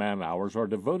number of man-hours are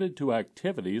devoted to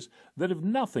activities that have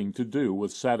nothing to do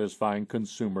with satisfying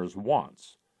consumers'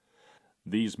 wants.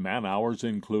 These man-hours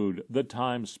include the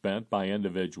time spent by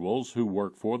individuals who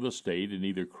work for the state in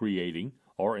either creating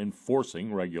or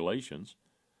enforcing regulations,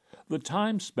 the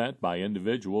time spent by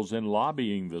individuals in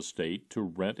lobbying the state to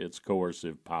rent its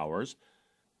coercive powers,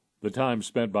 the time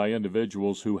spent by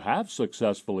individuals who have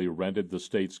successfully rented the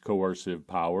state's coercive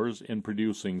powers in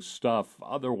producing stuff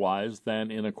otherwise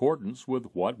than in accordance with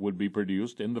what would be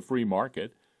produced in the free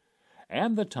market,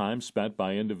 and the time spent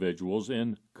by individuals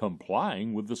in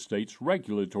complying with the state's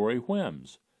regulatory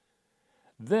whims.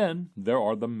 Then there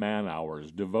are the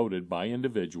man-hours devoted by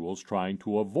individuals trying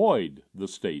to avoid the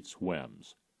state's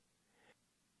whims.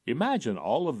 Imagine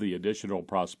all of the additional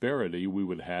prosperity we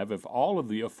would have if all of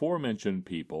the aforementioned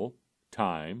people,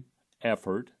 time,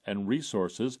 effort, and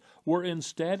resources were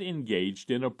instead engaged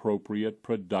in appropriate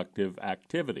productive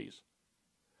activities.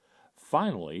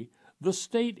 Finally, the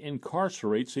state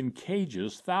incarcerates in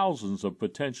cages thousands of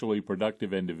potentially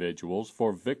productive individuals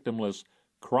for victimless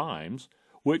crimes,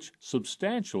 which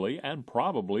substantially and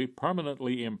probably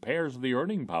permanently impairs the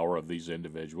earning power of these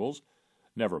individuals,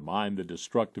 never mind the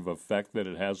destructive effect that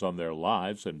it has on their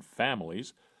lives and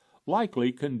families, likely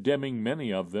condemning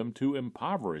many of them to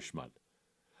impoverishment.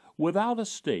 Without a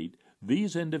state,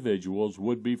 these individuals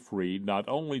would be free not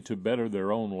only to better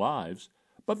their own lives,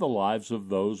 but the lives of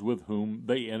those with whom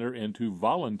they enter into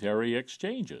voluntary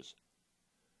exchanges.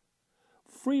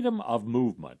 Freedom of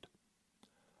movement.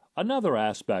 Another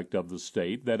aspect of the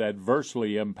state that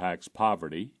adversely impacts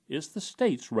poverty is the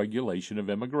state's regulation of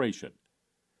immigration.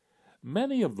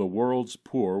 Many of the world's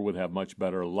poor would have much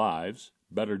better lives,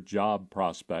 better job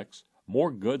prospects, more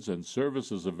goods and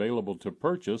services available to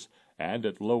purchase and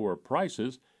at lower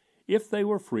prices if they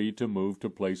were free to move to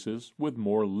places with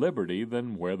more liberty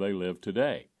than where they live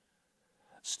today.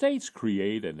 States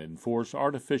create and enforce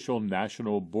artificial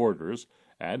national borders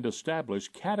and establish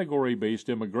category-based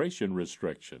immigration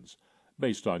restrictions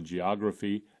based on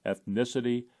geography,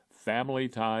 ethnicity, family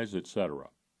ties, etc.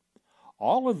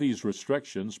 All of these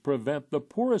restrictions prevent the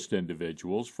poorest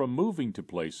individuals from moving to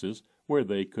places where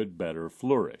they could better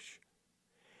flourish.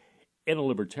 In a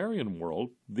libertarian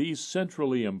world, these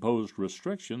centrally imposed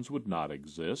restrictions would not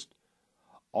exist.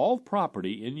 All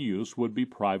property in use would be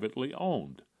privately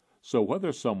owned, so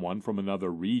whether someone from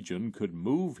another region could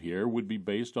move here would be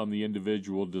based on the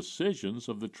individual decisions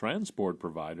of the transport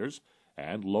providers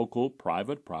and local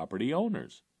private property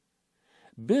owners.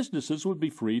 Businesses would be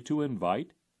free to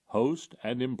invite, host,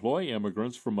 and employ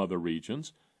immigrants from other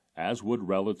regions, as would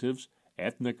relatives,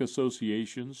 ethnic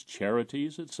associations,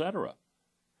 charities, etc.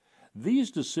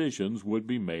 These decisions would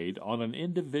be made on an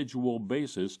individual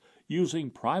basis using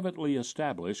privately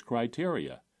established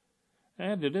criteria.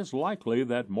 and it is likely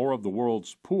that more of the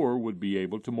world's poor would be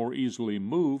able to more easily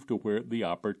move to where the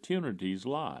opportunities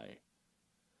lie.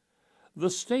 The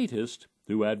statist,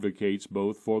 who advocates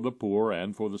both for the poor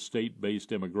and for the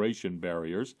state-based immigration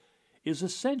barriers, is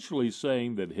essentially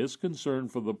saying that his concern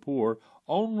for the poor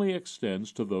only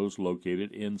extends to those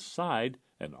located inside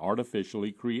an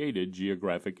artificially created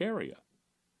geographic area.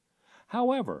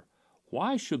 However,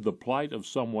 why should the plight of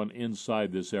someone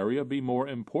inside this area be more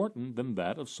important than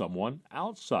that of someone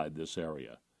outside this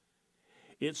area?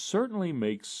 It certainly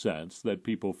makes sense that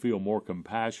people feel more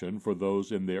compassion for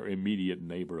those in their immediate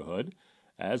neighborhood,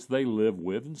 as they live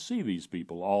with and see these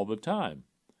people all the time.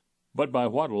 But by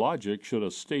what logic should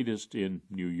a statist in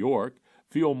New York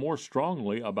feel more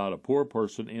strongly about a poor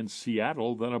person in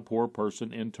Seattle than a poor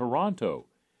person in Toronto?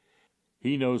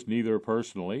 He knows neither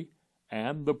personally,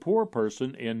 and the poor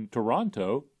person in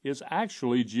Toronto is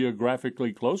actually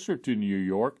geographically closer to New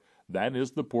York than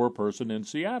is the poor person in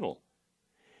Seattle.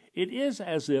 It is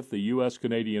as if the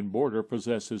U.S.-Canadian border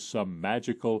possesses some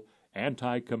magical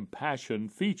anti-compassion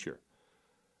feature.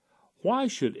 Why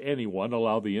should anyone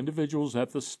allow the individuals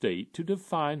at the state to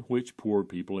define which poor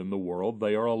people in the world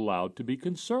they are allowed to be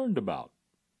concerned about?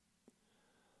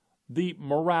 The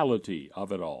morality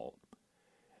of it all.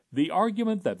 The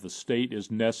argument that the state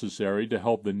is necessary to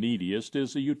help the neediest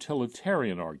is a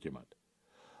utilitarian argument.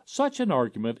 Such an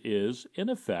argument is, in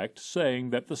effect,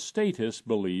 saying that the statist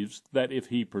believes that if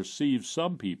he perceives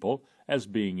some people as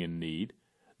being in need,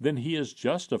 then he is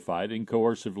justified in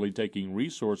coercively taking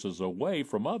resources away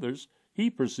from others he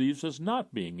perceives as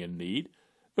not being in need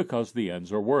because the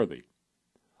ends are worthy.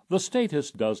 The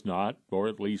statist does not, or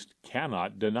at least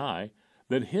cannot, deny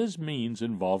that his means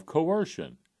involve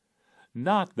coercion,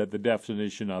 not that the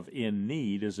definition of in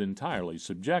need is entirely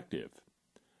subjective.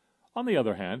 On the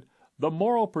other hand, the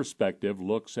moral perspective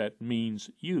looks at means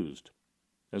used.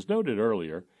 As noted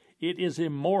earlier, it is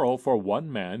immoral for one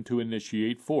man to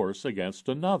initiate force against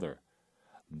another.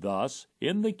 Thus,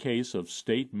 in the case of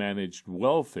state-managed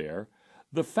welfare,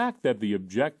 the fact that the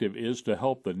objective is to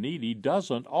help the needy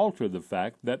doesn't alter the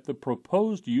fact that the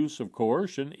proposed use of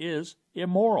coercion is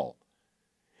immoral.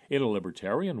 In a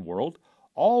libertarian world,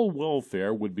 all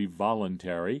welfare would be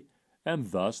voluntary,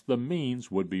 and thus the means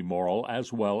would be moral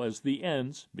as well as the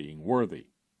ends being worthy.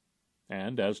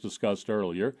 And, as discussed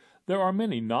earlier, there are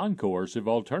many non-coercive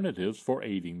alternatives for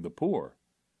aiding the poor.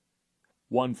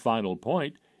 One final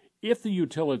point: if the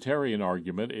utilitarian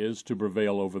argument is to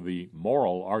prevail over the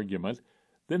moral argument,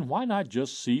 then why not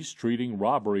just cease treating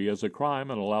robbery as a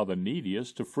crime and allow the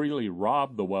neediest to freely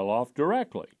rob the well-off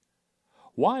directly?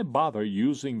 Why bother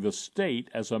using the state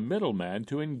as a middleman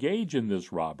to engage in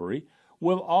this robbery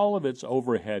with all of its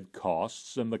overhead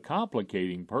costs and the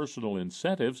complicating personal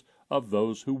incentives of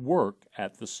those who work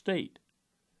at the state?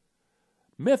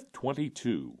 Myth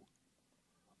 22.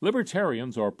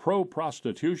 Libertarians are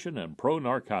pro-prostitution and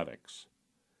pro-narcotics.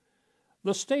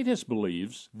 The statist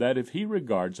believes that if he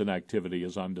regards an activity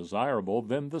as undesirable,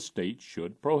 then the state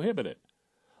should prohibit it.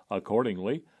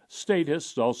 Accordingly,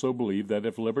 statists also believe that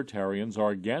if libertarians are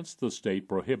against the state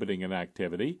prohibiting an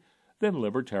activity, then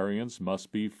libertarians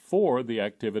must be for the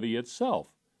activity itself,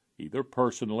 either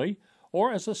personally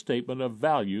or as a statement of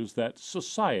values that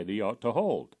society ought to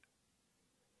hold.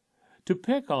 To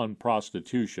pick on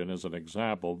prostitution as an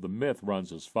example, the myth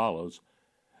runs as follows.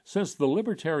 Since the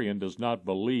libertarian does not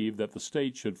believe that the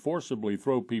state should forcibly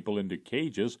throw people into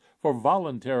cages for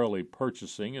voluntarily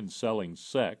purchasing and selling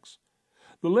sex,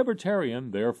 the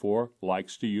libertarian, therefore,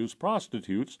 likes to use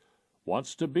prostitutes,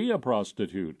 wants to be a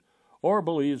prostitute, or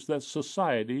believes that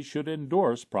society should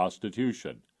endorse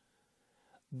prostitution.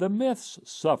 The myths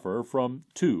suffer from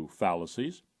two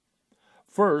fallacies.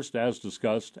 First, as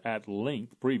discussed at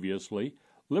length previously,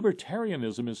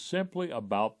 libertarianism is simply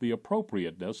about the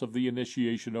appropriateness of the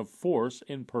initiation of force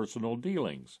in personal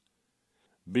dealings.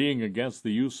 Being against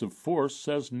the use of force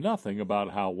says nothing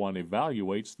about how one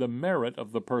evaluates the merit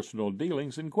of the personal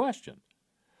dealings in question.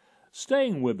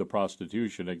 Staying with the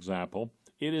prostitution example,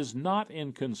 it is not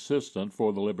inconsistent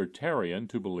for the libertarian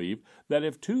to believe that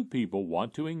if two people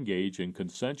want to engage in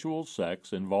consensual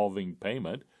sex involving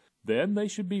payment, then they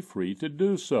should be free to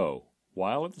do so,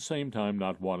 while at the same time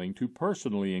not wanting to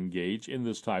personally engage in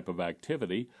this type of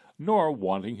activity, nor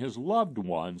wanting his loved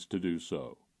ones to do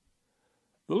so.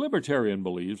 The libertarian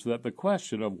believes that the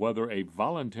question of whether a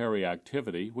voluntary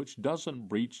activity which doesn't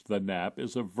breach the NAP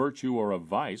is a virtue or a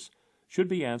vice should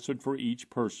be answered for each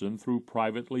person through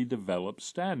privately developed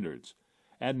standards,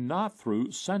 and not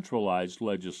through centralized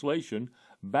legislation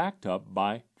backed up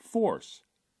by force.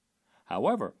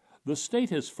 However, the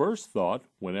statist's first thought,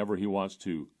 whenever he wants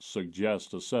to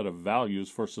suggest a set of values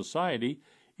for society,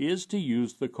 is to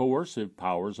use the coercive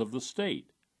powers of the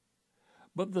state.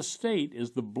 But the state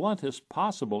is the bluntest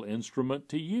possible instrument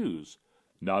to use,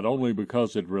 not only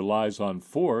because it relies on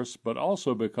force, but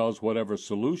also because whatever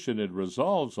solution it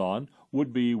resolves on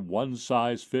would be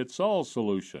one-size-fits-all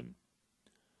solution.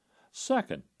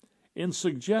 Second, in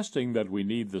suggesting that we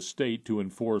need the state to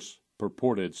enforce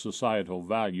purported societal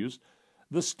values,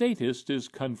 the statist is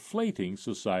conflating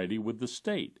society with the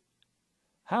state.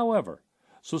 However,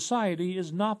 society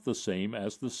is not the same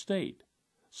as the state.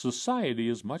 Society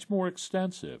is much more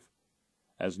extensive.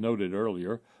 As noted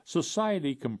earlier,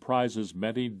 society comprises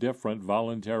many different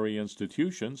voluntary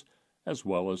institutions as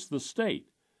well as the state,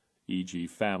 e.g.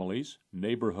 families,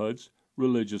 neighborhoods,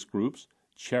 religious groups,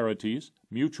 charities,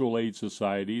 mutual aid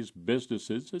societies,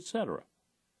 businesses, etc.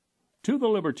 To the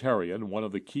libertarian, one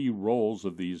of the key roles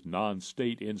of these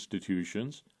non-state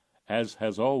institutions, as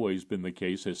has always been the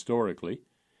case historically,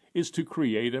 is to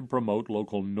create and promote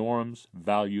local norms,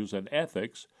 values, and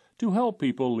ethics to help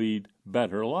people lead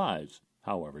better lives,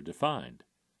 however defined.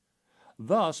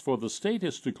 Thus, for the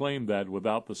statist to claim that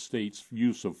without the state's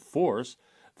use of force,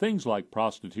 things like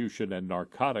prostitution and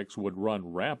narcotics would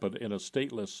run rampant in a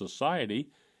stateless society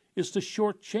is to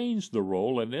shortchange the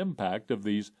role and impact of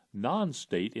these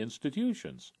non-state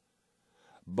institutions.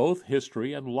 Both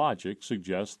history and logic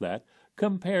suggest that,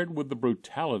 compared with the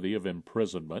brutality of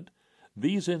imprisonment,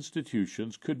 these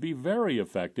institutions could be very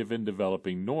effective in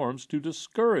developing norms to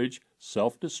discourage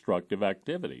self-destructive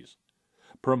activities,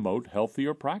 promote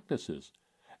healthier practices,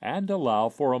 and allow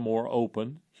for a more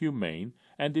open, humane,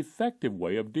 and effective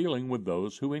way of dealing with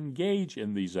those who engage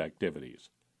in these activities.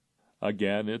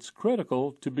 Again, it's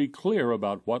critical to be clear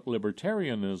about what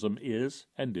libertarianism is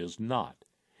and is not.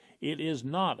 It is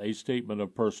not a statement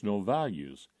of personal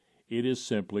values. It is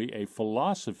simply a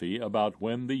philosophy about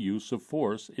when the use of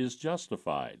force is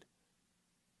justified.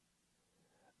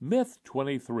 Myth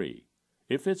 23.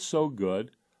 If it's so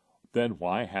good, then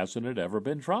why hasn't it ever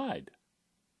been tried?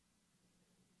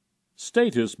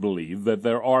 Statists believe that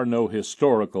there are no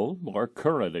historical or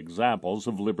current examples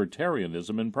of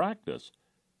libertarianism in practice.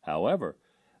 However,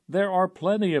 there are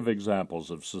plenty of examples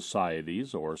of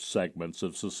societies or segments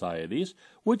of societies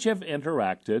which have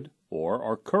interacted or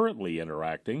are currently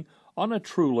interacting on a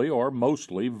truly or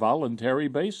mostly voluntary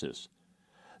basis.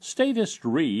 Statists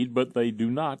read, but they do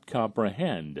not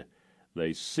comprehend.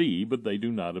 They see, but they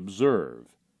do not observe.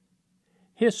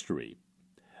 History.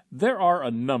 There are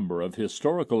a number of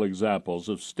historical examples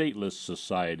of stateless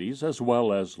societies as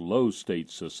well as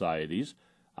low-state societies,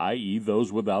 i.e.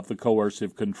 those without the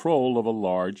coercive control of a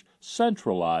large,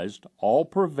 centralized,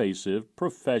 all-pervasive,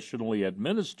 professionally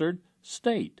administered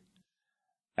state.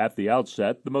 At the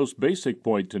outset, the most basic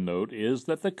point to note is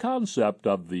that the concept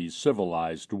of the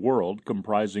civilized world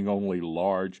comprising only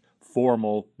large,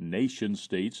 formal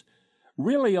nation-states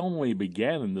really only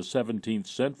began in the 17th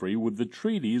century with the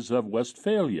treaties of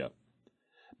Westphalia.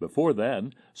 Before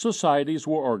then, societies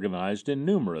were organized in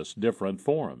numerous different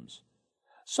forms.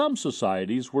 Some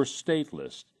societies were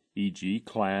stateless, e.g.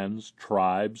 clans,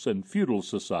 tribes, and feudal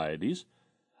societies.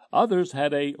 Others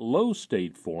had a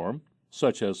low-state form,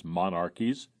 such as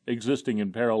monarchies, existing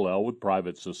in parallel with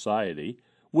private society,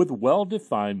 with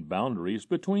well-defined boundaries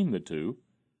between the two,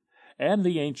 and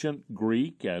the ancient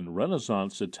Greek and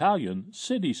Renaissance Italian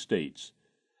city-states.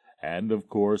 And, of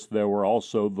course, there were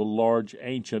also the large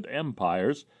ancient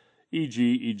empires,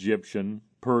 e.g. Egyptian,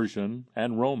 Persian,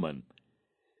 and Roman.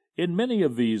 In many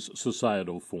of these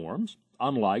societal forms,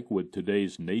 unlike with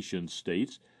today's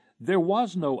nation-states, there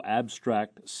was no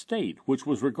abstract state which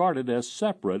was regarded as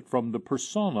separate from the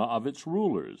persona of its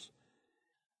rulers.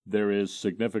 There is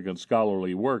significant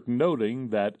scholarly work noting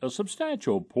that a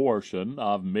substantial portion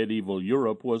of medieval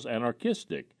Europe was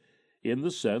anarchistic, in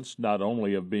the sense not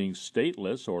only of being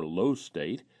stateless or low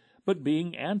state, but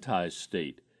being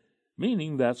anti-state,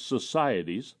 meaning that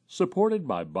societies, supported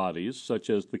by bodies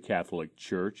such as the Catholic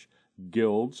Church,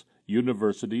 guilds,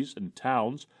 universities, and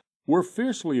towns, were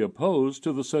fiercely opposed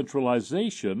to the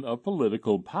centralization of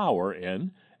political power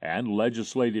in and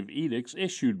legislative edicts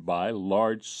issued by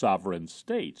large sovereign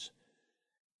states.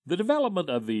 The development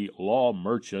of the law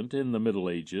merchant in the Middle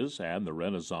Ages and the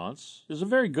Renaissance is a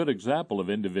very good example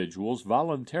of individuals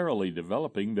voluntarily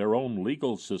developing their own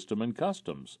legal system and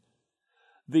customs.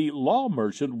 The law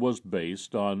merchant was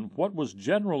based on what was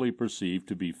generally perceived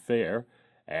to be fair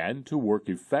and to work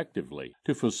effectively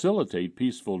to facilitate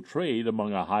peaceful trade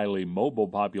among a highly mobile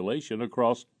population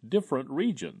across different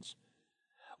regions.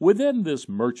 Within this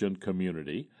merchant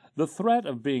community, the threat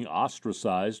of being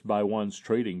ostracized by one's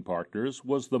trading partners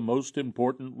was the most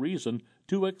important reason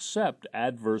to accept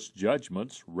adverse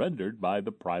judgments rendered by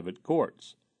the private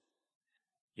courts.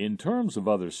 In terms of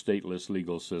other stateless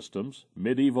legal systems,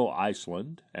 medieval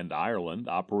Iceland and Ireland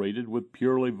operated with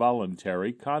purely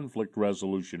voluntary conflict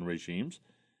resolution regimes,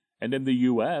 and in the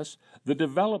U.S., the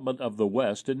development of the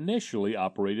West initially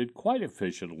operated quite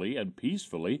efficiently and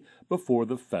peacefully before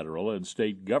the federal and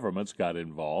state governments got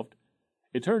involved.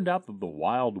 It turned out that the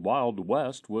wild, wild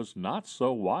West was not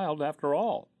so wild after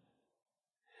all.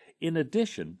 In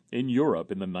addition, in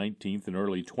Europe in the 19th and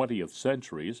early 20th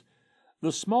centuries,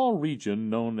 the small region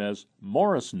known as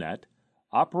Morisnet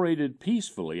operated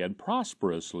peacefully and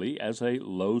prosperously as a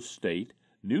low-state,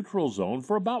 neutral zone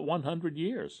for about 100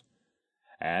 years.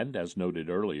 And, as noted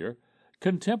earlier,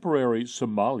 contemporary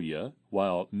Somalia,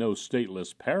 while no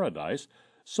stateless paradise,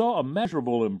 saw a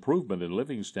measurable improvement in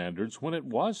living standards when it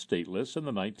was stateless in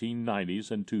the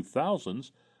 1990s and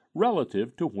 2000s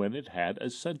relative to when it had a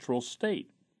central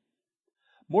state.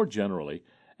 More generally,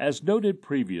 as noted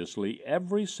previously,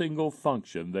 every single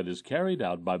function that is carried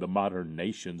out by the modern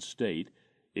nation-state,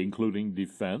 including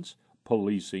defense,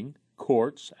 policing,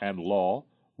 courts and law,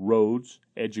 roads,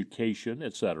 education,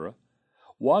 etc.,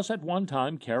 was at one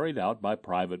time carried out by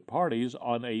private parties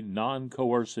on a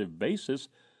non-coercive basis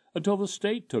until the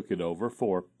state took it over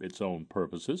for its own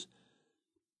purposes.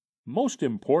 Most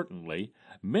importantly,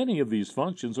 many of these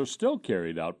functions are still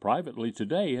carried out privately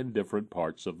today in different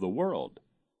parts of the world.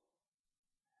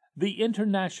 The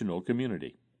international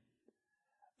community.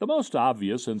 The most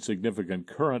obvious and significant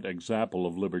current example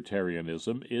of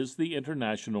libertarianism is the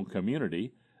international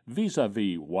community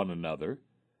vis-à-vis one another.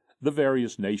 The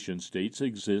various nation-states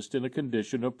exist in a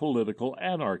condition of political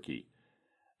anarchy.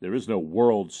 There is no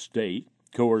world state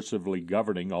coercively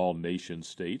governing all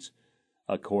nation-states.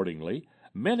 Accordingly,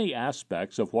 many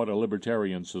aspects of what a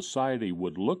libertarian society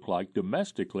would look like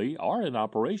domestically are in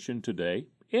operation today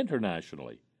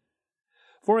internationally.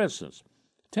 For instance,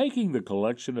 taking the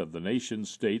collection of the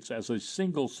nation-states as a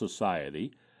single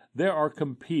society, there are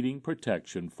competing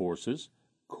protection forces,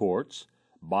 courts,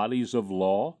 bodies of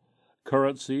law,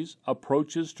 currencies,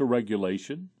 approaches to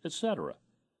regulation, etc.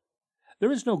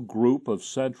 There is no group of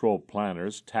central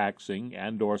planners taxing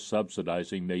and or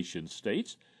subsidizing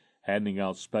nation-states, handing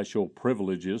out special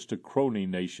privileges to crony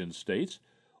nation-states,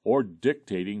 or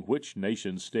dictating which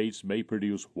nation-states may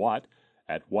produce what,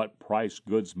 at what price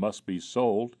goods must be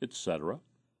sold, etc.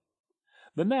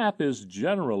 The NAP is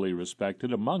generally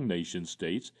respected among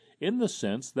nation-states in the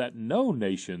sense that no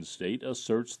nation-state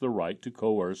asserts the right to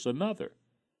coerce another.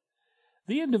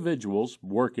 The individuals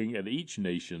working at each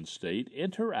nation-state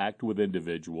interact with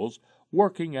individuals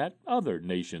working at other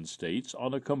nation-states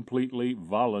on a completely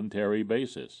voluntary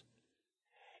basis.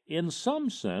 In some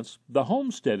sense, the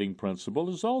homesteading principle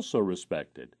is also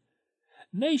respected.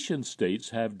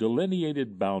 Nation-states have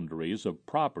delineated boundaries of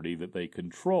property that they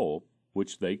control,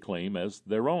 which they claim as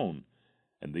their own,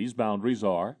 and these boundaries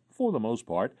are, for the most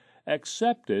part,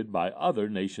 accepted by other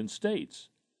nation-states.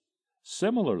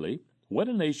 Similarly, when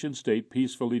a nation-state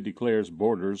peacefully declares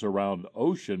borders around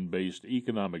ocean-based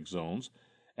economic zones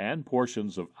and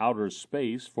portions of outer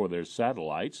space for their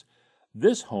satellites,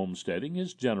 this homesteading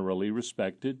is generally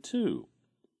respected too.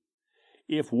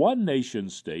 If one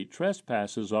nation-state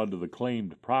trespasses onto the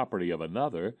claimed property of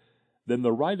another, then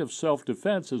the right of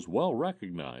self-defense is well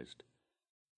recognized.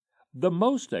 The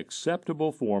most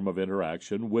acceptable form of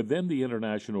interaction within the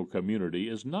international community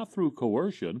is not through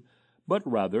coercion, but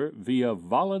rather via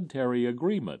voluntary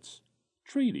agreements,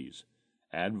 treaties,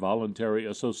 and voluntary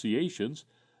associations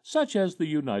such as the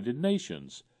United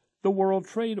Nations, the World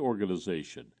Trade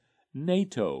Organization,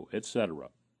 NATO,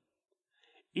 etc.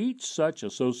 Each such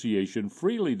association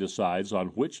freely decides on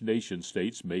which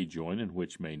nation-states may join and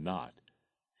which may not.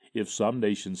 If some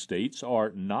nation-states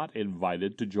are not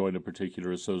invited to join a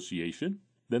particular association,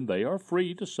 then they are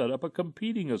free to set up a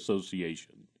competing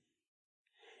association.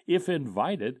 If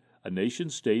invited, a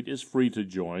nation-state is free to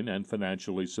join and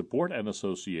financially support an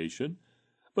association,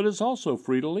 but is also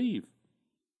free to leave.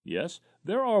 Yes,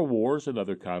 there are wars and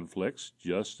other conflicts,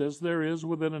 just as there is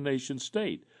within a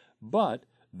nation-state, but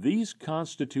these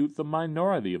constitute the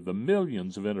minority of the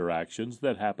millions of interactions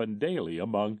that happen daily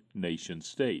among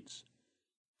nation-states.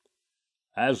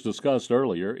 As discussed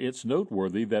earlier, it's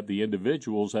noteworthy that the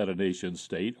individuals at a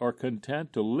nation-state are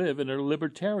content to live in a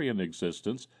libertarian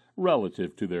existence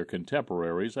relative to their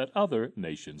contemporaries at other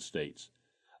nation-states.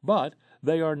 But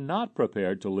they are not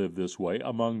prepared to live this way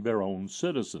among their own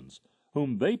citizens,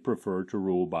 whom they prefer to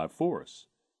rule by force.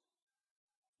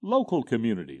 Local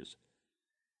communities.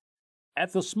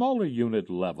 At the smaller unit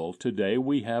level today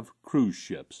we have cruise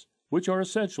ships, which are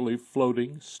essentially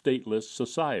floating, stateless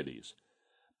societies.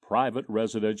 Private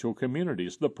residential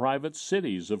communities, the private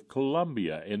cities of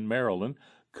Columbia in Maryland,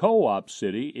 Co-op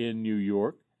City in New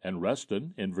York and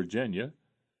Reston in Virginia,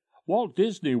 Walt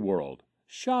Disney World,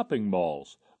 shopping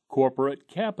malls, corporate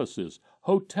campuses,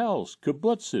 hotels,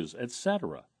 kibbutzes,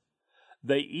 etc.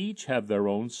 They each have their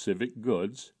own civic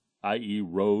goods, i.e.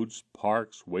 roads,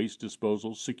 parks, waste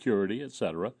disposal, security,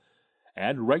 etc.,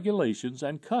 and regulations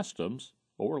and customs,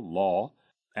 or law,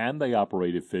 and they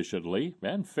operate efficiently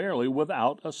and fairly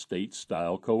without a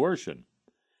state-style coercion.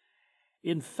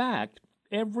 In fact,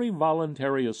 every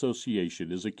voluntary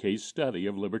association is a case study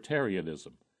of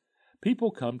libertarianism.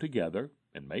 People come together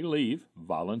and may leave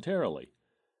voluntarily,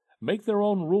 make their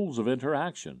own rules of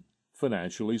interaction,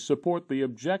 financially support the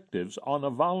objectives on a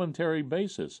voluntary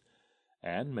basis,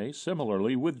 and may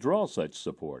similarly withdraw such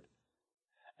support,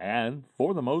 and,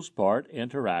 for the most part,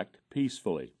 interact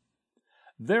peacefully.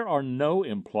 There are no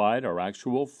implied or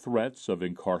actual threats of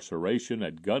incarceration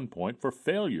at gunpoint for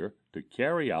failure to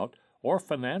carry out or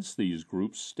finance these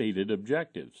groups' stated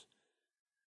objectives.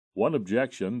 One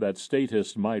objection that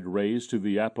statists might raise to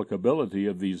the applicability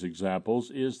of these examples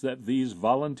is that these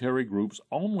voluntary groups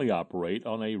only operate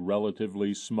on a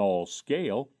relatively small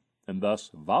scale, and thus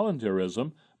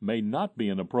voluntarism may not be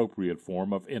an appropriate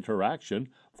form of interaction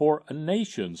for a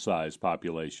nation-sized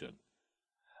population.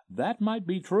 That might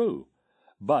be true,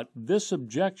 but this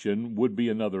objection would be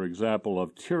another example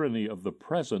of tyranny of the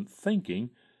present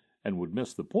thinking and would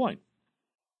miss the point.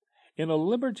 In a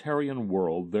libertarian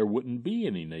world, there wouldn't be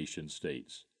any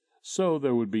nation-states, so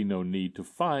there would be no need to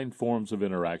find forms of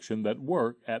interaction that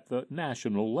work at the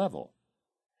national level.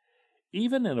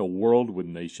 Even in a world with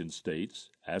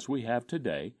nation-states, as we have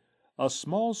today, a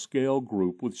small-scale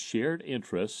group with shared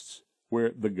interests,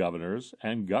 where the governors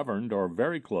and governed are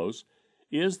very close,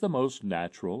 is the most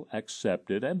natural,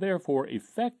 accepted, and therefore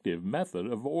effective method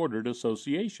of ordered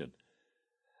association.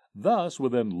 Thus,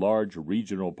 within large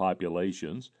regional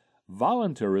populations,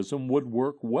 voluntarism would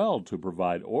work well to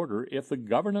provide order if the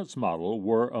governance model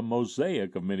were a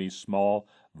mosaic of many small,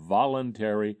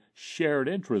 voluntary, shared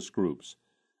interest groups,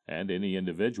 and any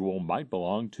individual might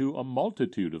belong to a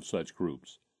multitude of such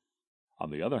groups. On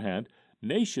the other hand,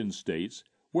 nation-states,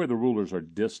 where the rulers are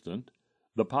distant,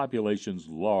 the populations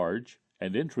large,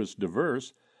 and interests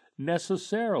diverse,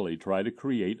 necessarily try to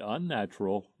create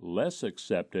unnatural, less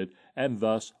accepted, and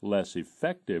thus less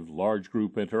effective large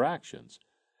group interactions,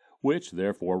 which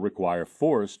therefore require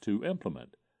force to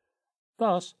implement.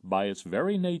 Thus, by its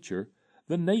very nature,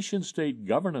 the nation-state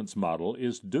governance model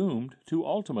is doomed to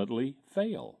ultimately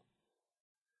fail.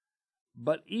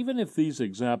 But even if these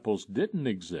examples didn't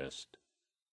exist,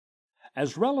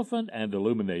 as relevant and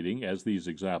illuminating as these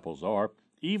examples are,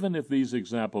 even if these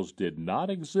examples did not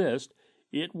exist,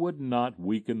 it would not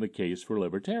weaken the case for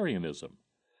libertarianism.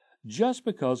 Just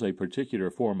because a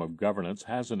particular form of governance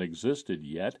hasn't existed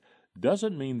yet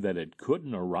doesn't mean that it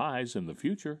couldn't arise in the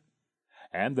future,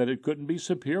 and that it couldn't be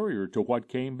superior to what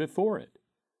came before it.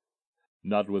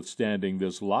 Notwithstanding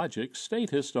this logic,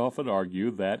 statists often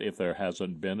argue that if there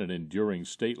hasn't been an enduring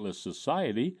stateless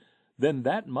society, then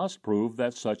that must prove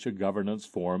that such a governance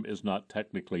form is not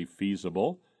technically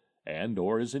feasible and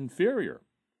or is inferior.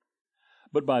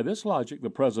 But by this logic,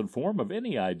 the present form of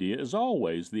any idea is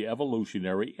always the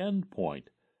evolutionary end point.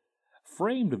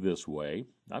 Framed this way,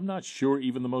 I'm not sure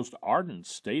even the most ardent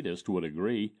statist would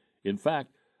agree. In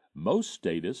fact, most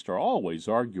statists are always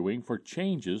arguing for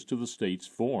changes to the state's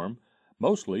form,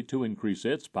 mostly to increase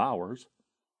its powers.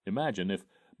 Imagine if,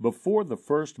 before the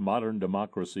first modern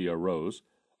democracy arose,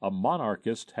 a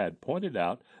monarchist had pointed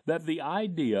out that the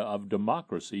idea of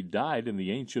democracy died in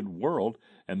the ancient world,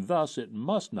 and thus it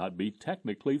must not be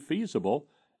technically feasible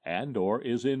and or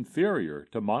is inferior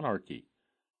to monarchy.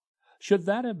 Should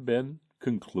that have been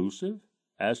conclusive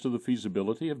as to the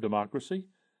feasibility of democracy,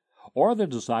 or the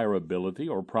desirability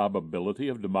or probability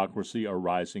of democracy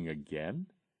arising again?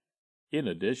 In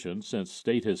addition, since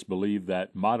statists believe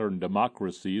that modern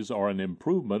democracies are an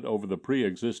improvement over the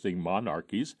pre-existing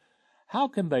monarchies, how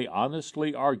can they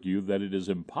honestly argue that it is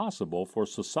impossible for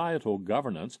societal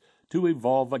governance to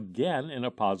evolve again in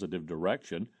a positive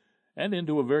direction and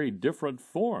into a very different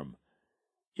form?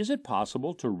 Is it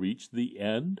possible to reach the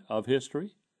end of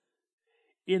history?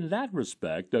 In that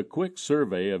respect, a quick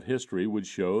survey of history would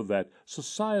show that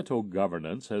societal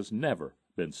governance has never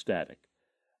been static,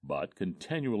 but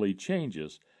continually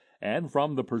changes, and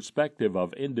from the perspective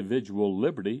of individual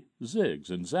liberty, zigs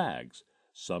and zags,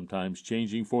 sometimes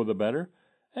changing for the better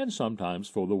and sometimes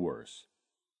for the worse.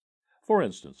 For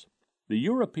instance, the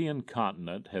European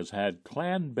continent has had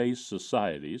clan-based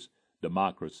societies,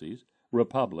 democracies,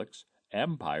 republics,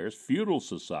 empires, feudal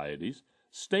societies,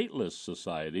 stateless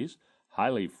societies,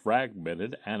 highly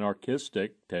fragmented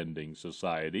anarchistic-tending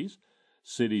societies,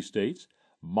 city-states,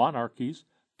 monarchies,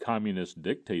 communist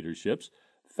dictatorships,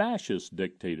 fascist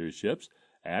dictatorships,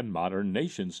 and modern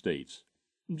nation-states,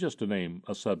 just to name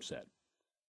a subset.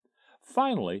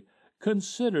 Finally,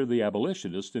 consider the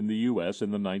abolitionists in the U.S.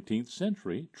 in the 19th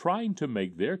century trying to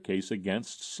make their case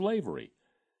against slavery.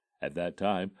 At that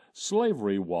time,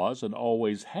 slavery was and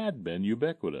always had been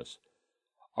ubiquitous.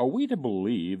 Are we to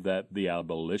believe that the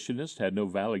abolitionists had no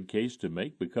valid case to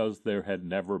make because there had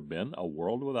never been a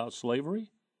world without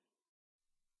slavery?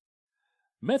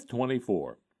 Myth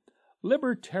 24.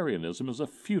 Libertarianism is a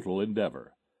futile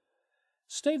endeavor.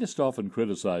 Statists often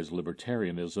criticize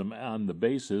libertarianism on the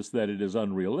basis that it is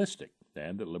unrealistic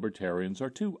and that libertarians are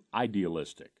too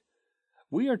idealistic.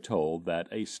 We are told that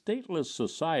a stateless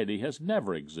society has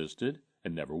never existed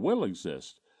and never will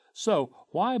exist, so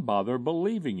why bother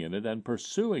believing in it and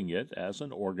pursuing it as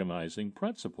an organizing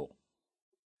principle?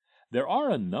 There are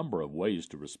a number of ways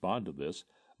to respond to this,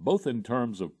 both in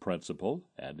terms of principle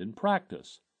and in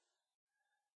practice.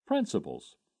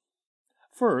 Principles.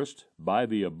 First, by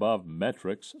the above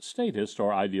metrics, statists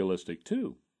are idealistic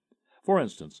too. For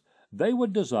instance, they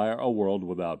would desire a world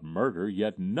without murder,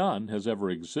 yet none has ever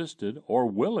existed or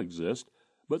will exist,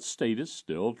 but statists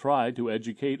still try to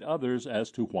educate others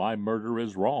as to why murder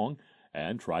is wrong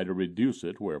and try to reduce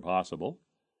it where possible.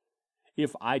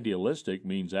 If idealistic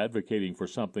means advocating for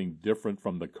something different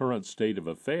from the current state of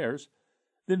affairs,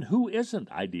 then who isn't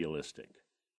idealistic?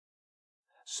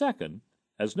 Second,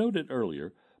 as noted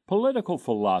earlier, political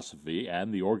philosophy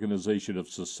and the organization of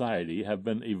society have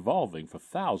been evolving for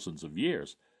thousands of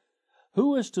years.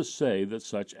 Who is to say that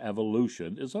such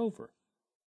evolution is over?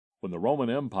 When the Roman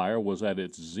Empire was at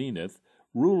its zenith,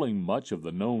 ruling much of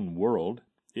the known world,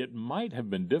 it might have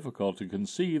been difficult to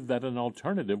conceive that an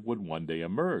alternative would one day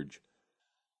emerge.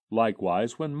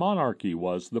 Likewise, when monarchy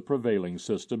was the prevailing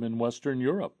system in Western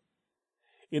Europe.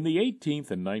 In the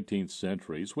 18th and 19th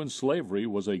centuries, when slavery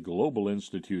was a global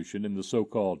institution in the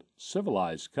so-called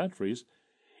civilized countries,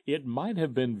 it might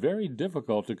have been very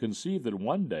difficult to conceive that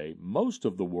one day most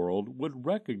of the world would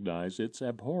recognize its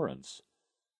abhorrence.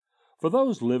 For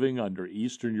those living under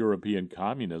Eastern European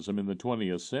communism in the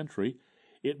 20th century,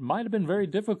 it might have been very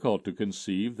difficult to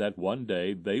conceive that one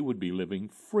day they would be living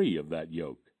free of that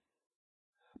yoke.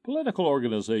 Political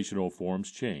organizational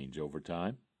forms change over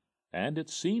time, and it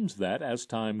seems that as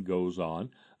time goes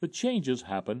on, the changes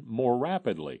happen more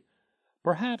rapidly,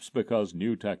 perhaps because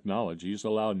new technologies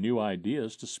allow new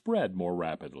ideas to spread more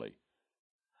rapidly.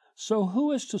 So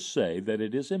who is to say that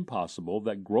it is impossible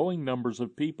that growing numbers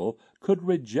of people could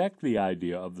reject the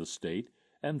idea of the state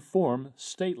and form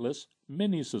stateless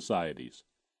mini-societies?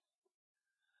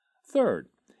 Third,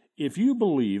 if you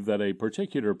believe that a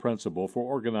particular principle for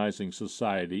organizing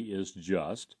society is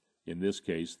just, in this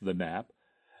case the NAP,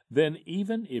 then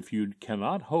even if you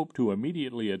cannot hope to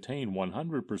immediately attain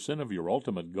 100% of your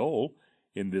ultimate goal,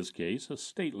 in this case a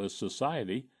stateless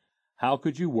society, how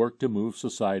could you work to move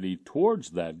society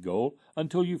towards that goal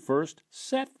until you first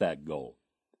set that goal?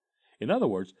 In other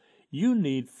words, you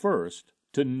need first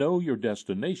to know your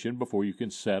destination before you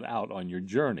can set out on your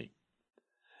journey.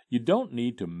 You don't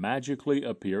need to magically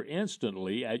appear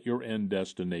instantly at your end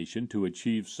destination to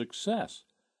achieve success,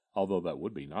 although that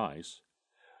would be nice.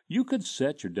 You could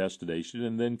set your destination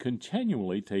and then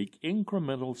continually take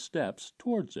incremental steps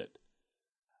towards it.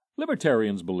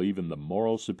 Libertarians believe in the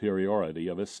moral superiority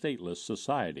of a stateless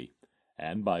society,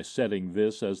 and by setting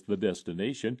this as the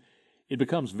destination, it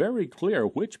becomes very clear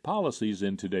which policies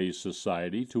in today's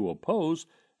society to oppose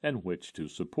and which to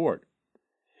support.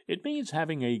 It means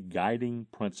having a guiding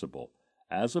principle,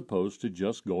 as opposed to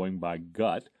just going by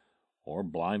gut or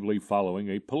blindly following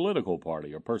a political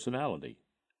party or personality.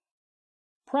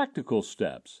 Practical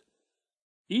steps.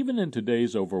 Even in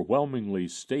today's overwhelmingly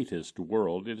statist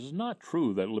world, it is not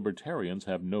true that libertarians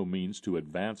have no means to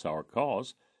advance our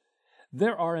cause.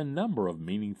 There are a number of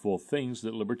meaningful things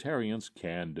that libertarians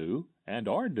can do and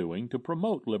are doing to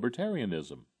promote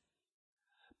libertarianism.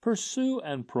 Pursue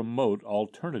and promote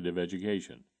alternative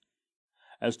education.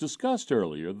 As discussed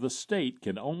earlier, the state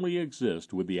can only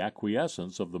exist with the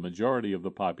acquiescence of the majority of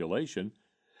the population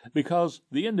because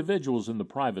the individuals in the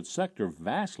private sector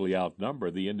vastly outnumber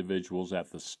the individuals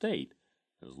at the state,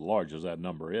 as large as that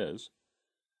number is.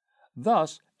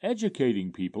 Thus,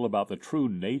 educating people about the true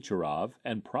nature of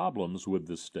and problems with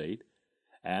the state,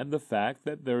 and the fact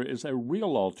that there is a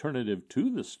real alternative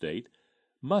to the state,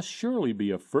 must surely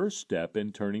be a first step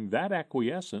in turning that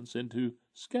acquiescence into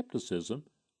skepticism,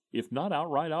 if not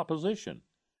outright opposition.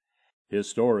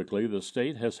 Historically, the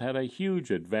state has had a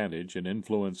huge advantage in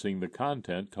influencing the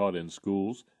content taught in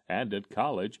schools and at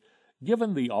college,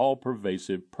 given the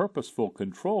all-pervasive, purposeful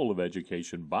control of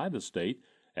education by the state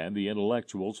and the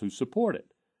intellectuals who support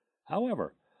it.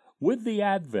 However, with the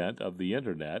advent of the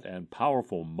Internet and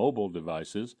powerful mobile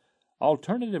devices,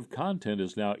 alternative content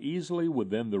is now easily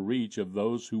within the reach of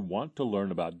those who want to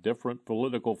learn about different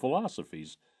political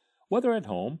philosophies, whether at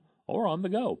home or on the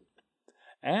go.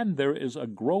 And there is a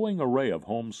growing array of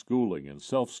homeschooling and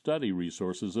self-study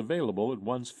resources available at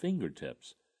one's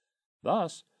fingertips.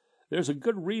 Thus, there's a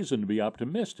good reason to be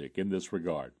optimistic in this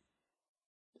regard.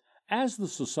 As the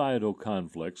societal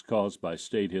conflicts caused by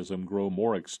statism grow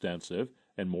more extensive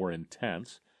and more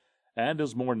intense, and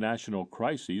as more national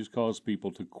crises cause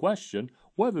people to question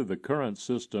whether the current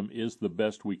system is the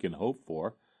best we can hope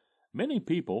for, many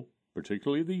people,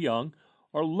 particularly the young,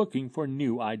 are looking for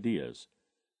new ideas.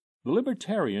 The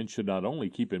libertarian should not only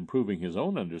keep improving his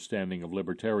own understanding of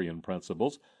libertarian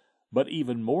principles, but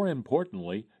even more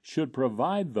importantly, should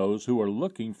provide those who are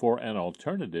looking for an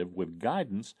alternative with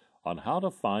guidance on how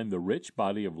to find the rich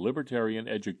body of libertarian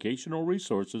educational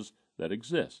resources that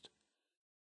exist.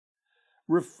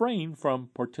 Refrain from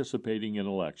participating in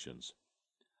elections.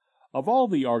 Of all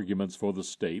the arguments for the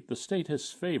state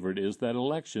has favored is that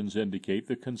elections indicate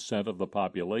the consent of the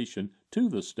population to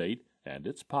the state and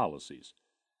its policies.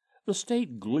 The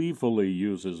state gleefully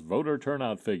uses voter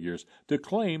turnout figures to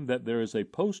claim that there is a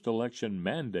post-election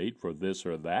mandate for this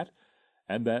or that,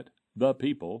 and that the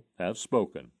people have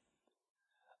spoken.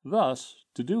 Thus,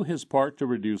 to do his part to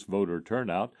reduce voter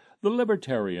turnout, the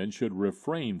libertarian should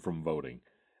refrain from voting,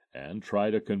 and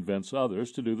try to convince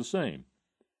others to do the same.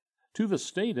 To the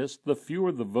statist, the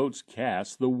fewer the votes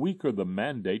cast, the weaker the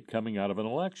mandate coming out of an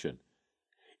election.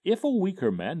 If a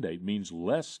weaker mandate means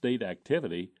less state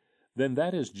activity, then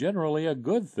that is generally a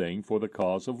good thing for the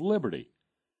cause of liberty.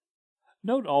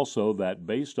 Note also that,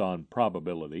 based on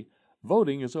probability,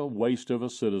 voting is a waste of a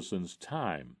citizen's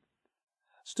time.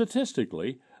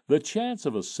 Statistically, the chance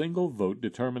of a single vote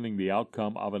determining the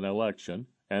outcome of an election,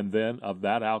 and then of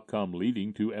that outcome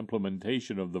leading to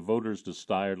implementation of the voters'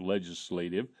 desired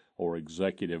legislative or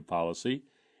executive policy,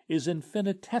 is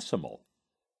infinitesimal.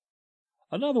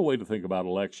 Another way to think about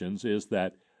elections is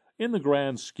that, in the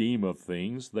grand scheme of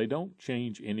things, they don't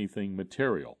change anything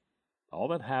material. All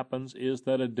that happens is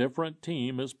that a different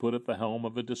team is put at the helm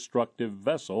of a destructive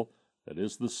vessel that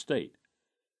is the state.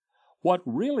 What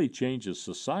really changes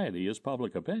society is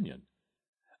public opinion.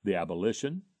 The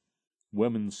abolition,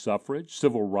 women's suffrage,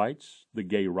 civil rights, the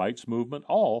gay rights movement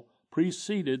all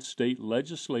preceded state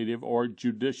legislative or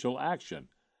judicial action.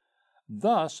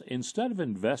 Thus, instead of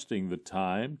investing the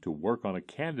time to work on a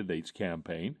candidate's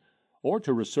campaign, or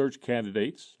to research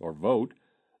candidates or vote,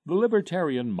 the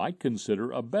libertarian might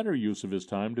consider a better use of his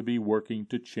time to be working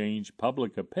to change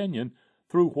public opinion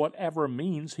through whatever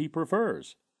means he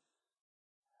prefers.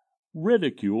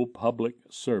 Ridicule public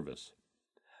service.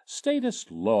 Statists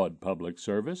laud public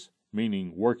service,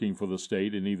 meaning working for the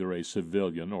state in either a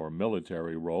civilian or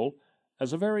military role,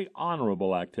 as a very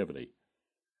honorable activity.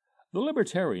 The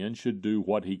libertarian should do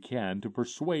what he can to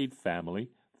persuade family,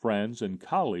 friends, and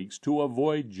colleagues to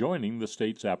avoid joining the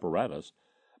state's apparatus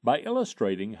by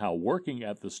illustrating how working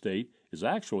at the state is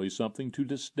actually something to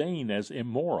disdain as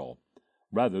immoral,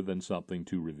 rather than something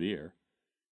to revere.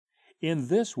 In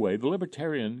this way, the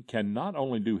libertarian can not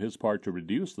only do his part to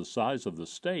reduce the size of the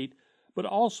state, but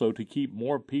also to keep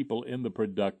more people in the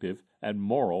productive and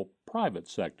moral private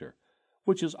sector,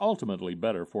 which is ultimately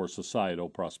better for societal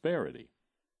prosperity.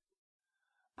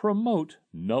 Promote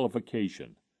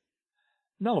nullification.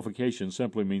 Nullification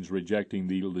simply means rejecting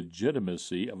the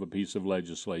legitimacy of a piece of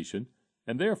legislation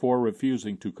and therefore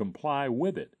refusing to comply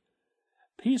with it.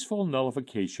 Peaceful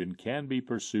nullification can be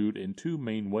pursued in two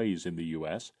main ways in the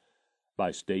U.S., by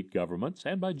state governments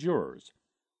and by jurors.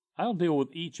 I'll deal with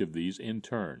each of these in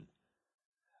turn.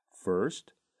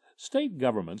 First, state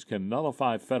governments can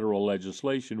nullify federal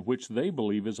legislation which they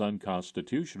believe is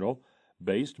unconstitutional,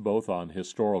 based both on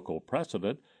historical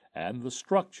precedent and the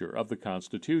structure of the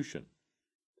Constitution.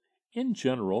 In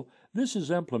general, this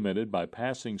is implemented by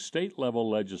passing state-level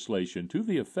legislation to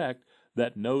the effect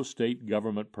that no state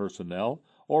government personnel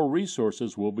or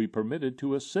resources will be permitted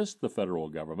to assist the federal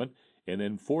government in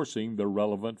enforcing the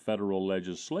relevant federal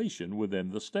legislation within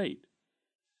the state.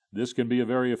 This can be a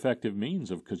very effective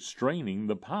means of constraining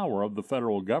the power of the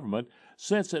federal government,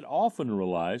 since it often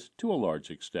relies, to a large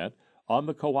extent, on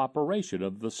the cooperation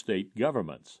of the state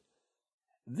governments.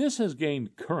 This has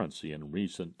gained currency in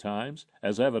recent times,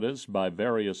 as evidenced by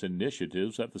various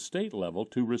initiatives at the state level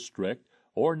to restrict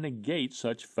or negate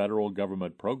such federal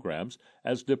government programs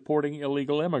as deporting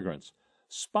illegal immigrants,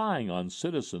 spying on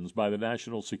citizens by the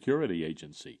National Security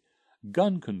Agency,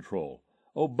 gun control,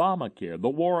 Obamacare, the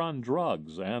war on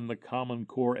drugs, and the Common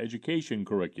Core education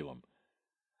curriculum.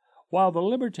 While the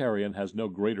Libertarian has no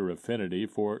greater affinity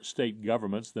for state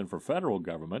governments than for federal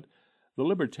government, the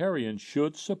Libertarian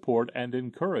should support and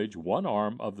encourage one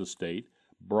arm of the state,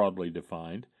 broadly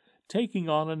defined, taking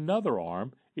on another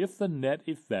arm if the net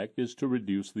effect is to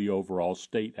reduce the overall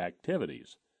state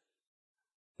activities.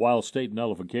 While state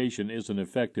nullification is an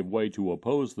effective way to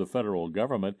oppose the federal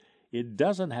government, it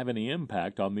doesn't have any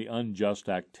impact on the unjust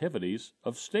activities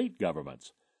of state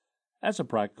governments. As a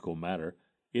practical matter,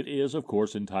 it is, of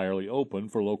course, entirely open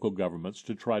for local governments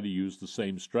to try to use the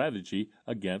same strategy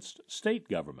against state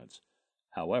governments.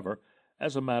 However,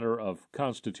 as a matter of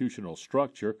constitutional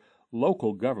structure,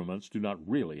 local governments do not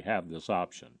really have this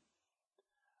option.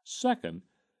 Second,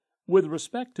 with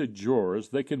respect to jurors,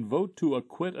 they can vote to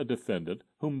acquit a defendant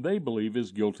whom they believe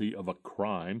is guilty of a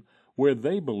crime where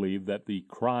they believe that the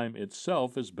crime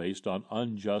itself is based on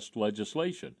unjust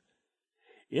legislation,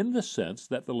 in the sense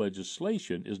that the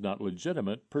legislation is not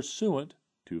legitimate pursuant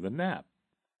to the NAP.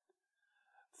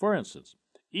 For instance,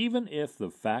 even if the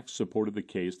facts supported the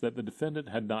case that the defendant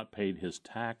had not paid his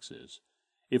taxes,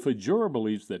 if a juror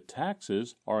believes that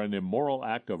taxes are an immoral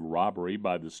act of robbery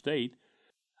by the state,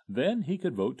 then he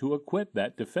could vote to acquit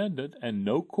that defendant and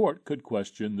no court could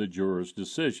question the juror's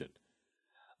decision.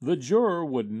 The juror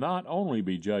would not only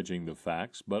be judging the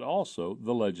facts, but also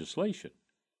the legislation.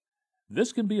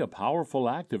 This can be a powerful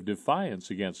act of defiance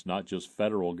against not just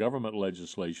federal government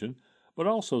legislation, but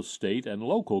also state and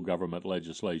local government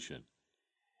legislation.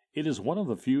 It is one of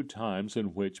the few times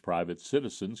in which private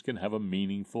citizens can have a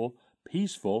meaningful,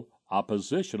 peaceful,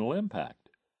 oppositional impact.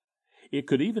 It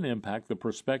could even impact the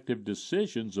prospective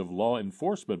decisions of law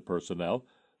enforcement personnel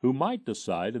who might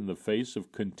decide in the face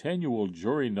of continual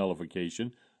jury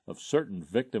nullification of certain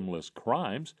victimless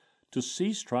crimes to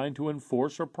cease trying to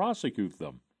enforce or prosecute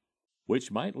them,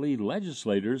 which might lead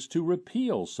legislators to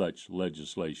repeal such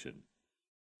legislation.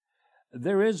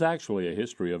 There is actually a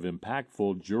history of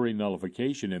impactful jury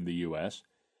nullification in the U.S.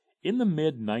 In the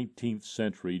mid-19th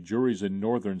century, juries in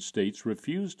northern states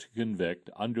refused to convict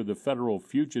under the Federal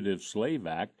Fugitive Slave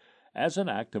Act as an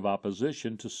act of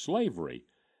opposition to slavery,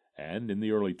 and in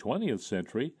the early 20th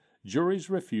century, juries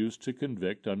refused to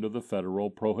convict under the federal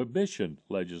prohibition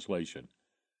legislation.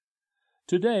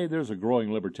 Today, there's a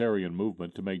growing libertarian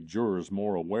movement to make jurors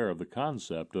more aware of the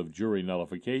concept of jury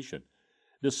nullification,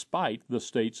 despite the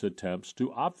state's attempts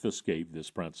to obfuscate this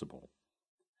principle.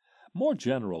 More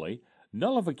generally,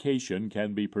 nullification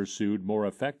can be pursued more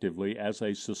effectively as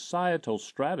a societal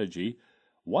strategy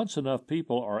once enough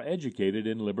people are educated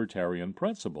in libertarian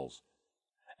principles.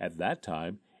 At that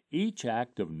time, each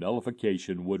act of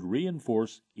nullification would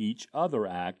reinforce each other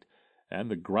act, and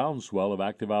the groundswell of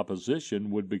active opposition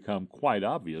would become quite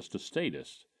obvious to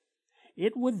statists.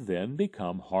 It would then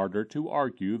become harder to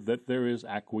argue that there is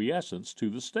acquiescence to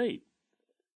the state.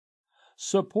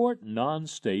 Support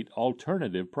non-state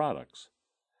alternative products.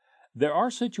 There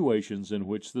are situations in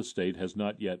which the state has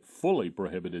not yet fully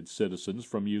prohibited citizens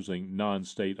from using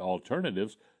non-state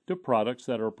alternatives to products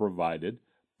that are provided,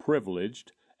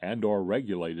 privileged, and/or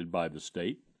regulated by the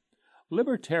state.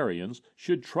 Libertarians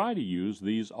should try to use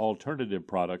these alternative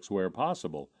products where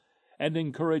possible, and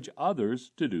encourage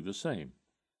others to do the same.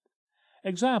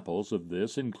 Examples of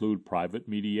this include private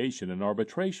mediation and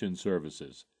arbitration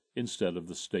services instead of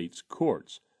the state's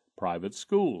courts, private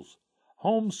schools,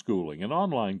 homeschooling and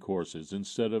online courses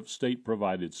instead of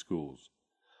state-provided schools,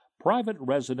 private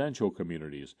residential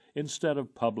communities instead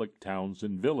of public towns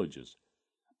and villages,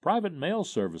 private mail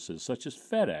services such as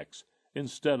FedEx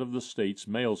instead of the state's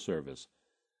mail service,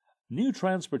 new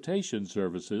transportation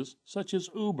services such as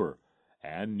Uber,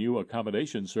 and new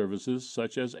accommodation services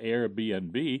such as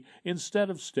Airbnb instead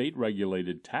of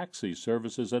state-regulated taxi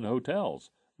services and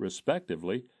hotels,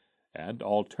 respectively, and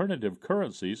alternative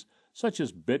currencies such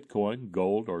as Bitcoin,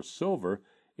 gold, or silver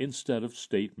instead of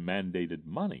state-mandated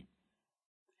money.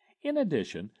 In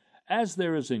addition, as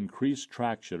there is increased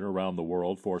traction around the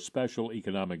world for special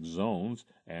economic zones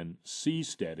and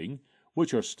seasteading,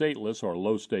 which are stateless or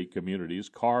low-state communities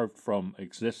carved from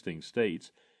existing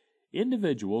states,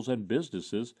 individuals and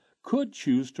businesses could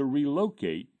choose to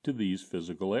relocate to these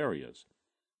physical areas.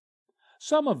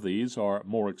 Some of these are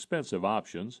more expensive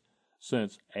options,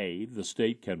 since A, the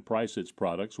state can price its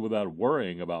products without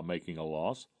worrying about making a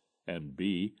loss, and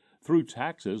B, through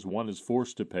taxes one is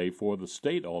forced to pay for the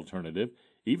state alternative,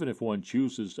 even if one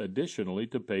chooses additionally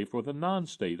to pay for the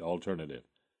non-state alternative.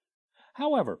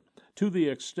 However, to the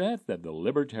extent that the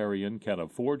libertarian can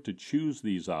afford to choose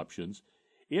these options,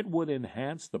 it would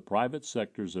enhance the private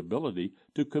sector's ability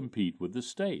to compete with the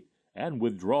state and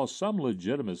withdraw some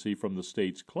legitimacy from the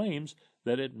state's claims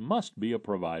that it must be a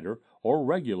provider or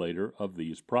regulator of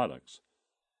these products.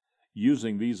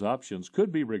 Using these options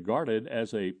could be regarded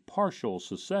as a partial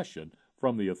secession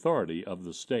from the authority of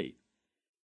the state.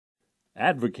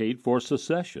 Advocate for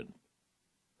secession.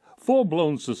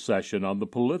 Full-blown secession on the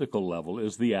political level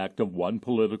is the act of one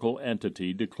political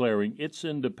entity declaring its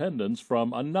independence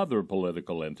from another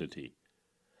political entity.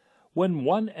 When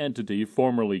one entity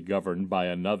formerly governed by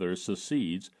another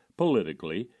secedes,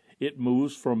 politically, it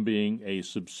moves from being a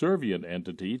subservient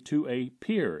entity to a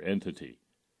peer entity.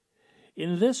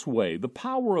 In this way, the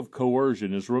power of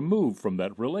coercion is removed from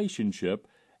that relationship,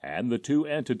 and the two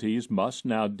entities must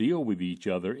now deal with each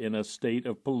other in a state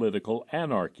of political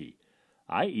anarchy,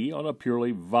 i.e., on a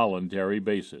purely voluntary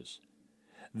basis.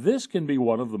 This can be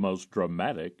one of the most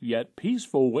dramatic yet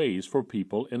peaceful ways for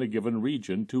people in a given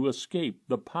region to escape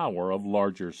the power of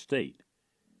larger state.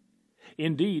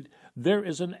 Indeed, there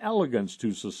is an elegance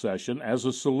to secession as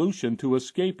a solution to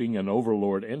escaping an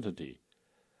overlord entity.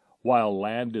 While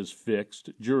land is fixed,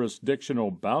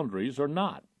 jurisdictional boundaries are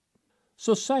not.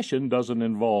 Secession doesn't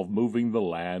involve moving the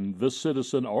land, the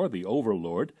citizen, or the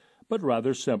overlord, but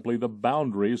rather simply the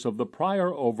boundaries of the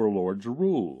prior overlord's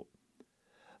rule.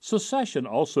 Secession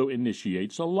also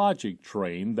initiates a logic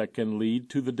train that can lead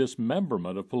to the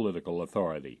dismemberment of political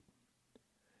authority.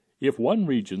 If one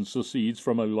region secedes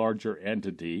from a larger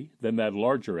entity, then that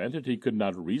larger entity could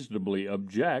not reasonably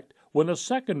object when a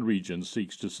second region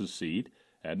seeks to secede,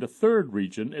 and a third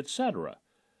region, etc.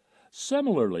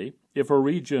 Similarly, if a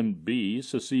region B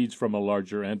secedes from a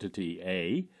larger entity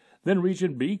A, then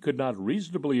region B could not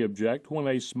reasonably object when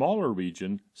a smaller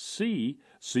region, C,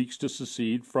 seeks to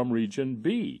secede from region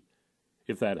B.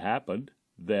 If that happened,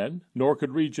 then, nor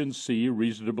could region C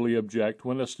reasonably object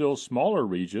when a still smaller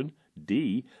region,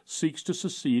 D, seeks to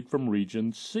secede from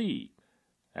region C.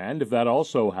 And if that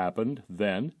also happened,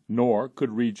 then, nor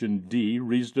could region D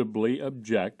reasonably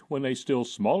object when a still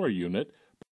smaller unit,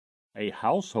 a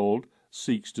household,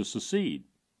 seeks to secede.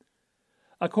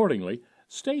 Accordingly,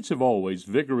 states have always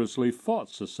vigorously fought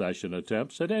secession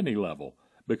attempts at any level,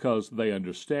 because they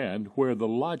understand where the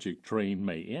logic train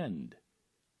may end.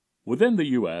 Within the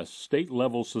U.S.,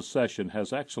 state-level secession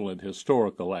has excellent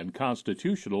historical and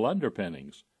constitutional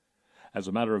underpinnings. As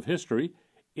a matter of history,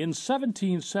 in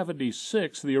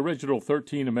 1776 the original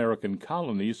 13 American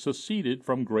colonies seceded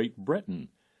from Great Britain,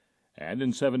 and in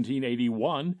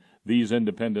 1781 these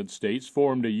independent states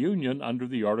formed a union under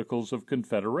the Articles of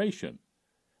Confederation.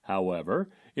 However,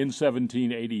 in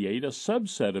 1788 a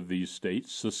subset of these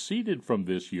states seceded from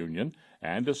this union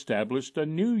and established a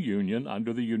new union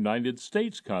under the United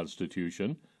States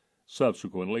Constitution.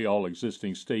 Subsequently, all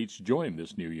existing states joined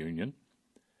this new union.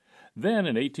 Then,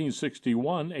 in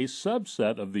 1861, a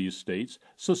subset of these states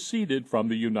seceded from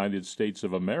the United States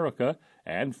of America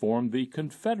and formed the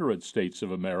Confederate States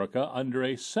of America under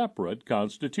a separate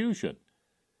constitution.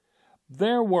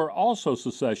 There were also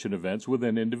secession events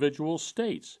within individual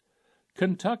states.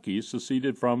 Kentucky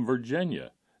seceded from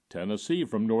Virginia, Tennessee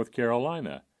from North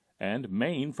Carolina, and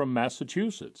Maine from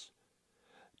Massachusetts.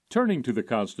 Turning to the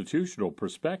constitutional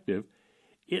perspective,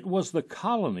 it was the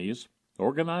colonies,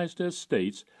 organized as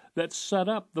states, that set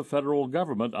up the federal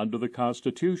government under the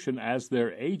Constitution as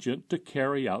their agent to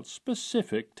carry out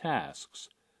specific tasks.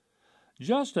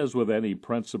 Just as with any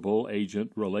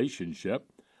principal-agent relationship,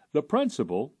 the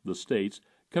principal, the states,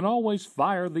 can always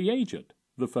fire the agent,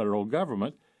 the federal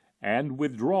government, and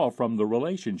withdraw from the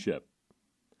relationship.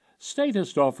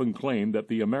 Statists often claim that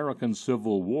the American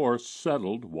Civil War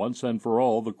settled once and for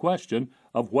all the question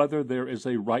of whether there is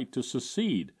a right to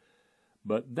secede,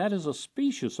 but that is a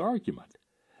specious argument,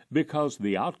 because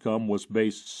the outcome was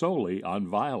based solely on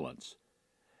violence.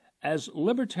 As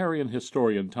libertarian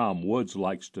historian Tom Woods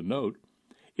likes to note,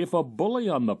 if a bully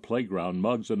on the playground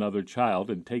mugs another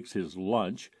child and takes his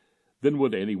lunch, then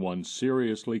would anyone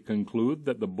seriously conclude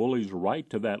that the bully's right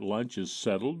to that lunch is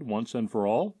settled once and for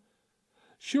all?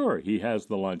 Sure, he has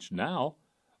the lunch now,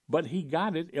 but he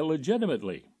got it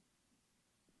illegitimately.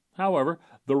 However,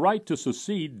 the right to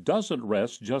secede doesn't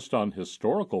rest just on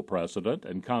historical precedent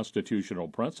and constitutional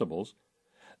principles.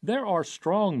 There are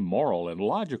strong moral and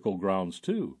logical grounds,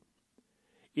 too.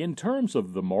 In terms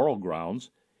of the moral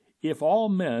grounds, if all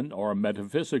men are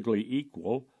metaphysically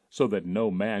equal, so that no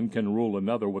man can rule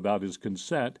another without his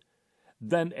consent,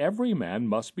 then every man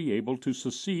must be able to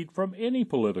secede from any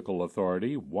political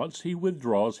authority once he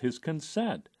withdraws his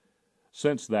consent,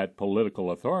 since that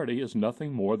political authority is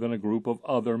nothing more than a group of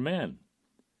other men.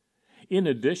 In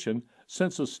addition,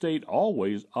 since a state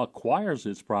always acquires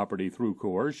its property through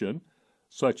coercion,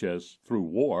 such as through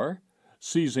war,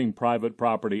 seizing private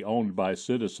property owned by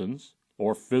citizens,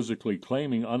 or physically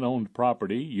claiming unowned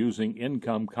property using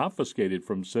income confiscated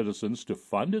from citizens to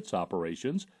fund its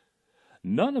operations,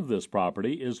 none of this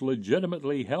property is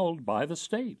legitimately held by the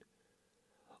state.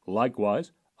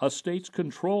 Likewise, a state's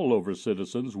control over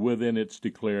citizens within its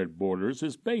declared borders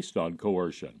is based on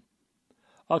coercion.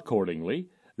 Accordingly,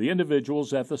 the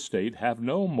individuals at the state have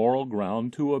no moral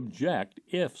ground to object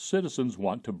if citizens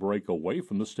want to break away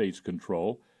from the state's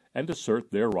control and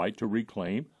assert their right to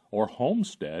reclaim or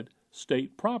homestead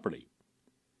state property.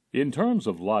 In terms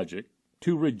of logic,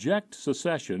 to reject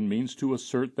secession means to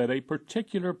assert that a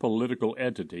particular political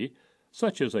entity,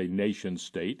 such as a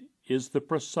nation-state, is the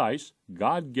precise,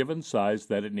 God-given size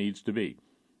that it needs to be,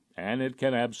 and it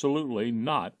can absolutely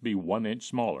not be 1 inch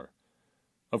smaller.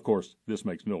 Of course, this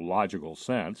makes no logical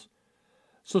sense.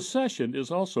 Secession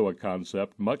is also a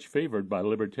concept much favored by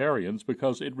libertarians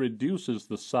because it reduces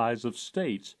the size of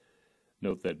states.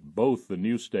 Note that both the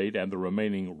new state and the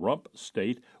remaining rump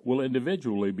state will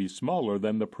individually be smaller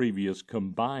than the previous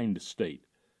combined state.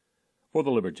 For the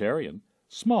libertarian,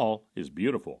 small is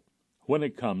beautiful when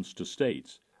it comes to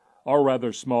states, or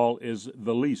rather small is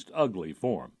the least ugly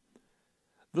form.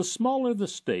 The smaller the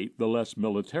state, the less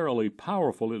militarily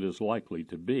powerful it is likely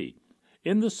to be,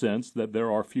 in the sense that there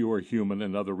are fewer human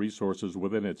and other resources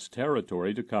within its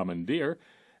territory to commandeer,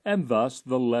 and thus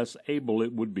the less able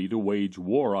it would be to wage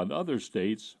war on other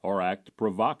states or act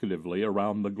provocatively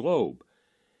around the globe.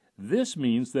 This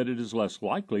means that it is less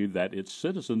likely that its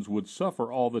citizens would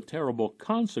suffer all the terrible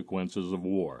consequences of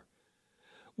war.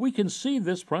 We can see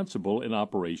this principle in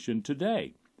operation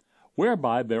today,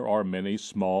 whereby there are many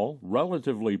small,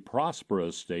 relatively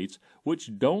prosperous states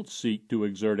which don't seek to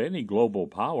exert any global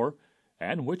power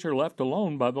and which are left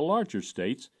alone by the larger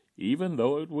states, even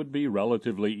though it would be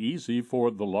relatively easy for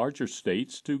the larger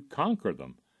states to conquer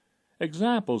them.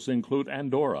 Examples include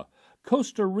Andorra,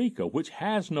 Costa Rica, which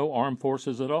has no armed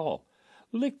forces at all,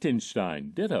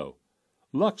 Liechtenstein, ditto,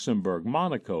 Luxembourg,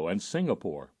 Monaco, and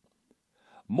Singapore.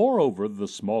 Moreover, the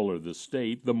smaller the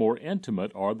state, the more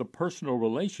intimate are the personal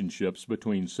relationships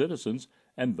between citizens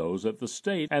and those at the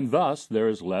state, and thus there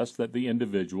is less that the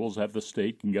individuals at the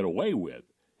state can get away with.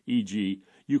 E.g.,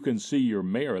 you can see your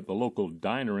mayor at the local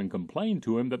diner and complain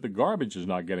to him that the garbage is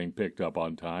not getting picked up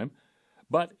on time,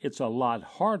 but it's a lot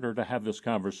harder to have this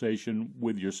conversation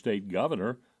with your state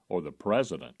governor or the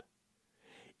president.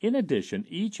 In addition,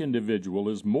 each individual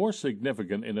is more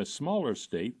significant in a smaller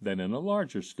state than in a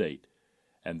larger state,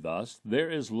 and thus there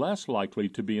is less likely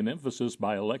to be an emphasis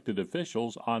by elected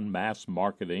officials on mass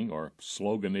marketing or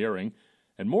sloganeering,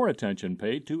 and more attention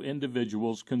paid to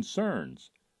individuals'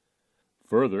 concerns.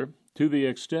 Further, to the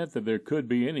extent that there could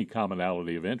be any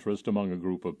commonality of interest among a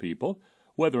group of people,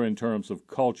 whether in terms of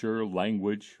culture,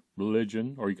 language,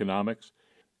 religion, or economics,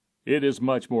 it is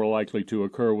much more likely to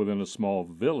occur within a small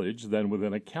village than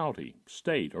within a county,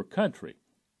 state, or country.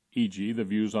 E.g., the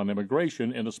views on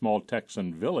immigration in a small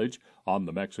Texan village on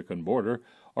the Mexican border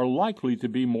are likely to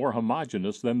be more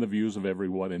homogeneous than the views of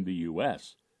everyone in the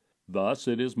U.S. Thus,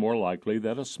 it is more likely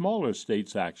that a smaller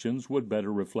state's actions would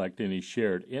better reflect any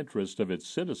shared interest of its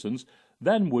citizens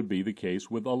than would be the case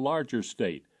with a larger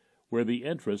state, where the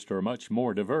interests are much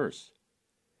more diverse.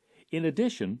 In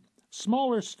addition,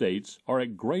 smaller states are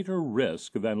at greater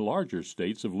risk than larger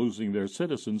states of losing their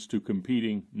citizens to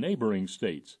competing neighboring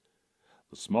states.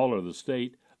 The smaller the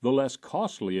state, the less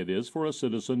costly it is for a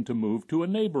citizen to move to a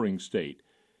neighboring state,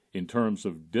 in terms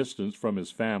of distance from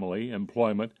his family,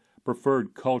 employment,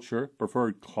 preferred culture,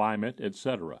 preferred climate,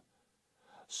 etc.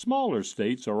 Smaller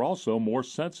states are also more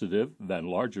sensitive than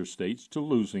larger states to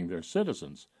losing their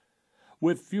citizens.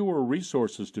 With fewer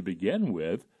resources to begin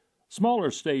with, smaller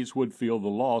states would feel the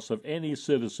loss of any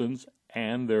citizens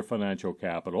and their financial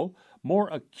capital more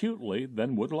acutely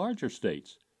than would larger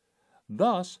states.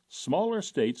 Thus, smaller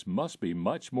states must be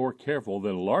much more careful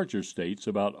than larger states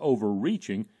about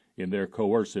overreaching in their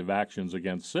coercive actions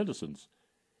against citizens.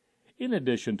 In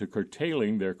addition to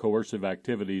curtailing their coercive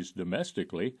activities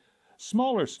domestically,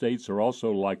 smaller states are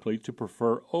also likely to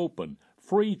prefer open,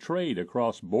 free trade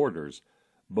across borders,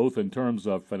 both in terms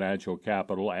of financial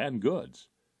capital and goods.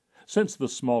 Since the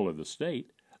smaller the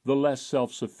state, the less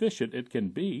self-sufficient it can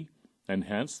be, and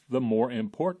hence the more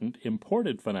important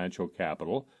imported financial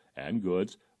capital and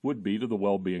goods would be to the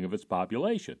well-being of its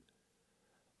population.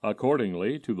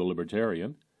 Accordingly, to the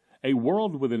libertarian, a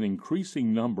world with an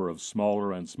increasing number of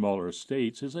smaller and smaller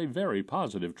states is a very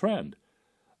positive trend.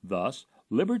 Thus,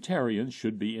 libertarians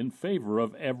should be in favor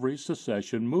of every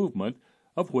secession movement,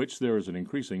 of which there is an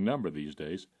increasing number these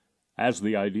days. As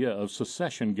the idea of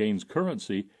secession gains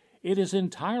currency, it is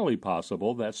entirely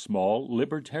possible that small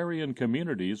libertarian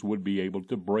communities would be able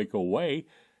to break away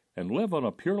and live on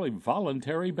a purely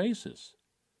voluntary basis.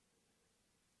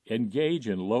 Engage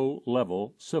in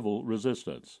low-level civil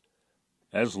resistance.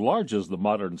 As large as the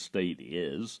modern state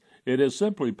is, it has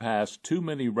simply passed too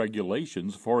many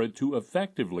regulations for it to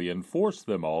effectively enforce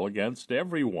them all against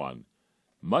everyone.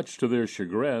 Much to their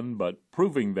chagrin, but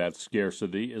proving that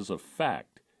scarcity is a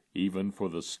fact, even for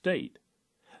the state.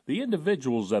 The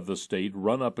individuals at the state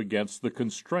run up against the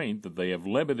constraint that they have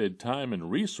limited time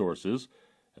and resources,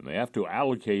 and they have to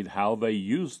allocate how they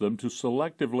use them to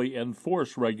selectively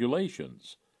enforce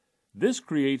regulations. This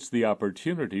creates the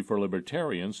opportunity for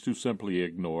libertarians to simply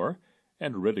ignore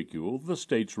and ridicule the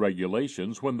state's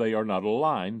regulations when they are not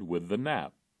aligned with the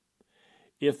NAP.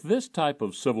 If this type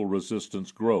of civil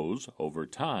resistance grows over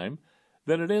time,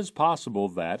 then it is possible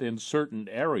that in certain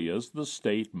areas the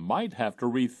state might have to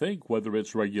rethink whether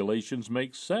its regulations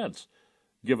make sense,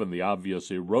 given the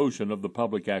obvious erosion of the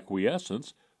public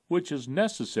acquiescence which is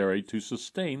necessary to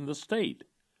sustain the state.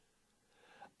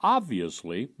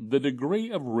 Obviously, the degree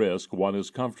of risk one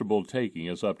is comfortable taking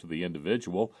is up to the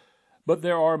individual, but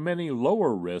there are many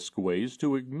lower-risk ways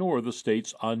to ignore the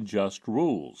state's unjust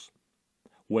rules.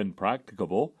 When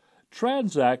practicable,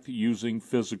 transact using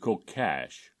physical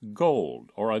cash,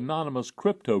 gold, or anonymous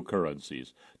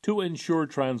cryptocurrencies to ensure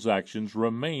transactions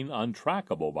remain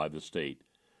untrackable by the state.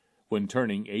 When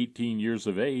turning 18 years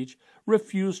of age,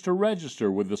 refuse to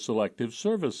register with the Selective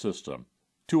Service System,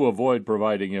 to avoid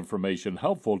providing information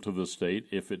helpful to the state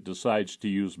if it decides to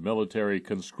use military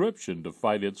conscription to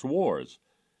fight its wars.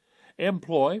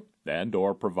 Employ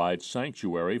and/or provide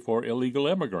sanctuary for illegal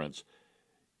immigrants.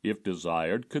 If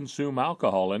desired, consume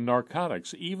alcohol and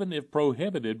narcotics, even if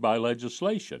prohibited by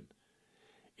legislation.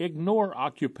 Ignore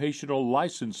occupational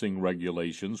licensing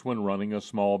regulations when running a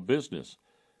small business.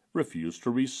 Refuse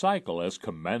to recycle as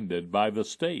commanded by the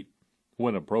state.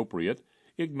 When appropriate,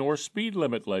 ignore speed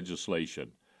limit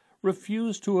legislation.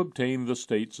 Refuse to obtain the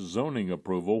state's zoning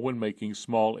approval when making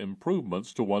small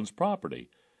improvements to one's property,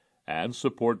 and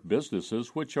support businesses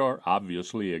which are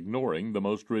obviously ignoring the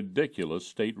most ridiculous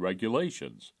state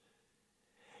regulations.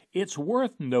 It's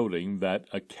worth noting that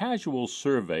a casual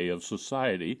survey of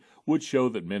society would show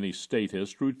that many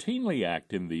statists routinely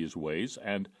act in these ways,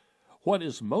 and, what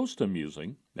is most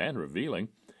amusing and revealing,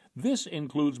 this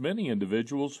includes many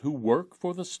individuals who work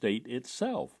for the state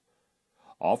itself.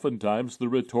 Oftentimes the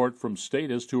retort from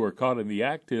statists who are caught in the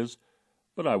act is,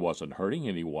 "But I wasn't hurting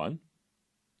anyone."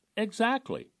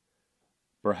 Exactly.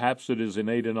 Perhaps it is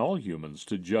innate in all humans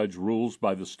to judge rules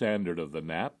by the standard of the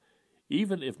NAP,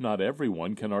 even if not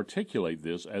everyone can articulate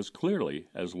this as clearly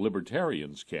as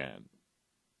libertarians can.